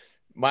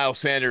 Miles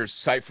Sanders,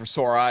 sight for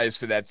sore eyes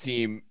for that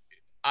team.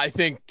 I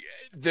think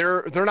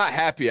they're not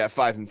happy at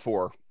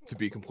 5-4, to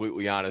be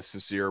completely honest,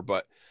 this year,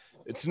 but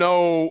it's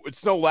no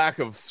lack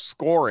of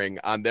scoring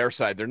on their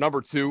side. They're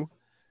number 2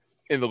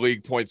 in the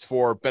league points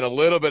for. Been a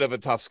little bit of a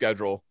tough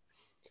schedule.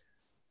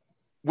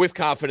 With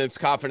confidence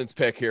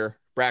pick here.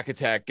 Bracket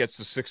Attack gets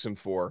to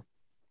 6-4.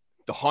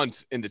 The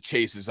hunt and the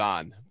chase is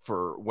on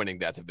for winning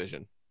that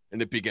division,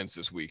 and it begins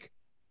this week.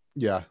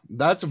 Yeah,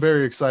 that's a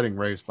very exciting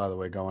race, by the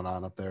way, going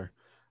on up there.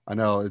 I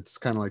know it's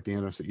kind of like the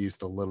NFC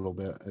East a little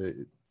bit.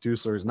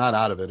 Dusler is not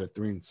out of it at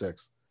 3-6.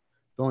 It's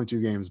only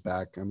 2 games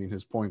back. I mean,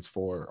 his points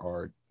for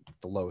are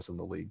the lowest in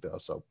the league, though.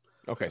 So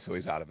okay, so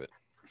he's out of it.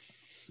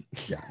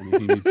 Yeah, I mean,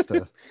 he needs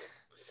to.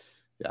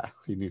 Yeah,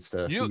 he needs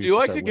to. You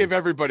like to give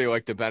everybody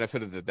like the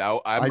benefit of the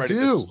doubt. I'm ready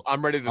to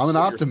I'm an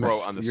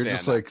optimist. optimist. You're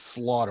just like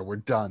slaughter. We're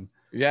done.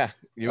 Yeah,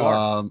 you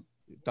are.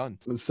 Done.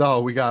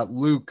 So we got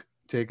Luke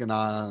taking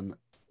on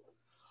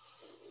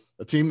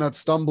a team that's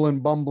stumbling,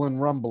 bumbling,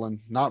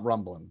 rumbling, not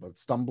rumbling, but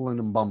stumbling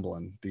and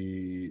bumbling.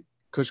 The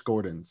Kush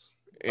Gordons.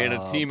 And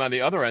a team on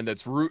the other end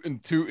that's rooting,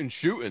 tooting,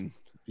 shooting.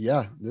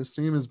 Yeah, this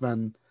team has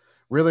been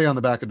really on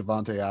the back of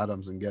Devontae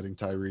Adams and getting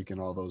Tyreek and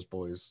all those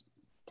boys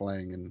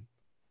playing and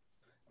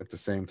at the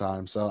same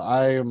time. So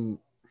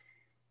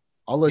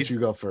I'll let you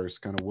go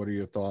first. Kind of what are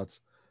your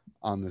thoughts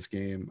on this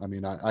game? I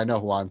mean, I know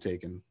who I'm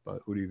taking, but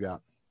who do you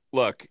got?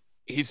 Look,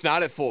 he's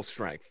not at full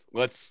strength.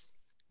 Let's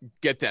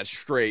get that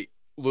straight.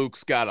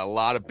 Luke's got a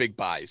lot of big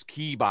buys,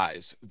 key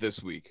buys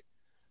this week.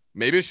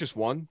 Maybe it's just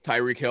one.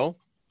 Tyreek Hill,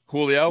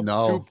 Julio,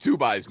 no, two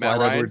buys. Matt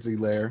Clyde Ryan,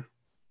 Edwards-Helaire,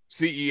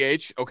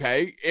 CEH.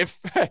 Okay, if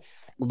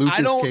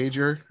Lucas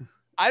Cager,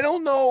 I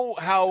don't know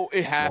how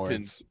it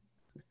happens.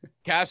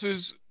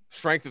 Cass's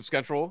strength of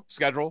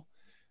schedule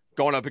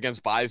going up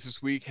against buys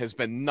this week has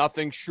been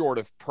nothing short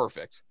of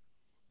perfect.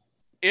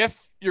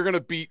 If you're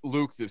gonna beat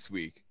Luke this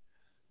week,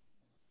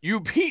 you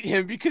beat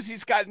him because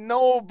he's got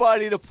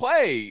nobody to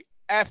play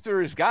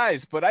after his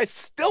guys, but I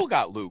still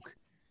got Luke.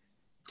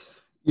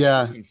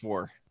 Yeah.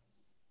 4.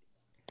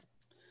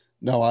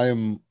 No, I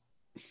don't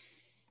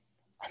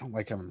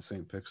like having the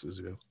same picks as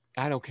you.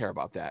 I don't care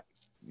about that.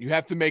 You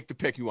have to make the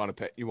pick you want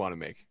to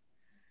make.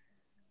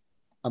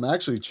 I'm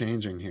actually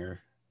changing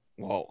here.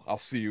 Well, I'll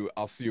see you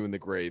in the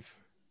grave.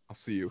 I'll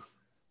see you.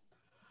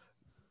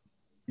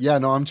 Yeah,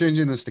 no, I'm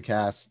changing this to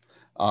Cass.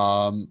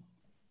 I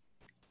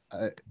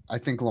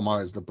think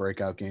Lamar is the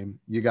breakout game.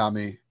 You got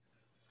me.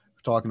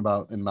 We're talking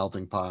about in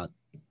melting pot.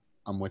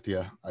 I'm with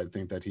you. I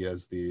think he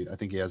has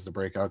the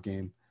breakout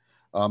game.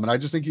 And I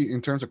just think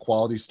in terms of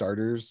quality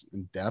starters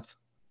and depth,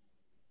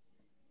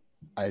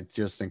 I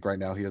just think right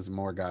now he has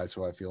more guys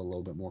who I feel a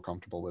little bit more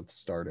comfortable with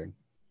starting.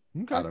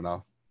 Okay. I don't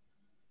know.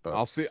 But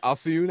I'll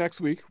see you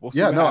next week. We'll see.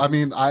 Yeah, no,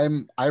 happens. I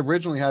mean, I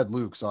originally had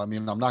Luke, so I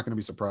mean, I'm not going to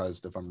be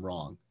surprised if I'm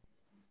wrong.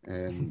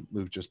 And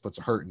Luke just puts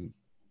a hurting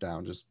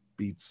down, just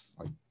beats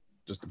like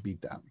just to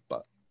beat them.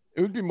 But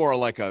it would be more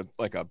like a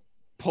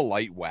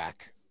polite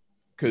whack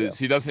because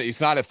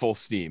he's not at full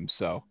steam.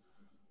 So,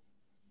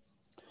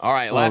 all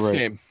right, last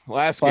game.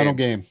 Final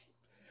game.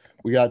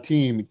 We got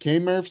team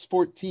K-Murphs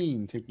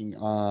 14 taking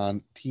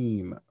on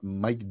team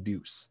Mike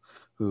Deuce,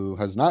 who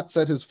has not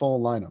set his full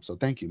lineup. So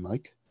thank you,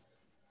 Mike.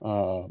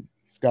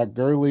 He's got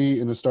Gurley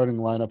in the starting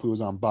lineup who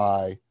was on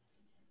bye.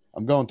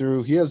 I'm going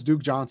through. He has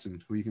Duke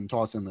Johnson, who you can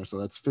toss in there. So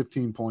that's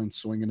 15 points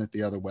swinging it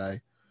the other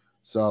way.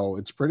 So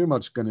it's pretty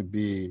much going to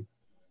be,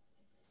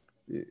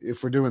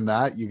 if we're doing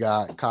that, you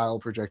got Kyle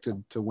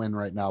projected to win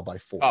right now by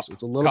 4. So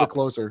it's a little bit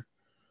closer.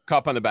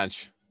 Cup on the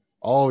bench.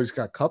 Oh, he's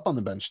got Cup on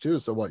the bench too.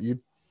 So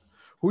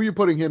who are you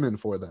putting him in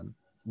for then?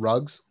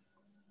 Ruggs?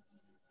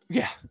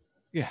 Yeah.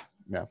 You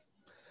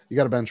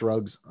got to bench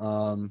Ruggs.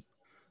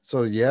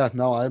 So yeah,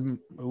 no, I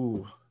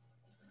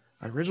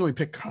originally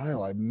picked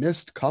Kyle. I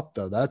missed Cup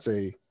though.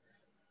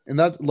 And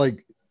that's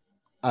like,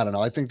 I don't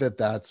know. I think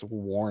that's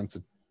warrants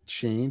a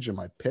change in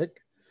my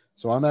pick.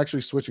 So I'm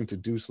actually switching to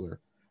Deucler.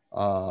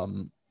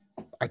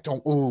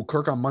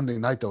 Kirk on Monday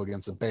night though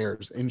against the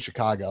Bears in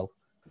Chicago.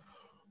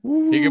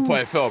 Ooh. He could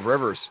play Phillip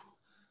Rivers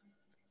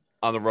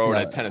on the road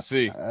at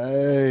Tennessee.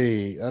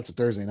 Hey, that's a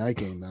Thursday night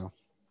game though.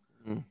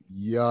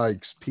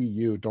 Yikes,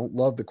 PU. Don't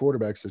love the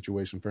quarterback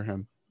situation for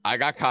him. I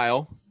got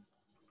Kyle.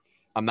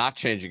 I'm not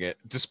changing it,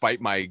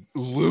 despite my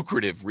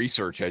lucrative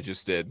research I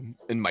just did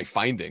and my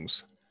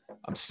findings.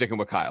 I'm sticking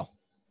with Kyle.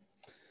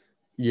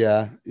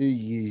 Yeah.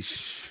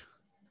 Yeesh.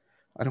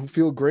 I don't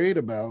feel great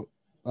about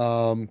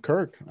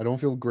Kirk. I don't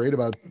feel great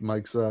about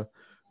Mike's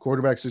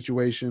quarterback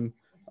situation.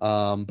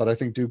 But I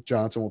think Duke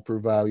Johnson will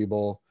prove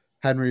valuable.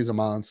 Henry's a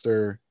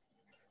monster.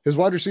 His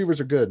wide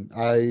receivers are good.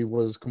 I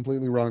was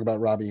completely wrong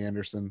about Robbie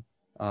Anderson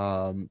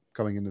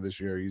coming into this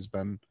year. He's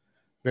been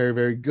very,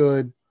 very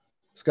good.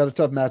 He's got a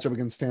tough matchup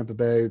against Tampa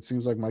Bay. It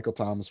seems like Michael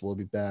Thomas will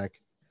be back.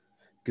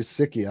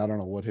 Gesicki, I don't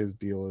know what his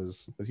deal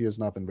is, but he has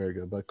not been very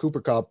good. But Cooper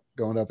Kupp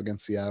going up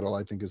against Seattle,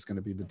 I think is going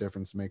to be the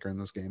difference maker in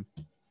this game.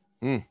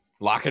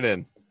 Lock it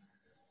in.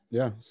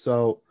 Yeah.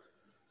 So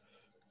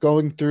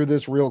going through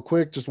this real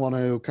quick, just want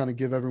to kind of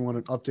give everyone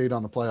an update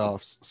on the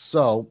playoffs.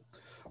 So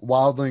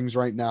Wildlings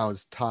right now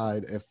is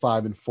tied at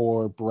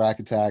 5-4. Brack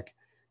Attack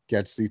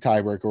gets the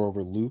tiebreaker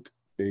over Luke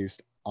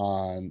based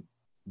on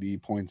the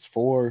points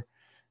for.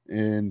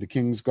 In the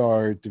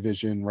Kingsguard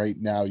division right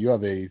now, you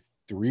have a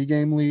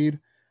 3-game lead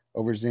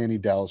over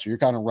Zanny Dell. So you're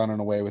kind of running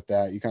away with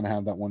that. You kind of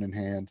have that one in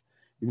hand,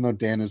 even though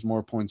Dan has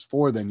more points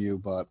for than you,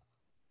 but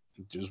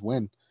just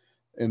win.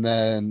 And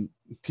then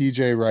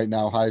TJ right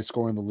now, highest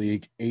score in the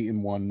league,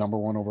 8-1, number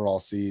 1 overall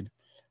seed,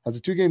 has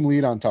a 2-game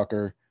lead on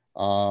Tucker.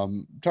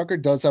 Tucker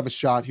does have a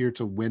shot here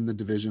to win the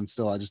division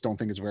still. I just don't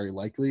think it's very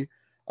likely.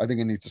 I think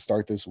it needs to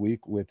start this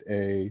week with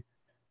a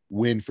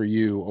win for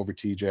you over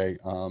TJ.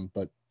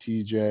 But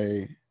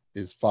TJ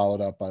is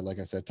followed up by, like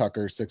I said,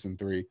 Tucker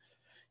 6-3.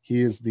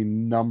 He is the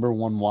number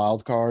 1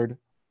 wild card,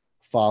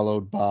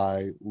 followed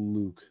by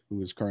Luke,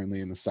 who is currently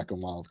in the 2nd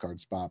wild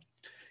card spot.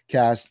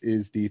 Cass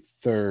is the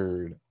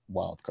 3rd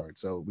wild card.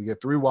 So we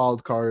get 3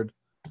 wild card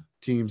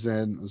teams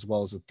in, as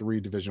well as the 3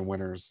 division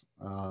winners.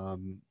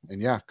 And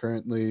yeah,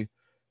 currently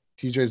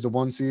TJ's the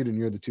 1 seed and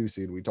you're the 2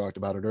 seed. We talked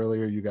about it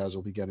earlier. You guys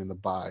will be getting the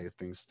bye if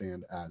things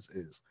stand as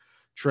is.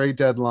 Trade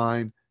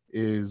deadline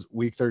is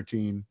week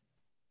 13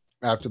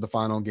 after the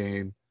final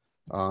game.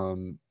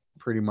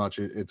 Pretty much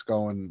it's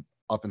going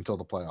up until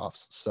the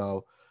playoffs.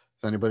 So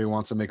if anybody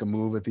wants to make a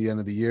move at the end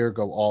of the year,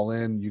 go all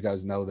in. You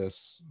guys know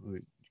this.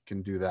 You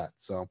can do that.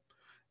 So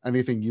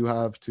anything you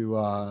have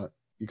to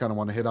you kind of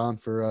want to hit on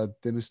for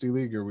Dynasty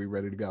League, or are we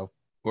ready to go?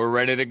 We're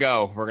ready to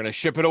go. We're going to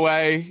ship it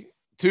away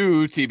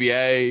to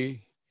TBA.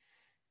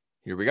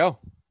 Here we go.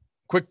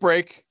 Quick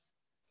break.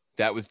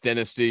 That was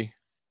Dynasty.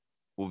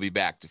 We'll be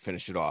back to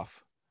finish it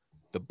off.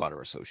 The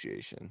Butter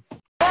Association. What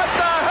the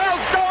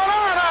hell's going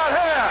on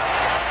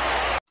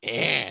out here?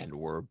 And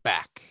we're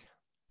back.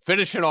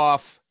 Finishing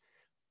off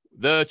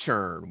the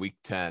Churn Week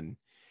 10.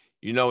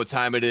 You know what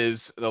time it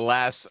is. The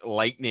last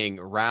lightning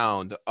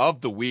round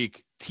of the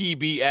week.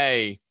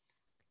 TBA.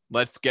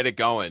 Let's get it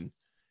going.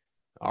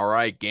 All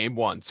right, game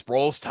 1.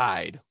 Sproles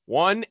tied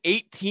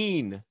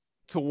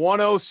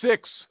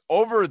 118-106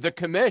 over the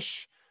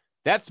Commish.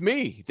 That's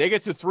me. They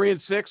get to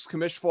 3-6.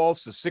 Commish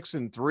falls to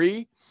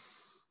 6-3.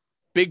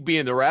 Big B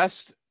and the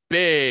rest.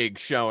 Big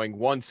showing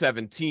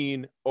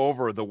 117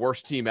 over the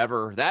worst team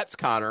ever. That's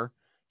Connor.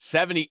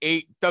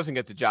 78 doesn't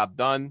get the job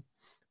done.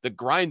 The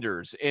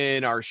Grinders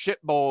in our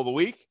shit bowl of the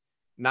week.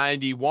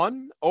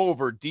 91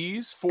 over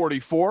D's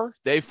 44.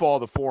 They fall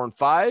to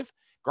 4-5.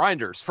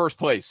 Grinders first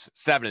place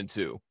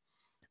 7-2.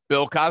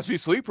 Bill Cosby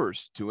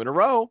sleepers 2 in a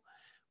row.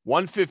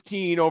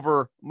 115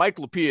 over Mike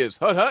Lapia's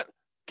Hut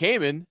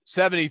Cayman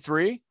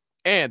 73.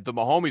 And the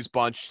Mahomes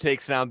bunch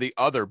takes down the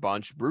other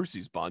bunch,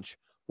 Brucey's bunch,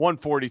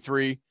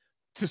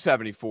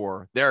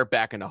 143-74. They're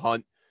back in the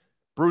hunt.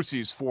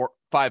 Brucey's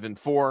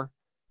 5-4.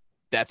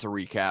 That's a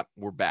recap.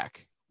 We're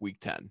back week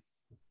 10.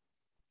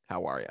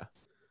 How are you?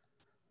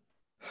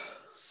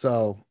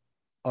 So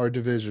our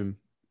division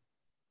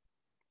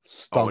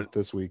stunk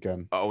this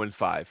weekend.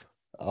 0-5.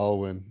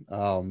 Owen.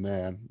 Oh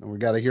man. And we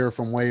got to hear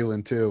from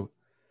Waylon too.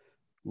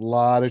 A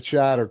lot of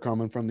chatter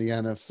coming from the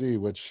NFC,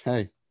 which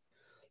hey,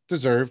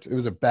 deserved. It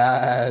was a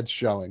bad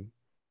showing.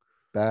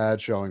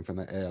 Bad showing from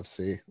the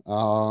AFC.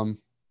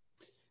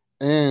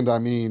 And I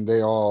mean,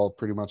 they all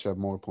pretty much have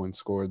more points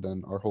scored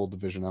than our whole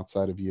division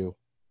outside of you.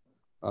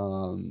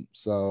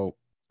 So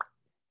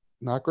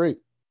not great.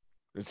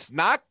 It's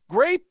not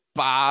great,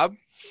 Bob.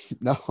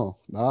 No,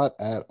 not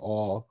at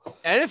all.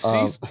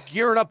 NFC's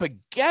gearing up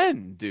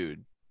again,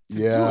 dude. To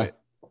do it.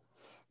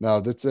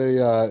 No, it's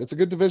a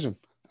good division.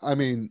 I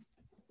mean,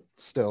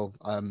 still,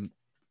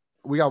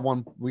 we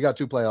got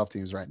two playoff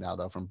teams right now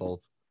though from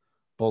both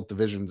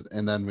divisions,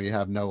 and then we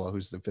have Noah,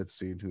 who's the 5th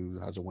seed, who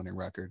has a winning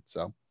record.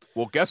 So,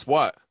 well, guess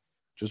what?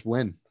 Just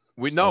win.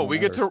 We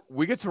get to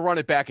run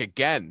it back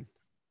again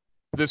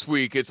this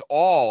week. It's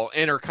all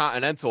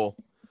intercontinental,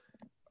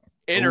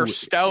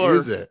 interstellar.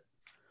 Is it?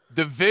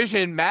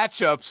 Division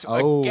matchups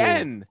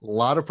again. A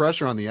lot of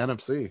pressure on the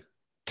NFC.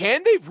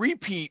 Can they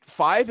repeat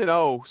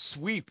 5-0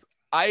 sweep?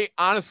 I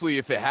honestly,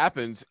 if it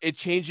happens, it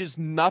changes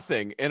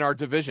nothing in our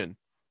division.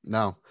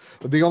 No,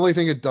 but the only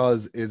thing it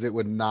does is it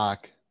would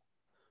knock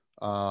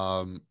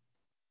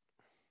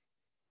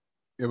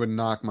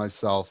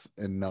myself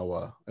and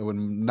Noah. It would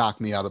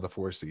knock me out of the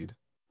 4 seed.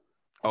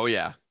 Oh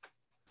yeah.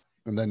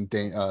 And then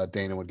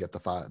Dana would get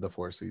the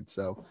 4 seed.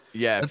 So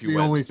yeah, that's the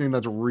only thing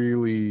that's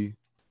really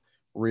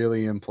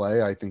in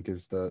play, I think,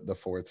 is the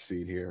 4th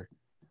seed here.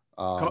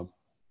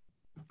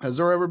 Has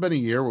there ever been a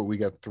year where we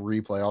get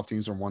 3 playoff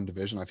teams from one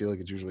division? I feel like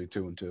it's usually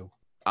 2 and 2.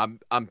 I'm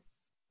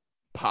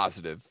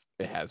positive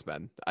it has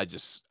been.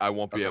 I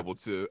won't be able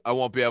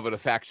to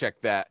fact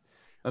check that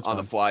on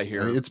the fly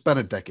here. I mean, it's been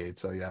a decade,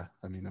 so yeah.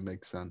 I mean, it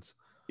makes sense.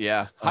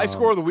 Yeah. High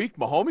score of the week,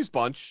 Mahomes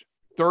bunch.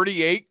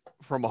 38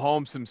 from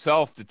Mahomes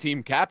himself, the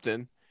team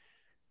captain.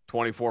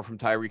 24 from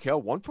Tyreek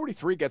Hill.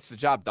 143 gets the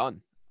job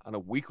done on a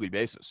weekly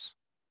basis.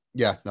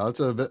 Yeah, no, that's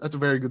a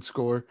very good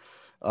score.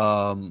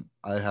 I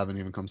haven't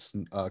even come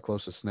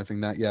close to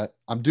sniffing that yet.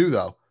 I'm due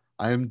though.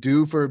 I am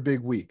due for a big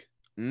week.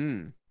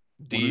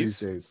 These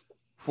days.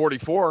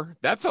 44.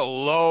 That's a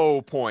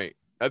low point.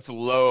 That's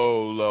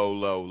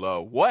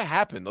low. What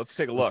happened? Let's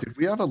take a look. Did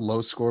we have a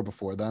low score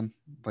before then?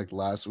 Like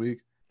last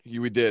week?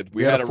 We did.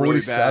 We had a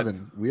 47. Really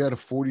bad. We had a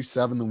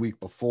 47 the week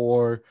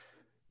before.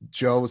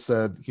 Joe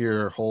said,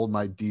 "Here, hold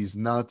my D's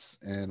nuts,"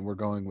 and we're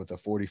going with a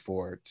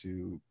 44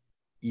 to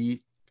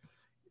eke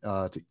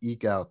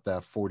out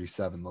that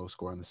 47 low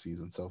score in the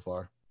season so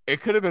far.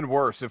 It could have been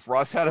worse if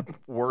Russ had a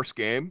worse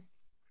game.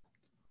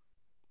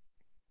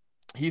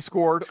 He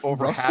scored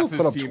over Russ half still his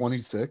put team. up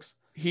 26.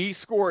 He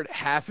scored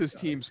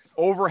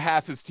over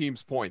half his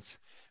team's points.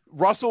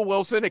 Russell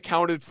Wilson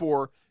accounted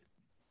for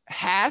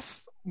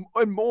half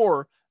and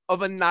more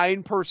of a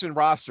 9-person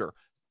roster.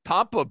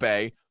 Tampa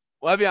Bay,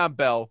 Le'Veon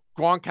Bell,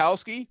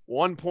 Gronkowski,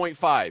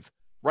 1.5.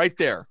 Right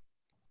there.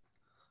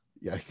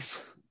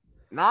 Yikes.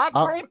 Not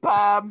great,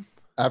 Bob.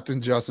 After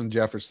Justin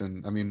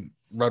Jefferson, I mean,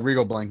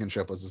 Rodrigo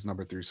Blankenship was his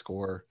number 3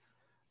 scorer.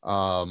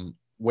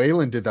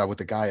 Waylon did that with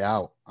the guy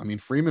out. I mean,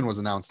 Freeman was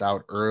announced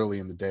out early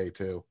in the day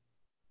too.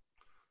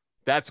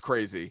 That's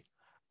crazy.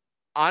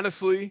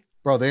 Honestly,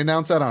 bro, they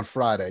announced that on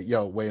Friday.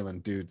 Yo,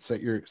 Waylon, dude,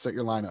 set your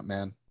lineup,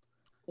 man.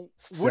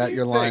 Set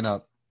your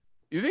lineup.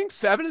 You think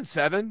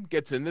 7-7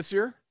 gets in this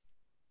year?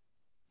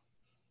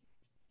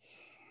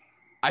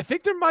 I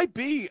think there might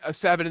be a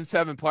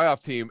 7-7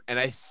 playoff team, and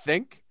I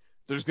think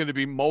there's going to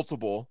be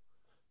multiple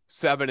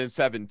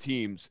 7-7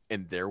 teams,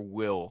 and there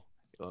will.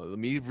 Let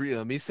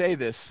me say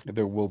this.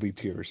 There will be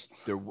tears.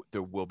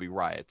 There will be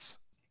riots.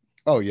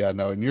 Oh yeah,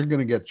 no, and you're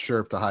gonna get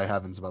chirped to high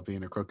heavens about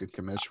being a crooked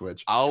commish.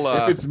 Which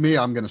if it's me,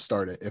 I'm gonna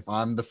start it. If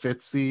I'm the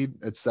 5th seed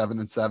at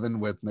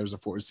 7-7 there's a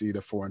 4 seed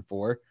at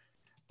 4-4,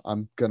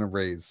 I'm gonna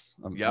raise.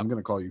 I'm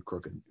gonna call you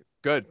crooked.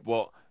 Good.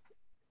 Well,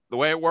 the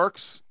way it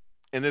works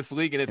in this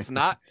league, and it's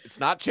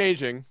not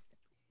changing.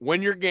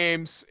 Win your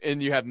games,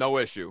 and you have no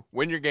issue.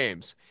 Win your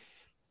games.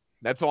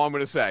 That's all I'm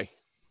gonna say.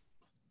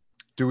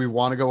 Do we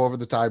want to go over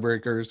the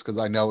tiebreakers? Because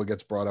I know it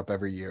gets brought up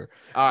every year.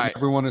 All right.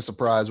 Everyone is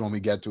surprised when we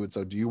get to it.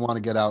 So do you want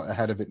to get out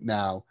ahead of it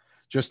now,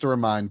 just to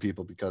remind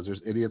people, because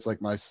there's idiots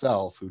like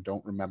myself who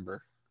don't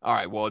remember? All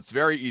right. Well, it's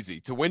very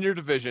easy. To win your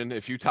division,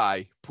 if you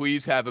tie,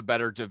 please have a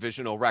better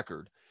divisional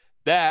record.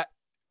 That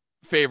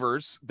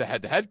favors the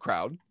head-to-head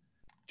crowd.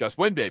 Just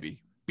win,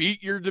 baby.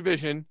 Beat your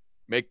division,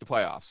 make the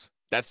playoffs.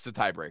 That's the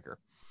tiebreaker.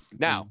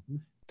 Now,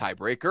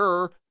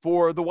 tiebreaker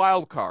for the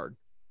wild card.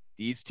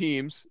 These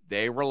teams,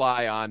 they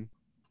rely on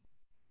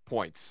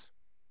points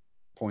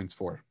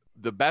for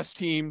the best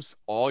teams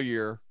all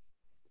year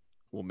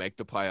will make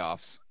the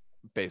playoffs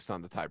based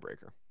on the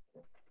tiebreaker.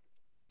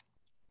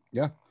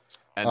 Yeah.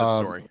 End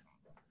of story.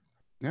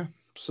 Yeah.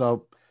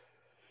 So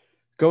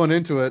going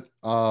into it,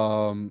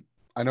 I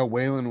know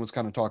Waylon was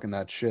kind of talking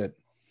that shit.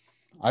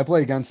 I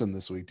play against him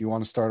this week. Do you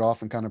want to start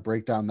off and kind of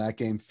break down that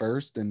game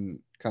first and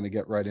kind of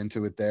get right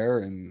into it there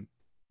and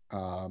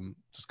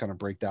just kind of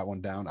break that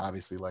one down,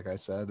 obviously, like I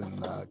said,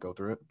 and go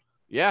through it?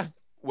 Yeah.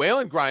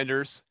 Waylon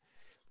Grinders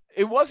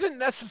It wasn't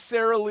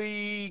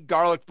necessarily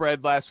garlic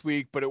bread last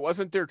week, but it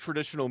wasn't their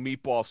traditional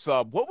meatball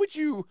sub. What would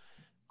you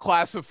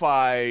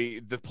classify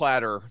the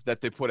platter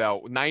that they put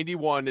out?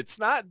 91. It's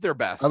not their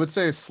I would best,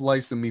 say a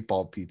slice of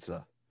meatball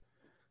pizza.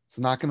 It's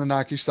not going to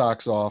knock your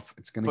socks off.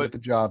 It's going to get but the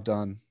job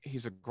done.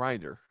 he's a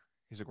grinder.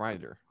 He's a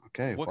grinder.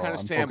 Okay, What well, kind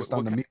of I'm sandwich? focused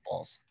on the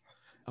meatballs.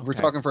 If we're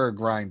Okay. talking for a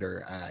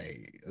grinder,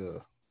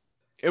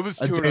 It was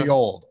a tuna. day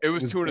old. It It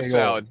was was tuna day old.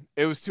 salad.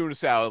 It was tuna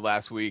salad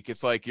last week.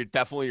 It's like you're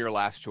definitely your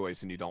last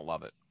choice and you don't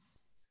love it.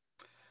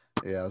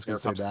 Yeah, I was Here gonna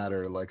say comes that,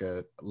 or like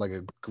a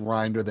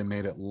grinder they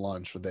made at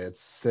lunch where they had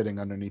sitting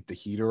underneath the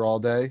heater all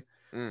day.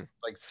 Mm.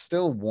 Like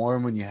still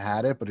warm when you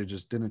had it, but it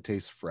just didn't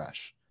taste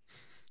fresh.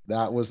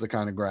 That was the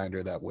kind of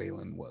grinder that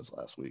Waylon was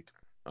last week.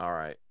 All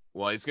right.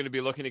 Well, he's going to be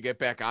looking to get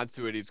back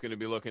onto it. He's going to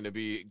be looking to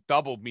be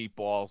double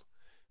meatball.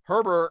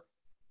 Herbert,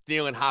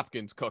 Thielen,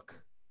 Hopkins, Cook,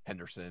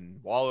 Henderson,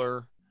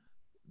 Waller.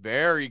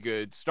 Very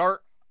good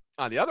start.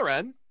 On the other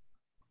end,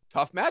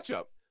 tough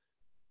matchup.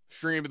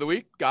 Stream of the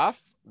week,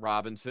 Goff,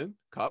 Robinson,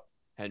 Cup,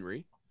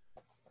 Henry,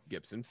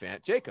 Gibson,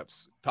 Fant,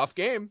 Jacobs. Tough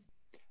game.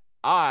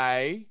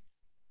 I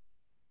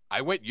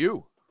went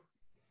you.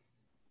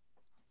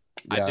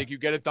 Yeah, I think you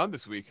get it done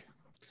this week.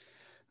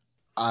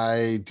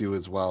 I do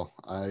as well.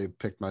 I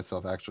picked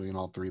myself actually in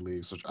all three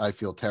leagues, which I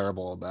feel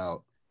terrible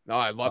about. No,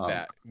 I love Um,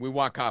 that. We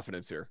want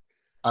confidence here.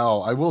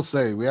 Oh, I will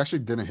say we actually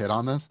didn't hit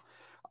on this.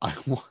 I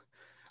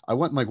I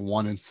went like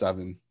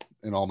 1-7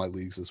 in all my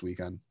leagues this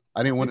weekend.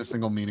 I didn't win a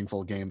single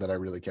meaningful game that I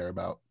really care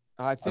about.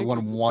 I think won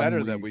it's one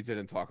better that league. we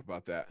didn't talk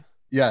about that.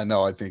 Yeah,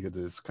 no, I think it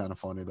is kind of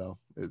funny though.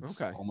 It's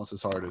Okay. almost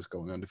as hard as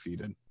going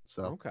undefeated.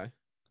 So, Okay.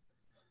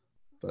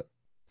 but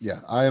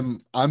yeah, I'm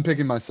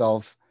picking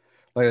myself.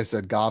 Like I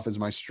said, Goff is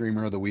my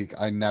streamer of the week.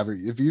 I never,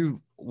 if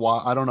you,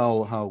 I don't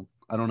know how,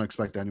 I don't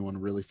expect anyone to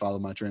really follow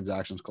my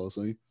transactions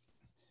closely.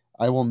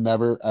 I will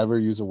never ever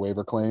use a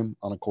waiver claim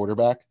on a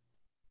quarterback.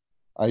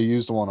 I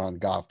used one on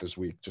Goff this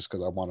week just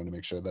because I wanted to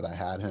make sure that I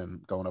had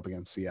him going up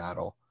against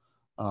Seattle.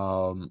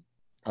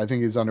 I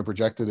think he's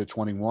underprojected at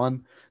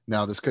 21.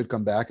 Now this could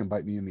come back and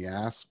bite me in the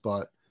ass,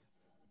 but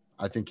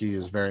I think he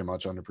is very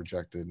much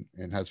underprojected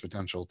and has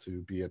potential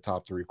to be a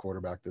top 3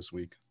 quarterback this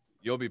week.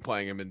 You'll be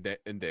playing him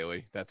in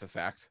daily. That's a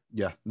fact.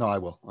 Yeah, no, I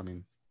will. I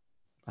mean,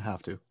 I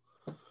have to.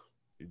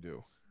 You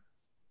do.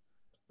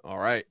 All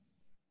right.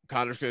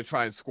 Connor's going to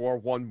try and score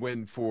one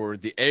win for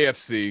the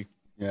AFC.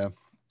 Yeah.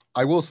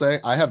 I will say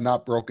I have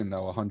not broken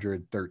though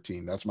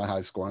 113. That's my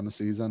high score on the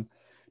season.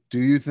 Do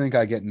you think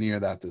I get near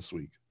that this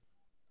week?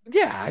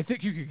 Yeah, I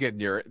think you could get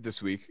near it this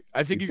week.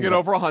 I think You you think get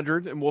over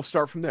 100, and we'll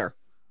start from there.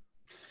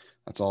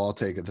 That's all I'll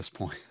take at this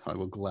point. I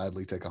will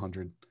gladly take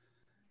 100.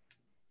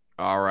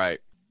 All right.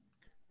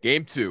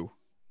 Game 2.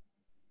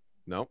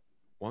 Nope.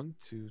 1,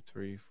 2,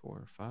 3,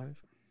 4, 5.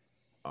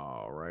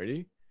 All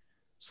righty.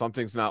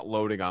 Something's not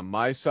loading on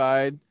my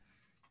side.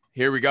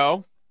 Here we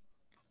go.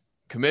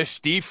 Commish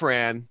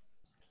Defran,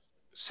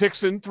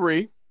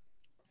 6-3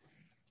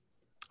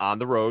 on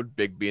the road.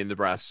 Big B in the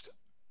breast.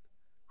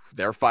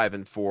 They're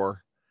 5-4.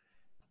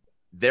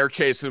 They're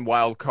chasing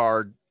wild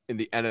card in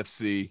the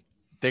NFC.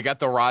 They got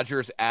the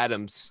Rodgers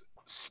Adams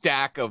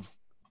stack of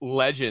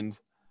legend.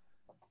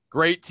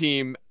 Great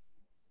team.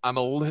 I'm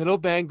a little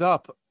banged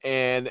up,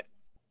 and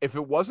if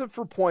it wasn't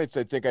for points,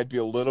 I think I'd be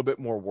a little bit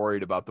more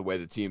worried about the way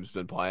the team's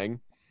been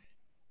playing.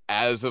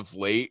 As of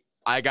late,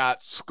 I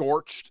got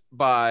scorched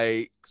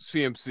by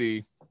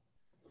CMC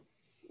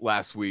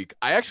last week.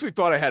 I actually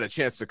thought I had a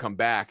chance to come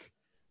back.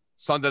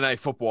 Sunday Night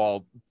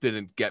Football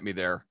didn't get me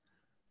there.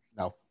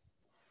 No.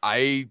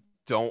 I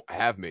don't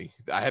have me.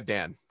 I have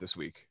Dan this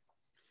week.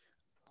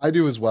 I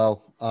do as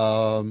well.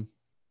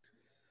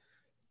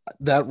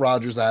 That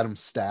Rodgers Adams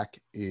stack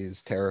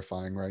is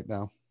terrifying right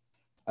now.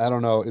 I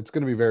don't know. It's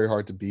going to be very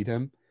hard to beat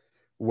him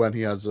when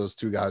he has those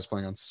two guys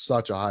playing on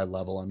such a high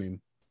level. I mean,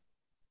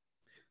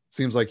 it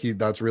seems like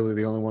that's really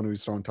the only one who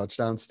he's throwing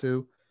touchdowns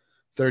to.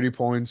 30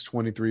 points,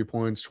 23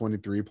 points,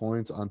 23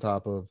 points on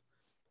top of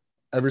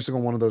every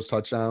single one of those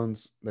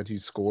touchdowns that he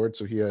scored.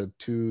 So he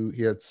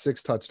had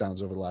 6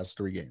 touchdowns over the last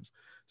 3 games.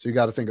 So you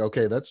got to think,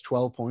 okay, that's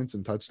 12 points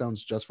and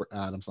touchdowns just for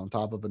Adams on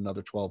top of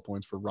another 12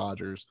 points for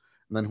Rodgers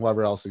and then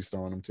whoever else he's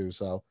throwing them to.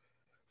 So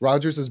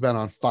Rodgers has been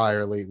on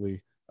fire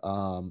lately.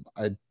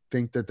 I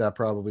think that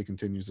probably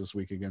continues this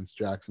week against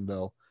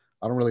Jacksonville.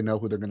 I don't really know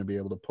who they're going to be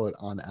able to put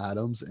on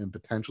Adams and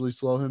potentially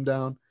slow him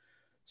down.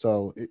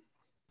 So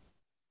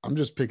I'm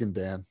just picking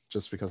Dan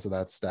just because of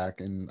that stack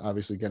and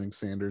obviously getting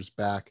Sanders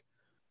back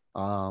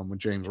with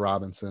James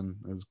Robinson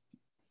is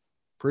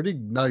pretty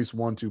nice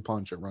 1-2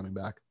 punch at running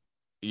back.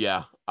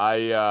 Yeah,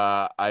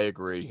 I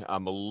agree.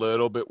 I'm a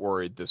little bit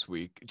worried this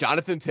week.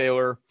 Jonathan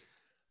Taylor,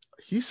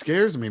 he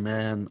scares me,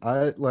 man.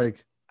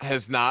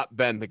 has not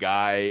been the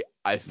guy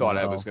I thought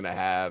I was No. going to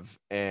have,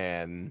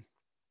 and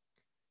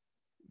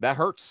that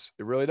hurts.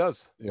 It really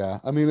does. Yeah,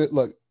 I mean,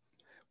 look,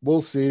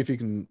 we'll see if he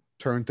can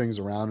turn things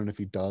around, and if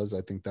he does,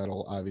 I think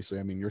that'll obviously.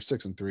 I mean, you're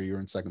 6-3, you're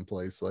in second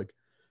place. Like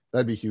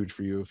that'd be huge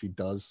for you if he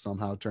does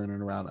somehow turn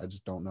it around. I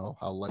just don't know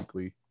how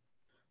likely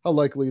how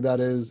likely that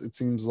is. It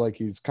seems like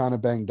he's kind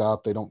of banged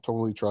up. They don't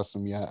totally trust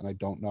him yet, and I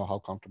don't know how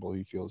comfortable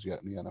he feels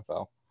yet in the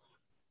NFL.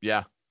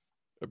 Yeah,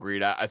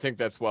 agreed. I think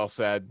that's well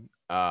said.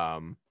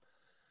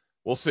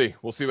 We'll see.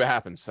 We'll see what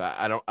happens.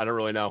 I don't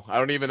really know. I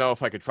don't even know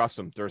if I could trust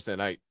him Thursday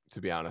night,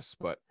 to be honest.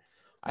 But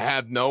I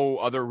have no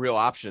other real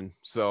option,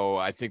 so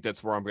I think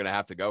that's where I'm going to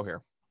have to go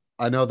here.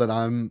 I know that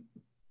I'm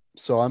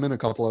in a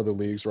couple other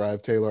leagues where I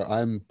have Taylor.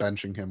 I'm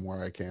benching him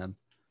where I can.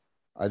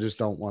 I just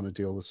don't want to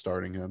deal with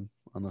starting him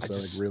unless I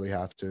like really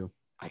have to.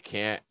 I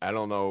can't. I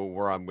don't know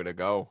where I'm going to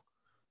go.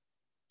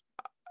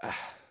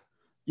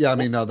 Yeah, I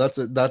mean, no, that's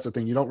the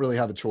thing. You don't really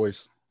have a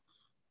choice.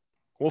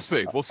 We'll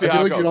see. We'll see I how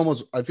feel it like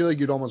goes. I feel like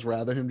you'd almost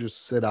rather him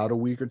just sit out a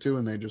week or two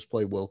and they just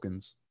play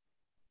Wilkins.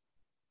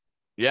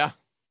 Yeah.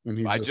 And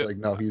he's just like,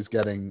 no, he's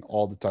getting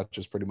all the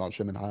touches pretty much,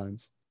 him and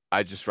Hines.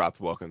 I just dropped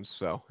Wilkins,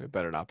 so it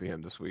better not be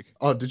him this week.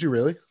 Oh, did you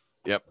really?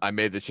 Yep. I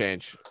made the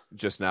change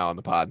just now on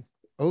the pod.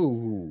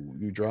 Oh,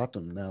 you dropped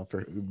him now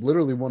for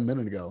literally 1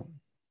 minute ago.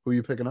 Who are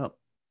you picking up?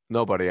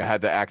 Nobody. I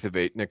had to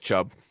activate Nick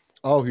Chubb.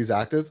 Oh, he's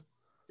active?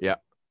 Yeah.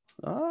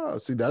 Oh,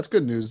 see, that's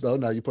good news, though.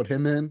 Now you put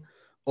him in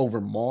over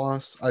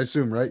Moss, I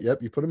assume, right?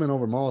 Yep, you put him in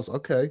over Moss.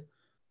 Okay.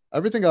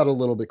 Everything got a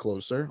little bit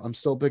closer. I'm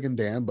still picking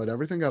Dan, but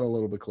everything got a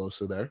little bit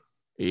closer there.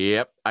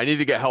 Yep. I need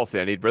to get healthy.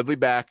 I need Ridley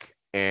back,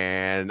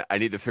 and I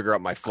need to figure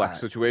out my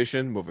flex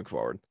situation moving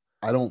forward.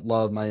 I don't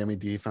love Miami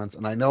defense,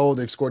 and I know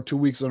they've scored 2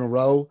 weeks in a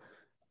row.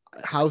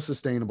 How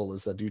sustainable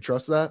is that? Do you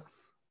trust that?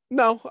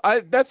 No,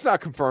 that's not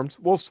confirmed.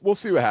 We'll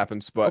see what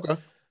happens, but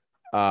okay.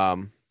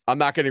 I'm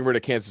not getting rid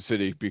of Kansas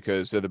City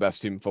because they're the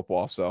best team in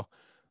football. So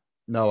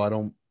no, I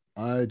don't.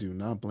 I do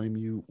not blame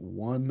you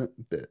one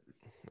bit.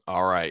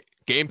 All right.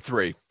 Game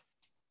 3.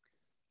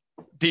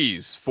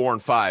 D's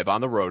 4-5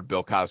 on the road.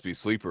 Bill Cosby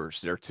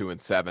sleepers. They're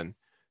 2-7.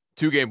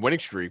 2-game winning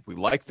streak. We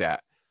like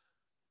that.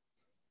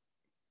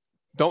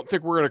 Don't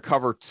think we're going to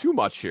cover too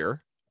much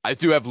here. I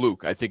do have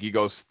Luke. I think he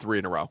goes 3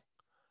 in a row.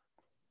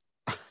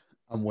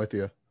 I'm with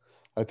you.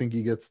 I think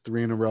he gets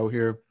 3 in a row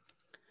here.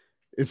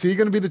 Is he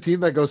going to be the team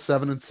that goes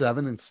 7-7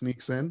 and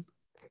sneaks in?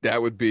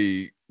 That would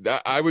be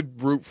that. I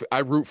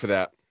root for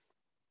that.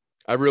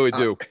 I really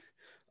do.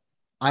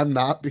 I'm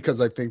not, because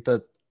I think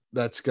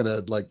that's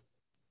gonna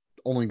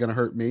only gonna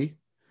hurt me.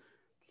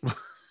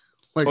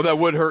 That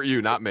would hurt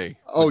you, not me.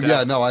 Oh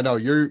yeah, no, I know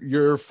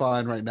you're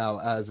fine right now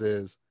as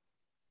is.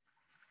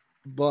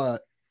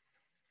 But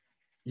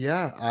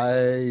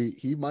yeah,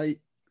 he might.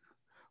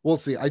 We'll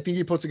see. I think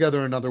he put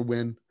together another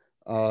win.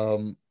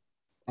 I'm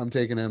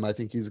taking him. I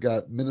think he's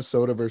got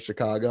Minnesota versus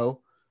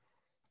Chicago.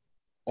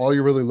 All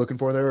you're really looking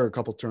for there are a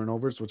couple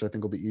turnovers, which I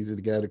think will be easy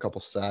to get. A couple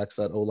sacks.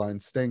 That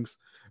O-line stinks.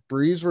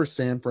 Breeze versus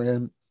San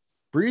Fran.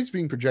 Breeze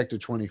being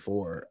projected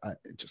 24. I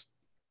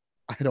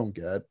don't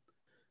get.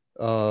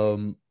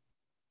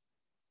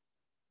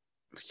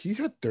 He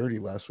had 30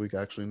 last week,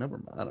 actually. Never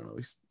mind. I don't know.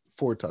 He's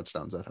 4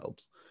 touchdowns. That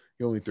helps.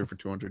 He only threw for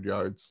 200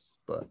 yards,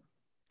 but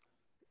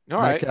all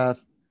right.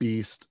 Metcalf,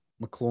 beast.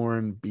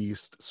 McLaurin,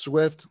 beast.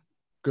 Swift,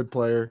 good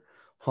player.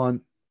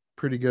 Hunt,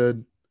 pretty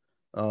good.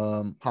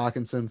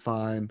 Hawkinson,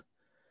 fine.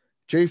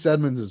 Chase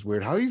Edmonds is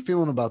weird. How are you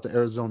feeling about the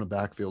Arizona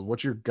backfield?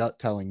 What's your gut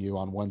telling you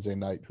on Wednesday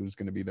night who's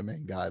going to be the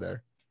main guy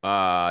there?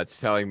 It's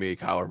telling me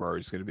Kyler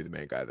Murray is going to be the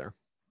main guy there.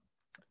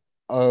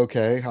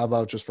 Okay. How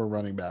about just for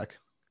running back?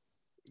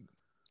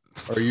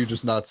 Or are you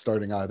just not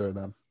starting either of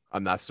them?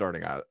 I'm not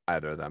starting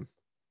either of them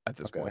at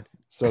this point.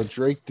 So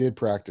Drake did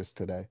practice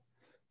today.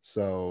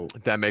 So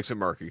that makes it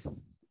murky.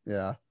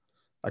 Yeah.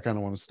 I kind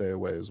of want to stay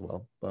away as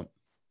well. But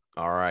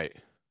all right.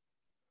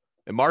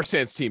 And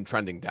Marsan's team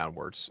trending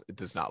downwards. It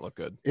does not look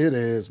good. It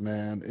is,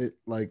 man. It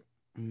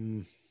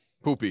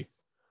poopy.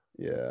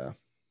 Yeah.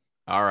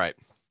 All right.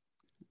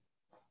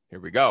 Here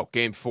we go.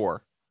 Game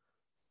 4.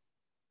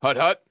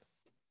 Hut.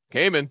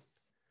 Came in.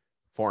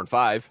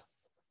 4-5.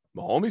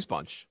 Mahomes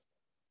bunch.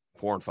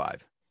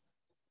 4-5.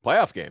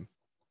 Playoff game.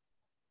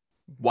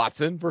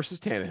 Watson versus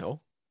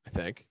Tannehill, I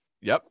think.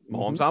 Yep.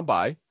 Mahomes on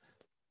bye.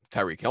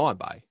 Tyreek Hill on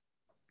bye.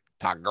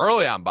 Todd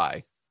Gurley on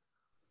bye.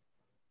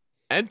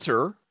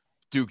 Enter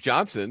Duke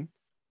Johnson.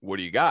 What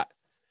do you got?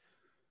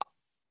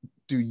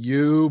 Do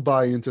you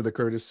buy into the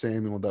Curtis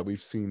Samuel that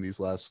we've seen these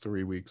last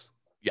 3 weeks?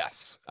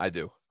 Yes, I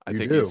do. I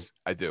do.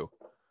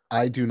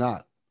 I do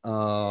not.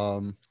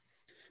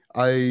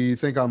 I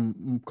think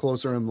I'm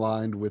closer in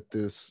line with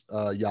this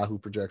Yahoo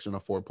projection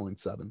of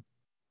 4.7.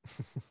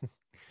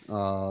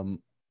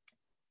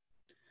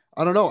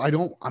 I don't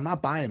know. I'm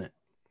not buying it.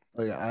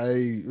 Like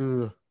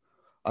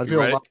I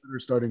feel a lot better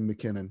starting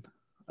McKinnon.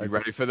 You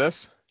ready for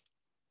this?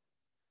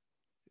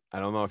 I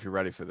don't know if you're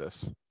ready for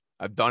this.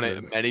 I've done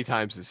it many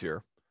times this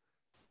year.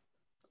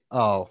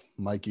 Oh,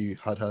 Mikey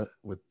Hut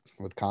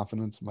with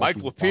confidence. Mike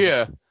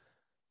Lapia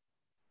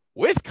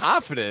with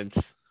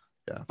confidence.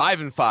 Yeah.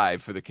 5-5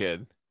 for the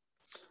kid.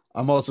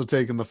 I'm also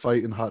taking the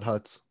fight in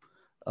Huts.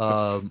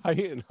 Fight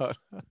in Huts.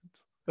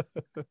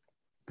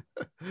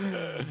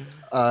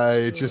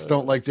 I just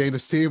don't like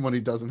Dana's team when he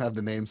doesn't have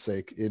the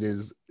namesake. It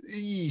is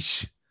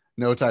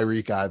no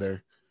Tyreek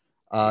either.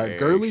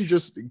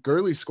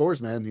 Gurley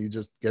scores, man. He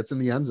just gets in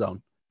the end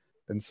zone.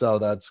 And so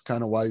that's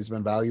kind of why he's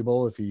been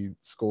valuable. If he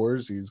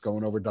scores, he's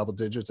going over double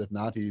digits. If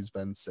not, he's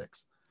been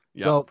 6.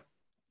 Yep. So,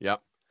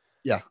 yep.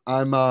 Yeah,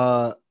 I'm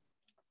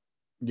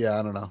yeah,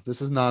 I don't know.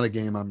 This is not a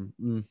game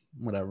I'm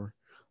whatever.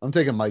 I'm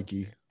taking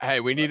Mikey.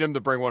 Hey, we need him to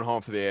bring one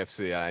home for the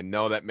AFC. I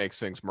know that makes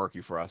things murky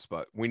for us,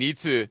 but we need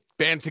to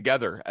band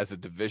together as a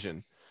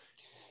division.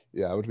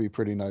 Yeah, it would be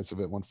pretty nice if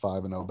it went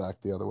 5-0 back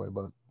the other way,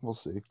 but we'll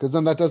see. Because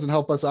then that doesn't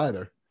help us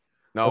either.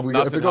 No,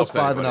 if it goes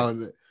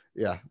 5-0,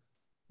 yeah.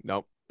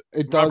 Nope.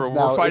 It does. Remember,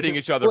 now, we're fighting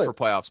each other for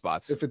playoff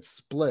spots. If it's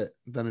split,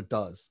 then it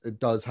does. It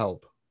does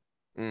help.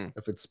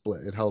 If it's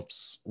split, it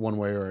helps one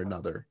way or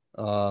another.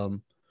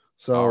 So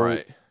all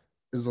right.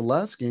 Is the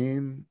last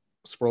game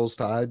Sproles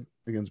tied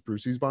against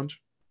Brucey's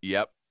bunch?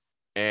 Yep.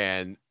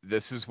 And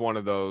this is one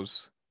of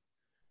those.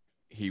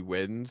 He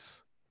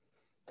wins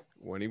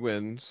when he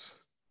wins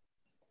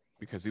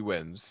because he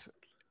wins,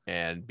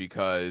 and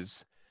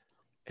because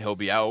he'll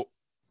be out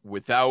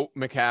without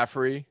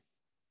McCaffrey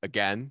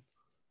again.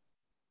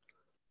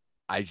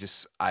 I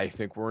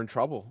think we're in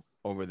trouble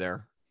over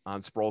there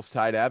on Sproles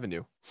Tide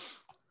Avenue.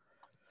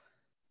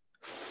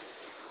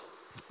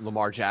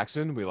 Lamar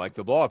Jackson, we like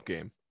the blow-up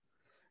game.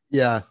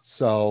 Yeah,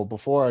 so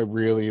before I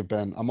really have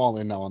been, I'm all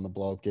in now on the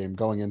blow-up game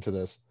going into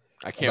this.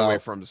 I can't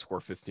wait for him to score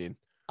 15.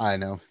 I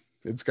know.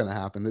 It's going to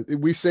happen.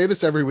 We say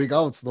this every week.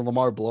 Oh, it's the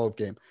Lamar blow-up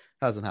game.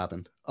 Hasn't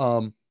happened.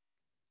 I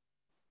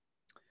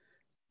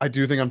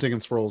do think I'm taking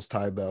Sproles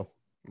Tide, though.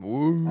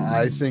 Ooh.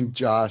 I think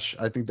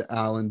the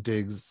Allen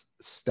Diggs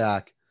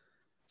stack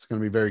is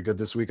going to be very good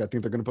this week. I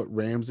think they're going to put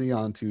Ramsey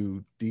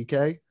onto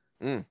DK.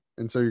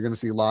 And so you're going to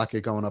see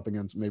Lockett going up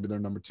against maybe their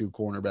number 2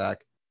 cornerback.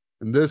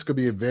 And this could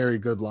be a very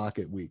good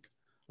Lockett week.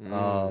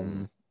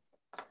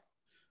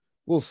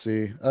 We'll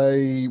see.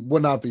 I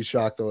would not be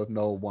shocked, though, if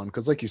Noah won.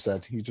 Because like you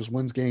said, he just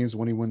wins games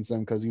when he wins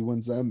them because he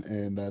wins them.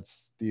 And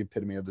that's the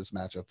epitome of this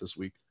matchup this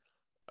week.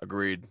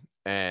 Agreed.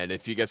 And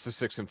if he gets to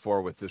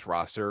 6-4 with this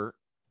roster,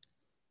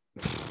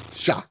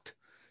 shocked.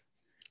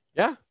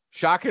 Yeah.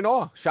 Shock and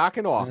awe.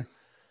 Yeah.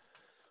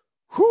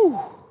 Whew.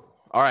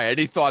 All right.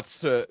 Any thoughts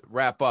to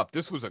wrap up?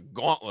 This was a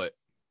gauntlet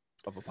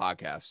of a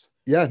podcast.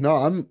 Yeah, no,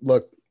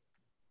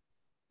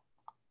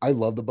 I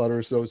love the Butter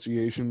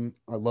Association.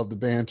 I love the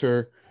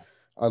banter.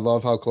 I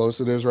love how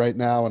close it is right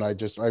now. And I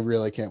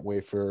really can't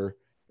wait for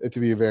it to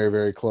be a very,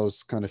 very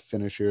close kind of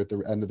finish here at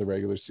the end of the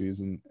regular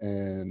season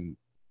and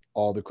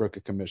all the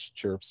crooked commission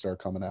chirps start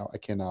coming out. I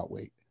cannot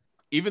wait.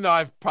 Even though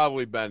I've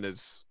probably been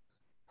as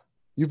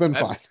you've been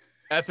fine.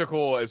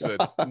 Ethical as a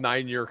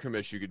 9-year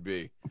commish you could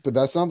be. But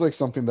that sounds like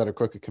something that a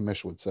crooked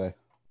commish would say.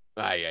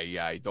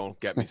 Yeah. Don't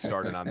get me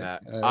started on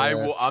that.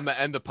 I'm gonna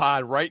end the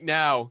pod right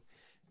now.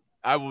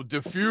 I will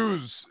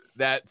diffuse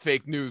that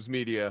fake news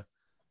media.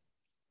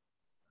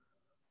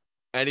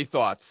 Any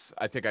thoughts?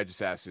 I think I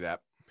just asked you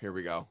that. Here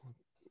we go.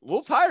 A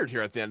little tired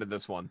here at the end of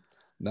this one.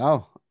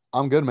 No,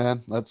 I'm good,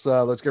 man. Let's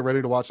get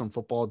ready to watch some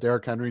football.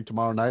 Derrick Henry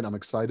tomorrow night. I'm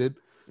excited.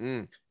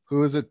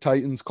 Who is it?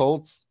 Titans,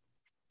 Colts.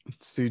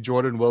 See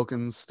Jordan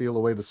Wilkins steal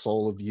away the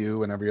soul of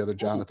you and every other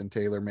Jonathan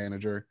Taylor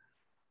manager.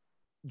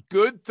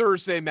 Good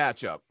Thursday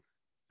matchup.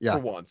 Yeah. For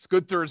once.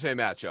 Good Thursday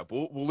matchup.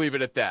 We'll leave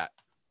it at that.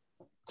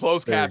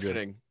 Closed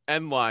captioning.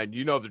 End line.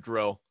 You know the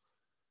drill.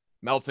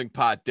 Melting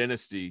Pot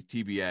Dynasty,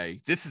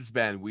 TBA. This has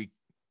been week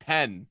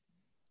 10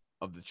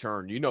 of the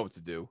Churn. You know what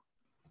to do.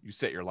 You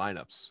set your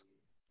lineups.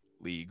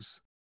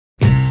 Leagues.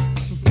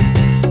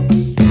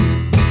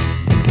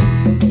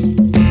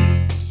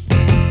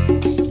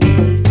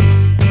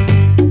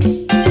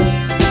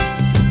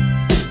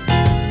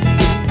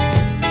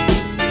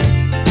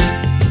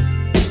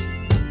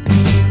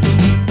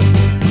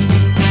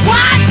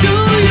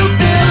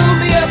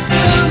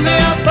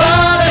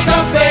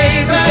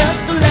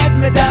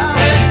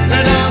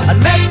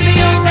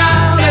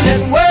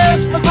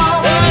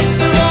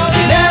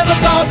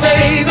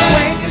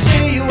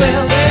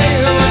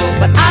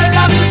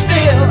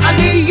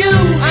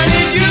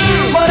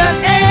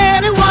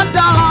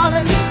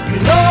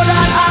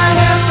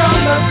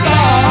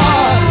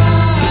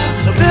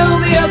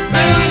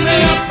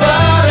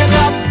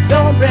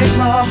 Break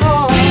my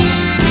heart.